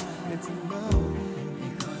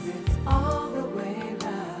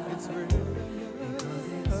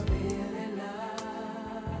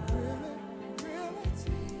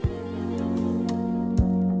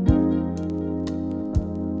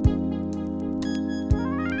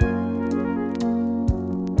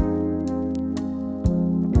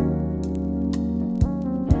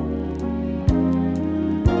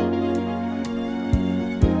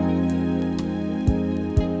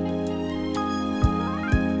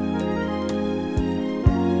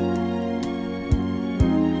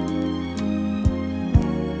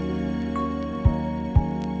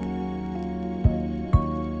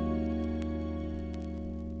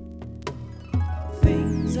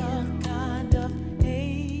days are kind of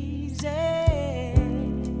hazy,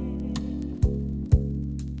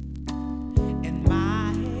 and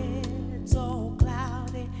my head's all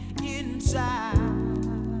cloudy inside.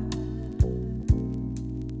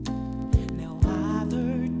 Now I've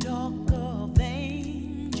heard talk of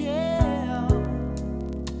angels,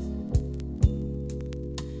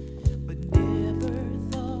 but never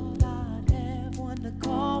thought I'd have one to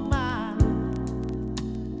call mine.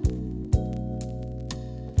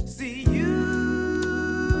 See,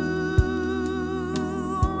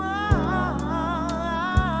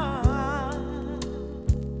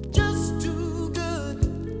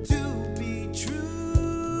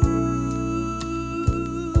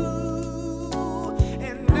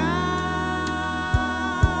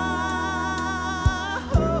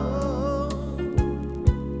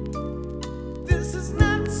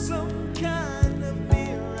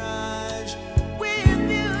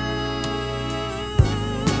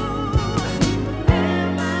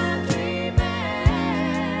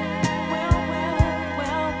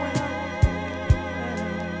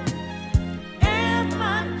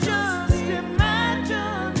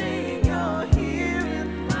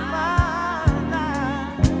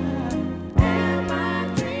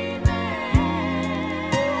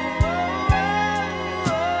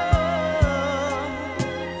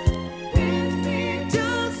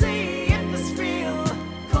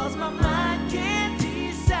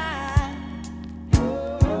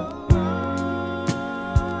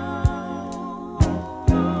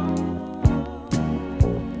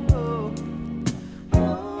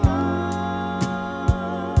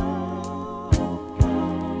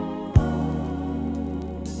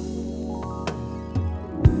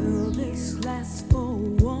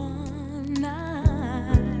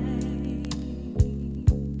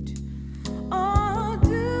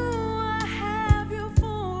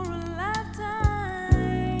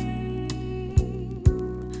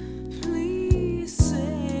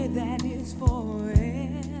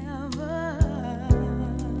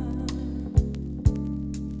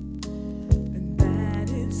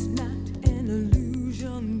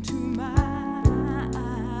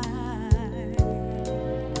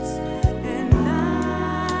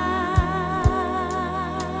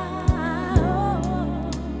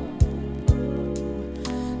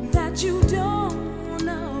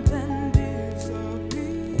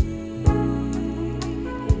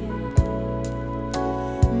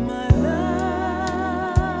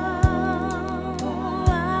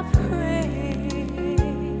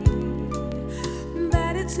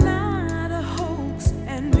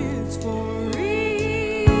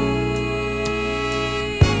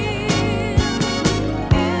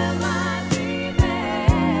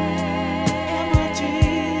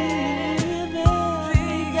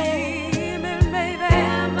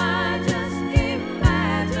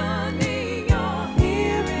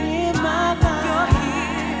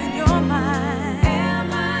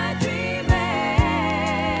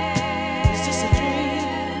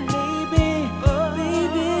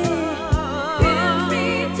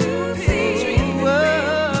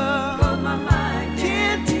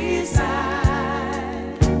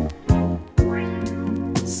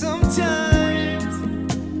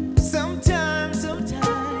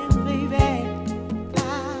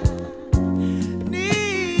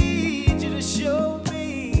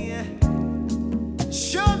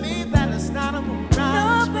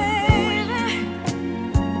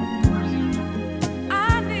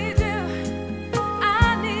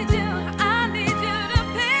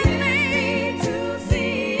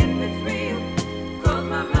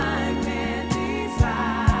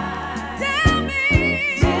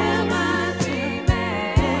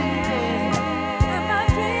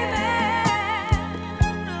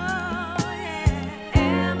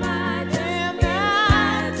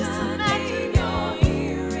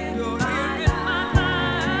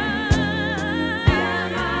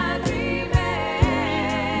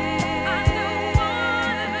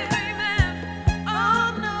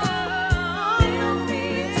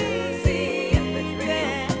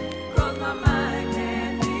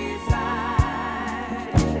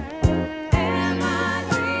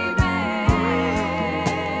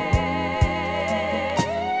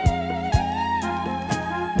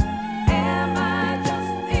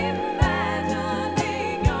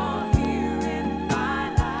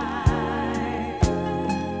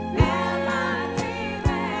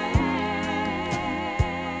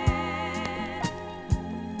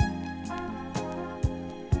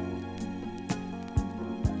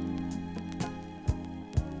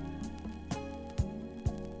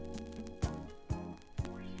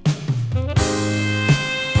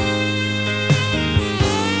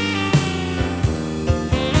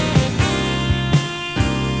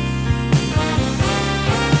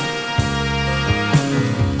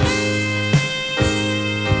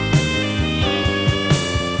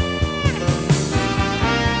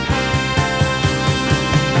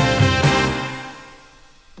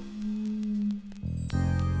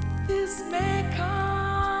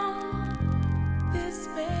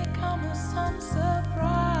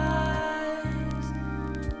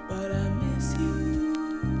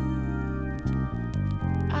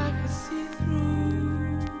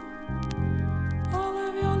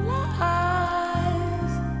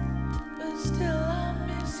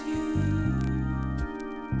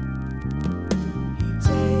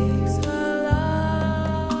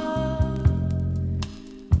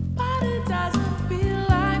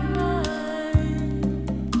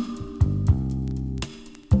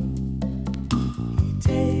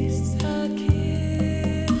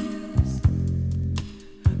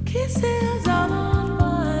 Kisses are not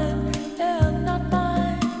mine, they're not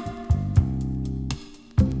mine.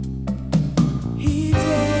 He takes,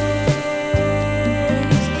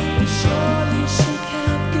 but surely she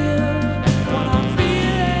can't give what I'm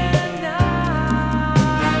feeling now.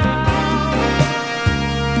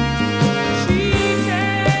 She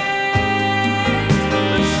takes,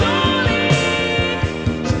 but surely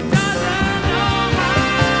she doesn't know how.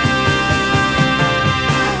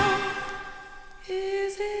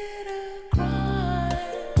 Is it a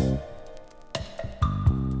crime?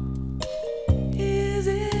 Is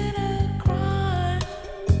it a crime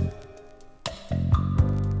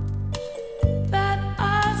that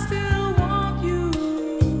I still want you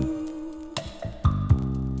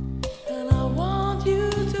and I want you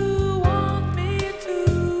to want me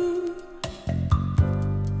too?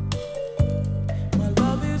 My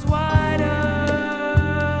love is wider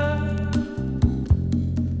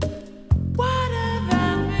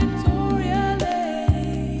than Victoria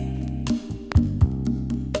Lake.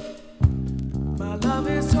 My love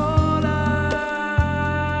is taller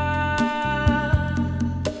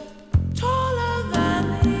than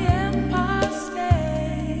the Empire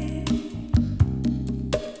State.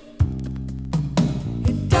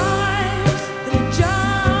 It dives and it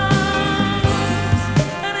jumps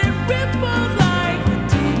and it ripples like the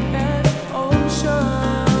deepest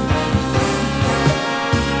ocean.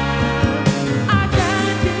 I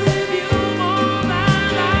can't give you more than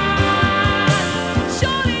that.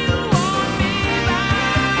 Surely you want me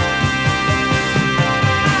back.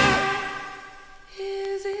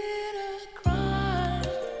 Is it a crime?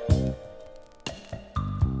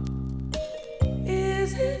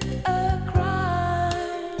 Is it a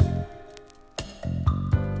crime?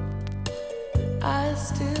 I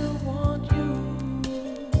still want you,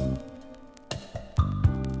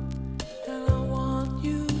 and I want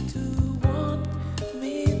you to want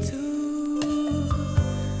me too.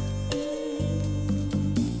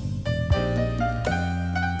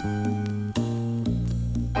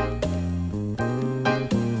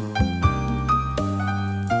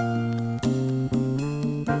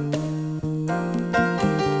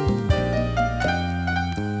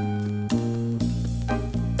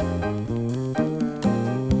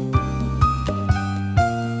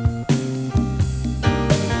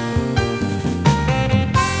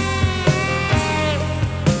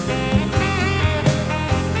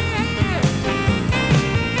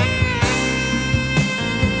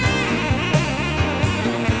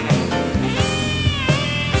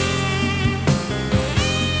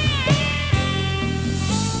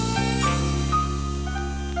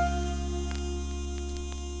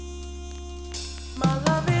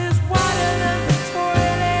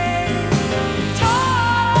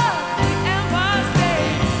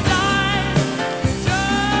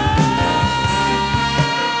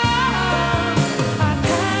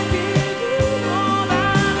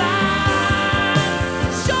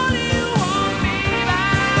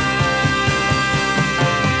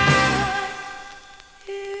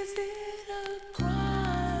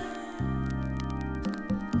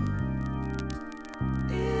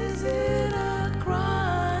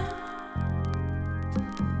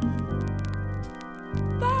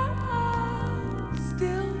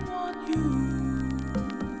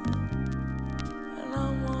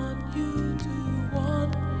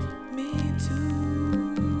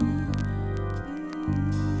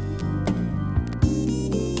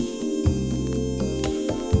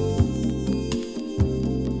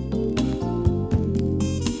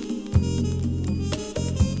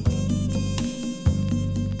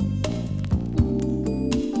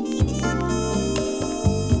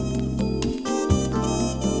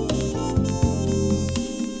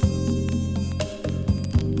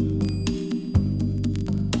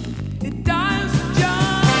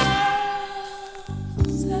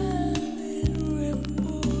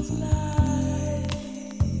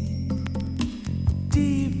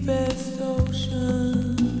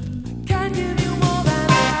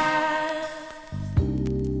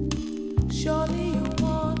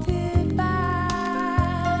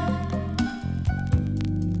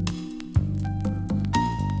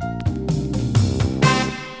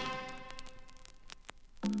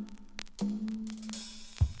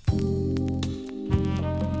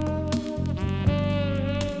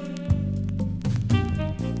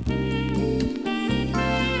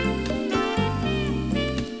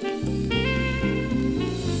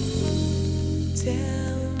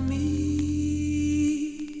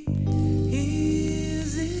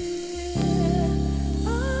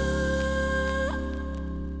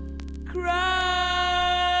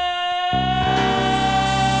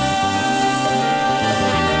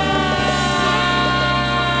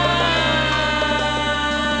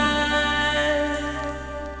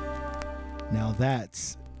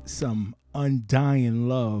 That's some undying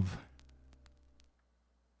love.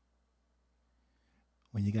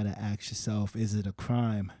 When you gotta ask yourself, is it a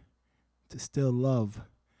crime to still love?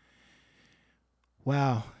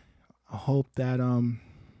 Wow. I hope that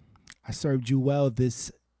I served you well this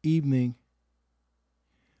evening.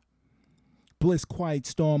 Bliss Quiet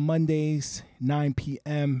Storm Mondays, 9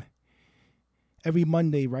 p.m. Every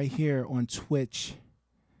Monday right here on Twitch,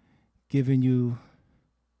 giving you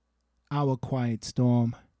our Quiet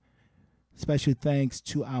Storm. Special thanks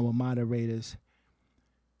to our moderators,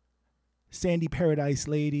 Sandy Paradise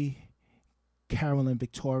Lady, Carolyn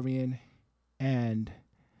Victorian, and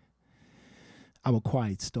our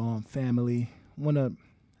Quiet Storm family. Want to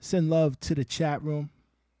send love to the chat room.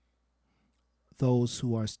 Those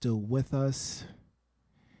who are still with us.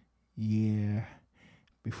 Yeah.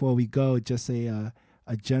 Before we go, just a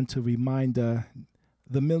gentle reminder.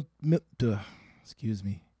 Excuse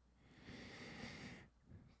me.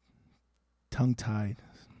 Tongue-tied.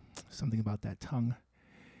 Something about that tongue.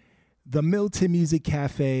 The Milton Music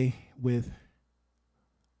Cafe with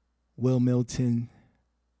Wil Milton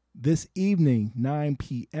this evening, 9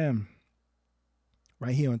 p.m.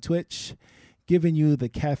 right here on Twitch, giving you the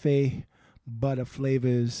cafe butter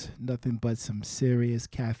flavors, nothing but some serious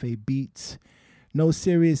cafe beats. No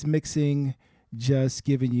serious mixing, just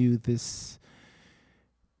giving you this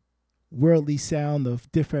worldly sound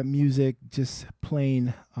of different music, just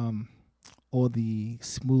playing all the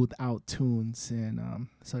smooth out tunes. And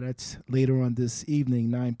so that's later on this evening,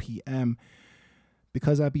 9 p.m.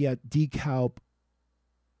 Because I'll be at DeKalb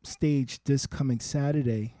stage this coming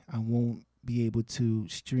Saturday, I won't be able to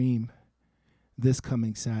stream this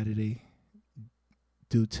coming Saturday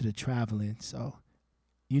due to the traveling. So,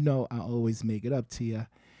 you know, I always make it up to you.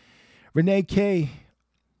 Renee K,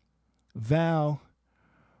 Val,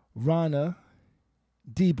 Rana,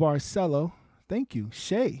 D. Barcelo, thank you.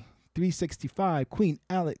 Shay, 365, Queen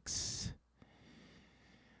Alex,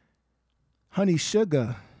 Honey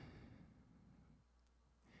Sugar.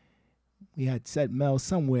 We had said Mel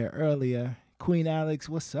somewhere earlier. Queen Alex,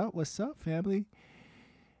 what's up? What's up, family?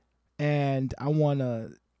 And I want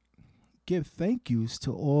to give thank yous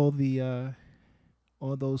to all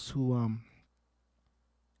those who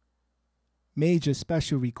made your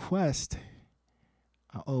special request.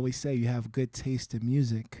 I always say you have good taste in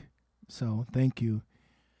music, so thank you.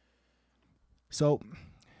 So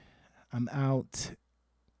I'm out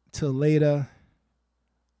till later.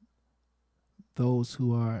 Those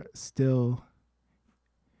who are still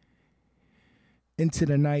into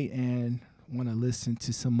the night and want to listen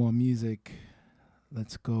to some more music,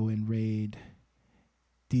 let's go and raid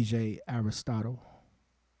DJ Aristotle.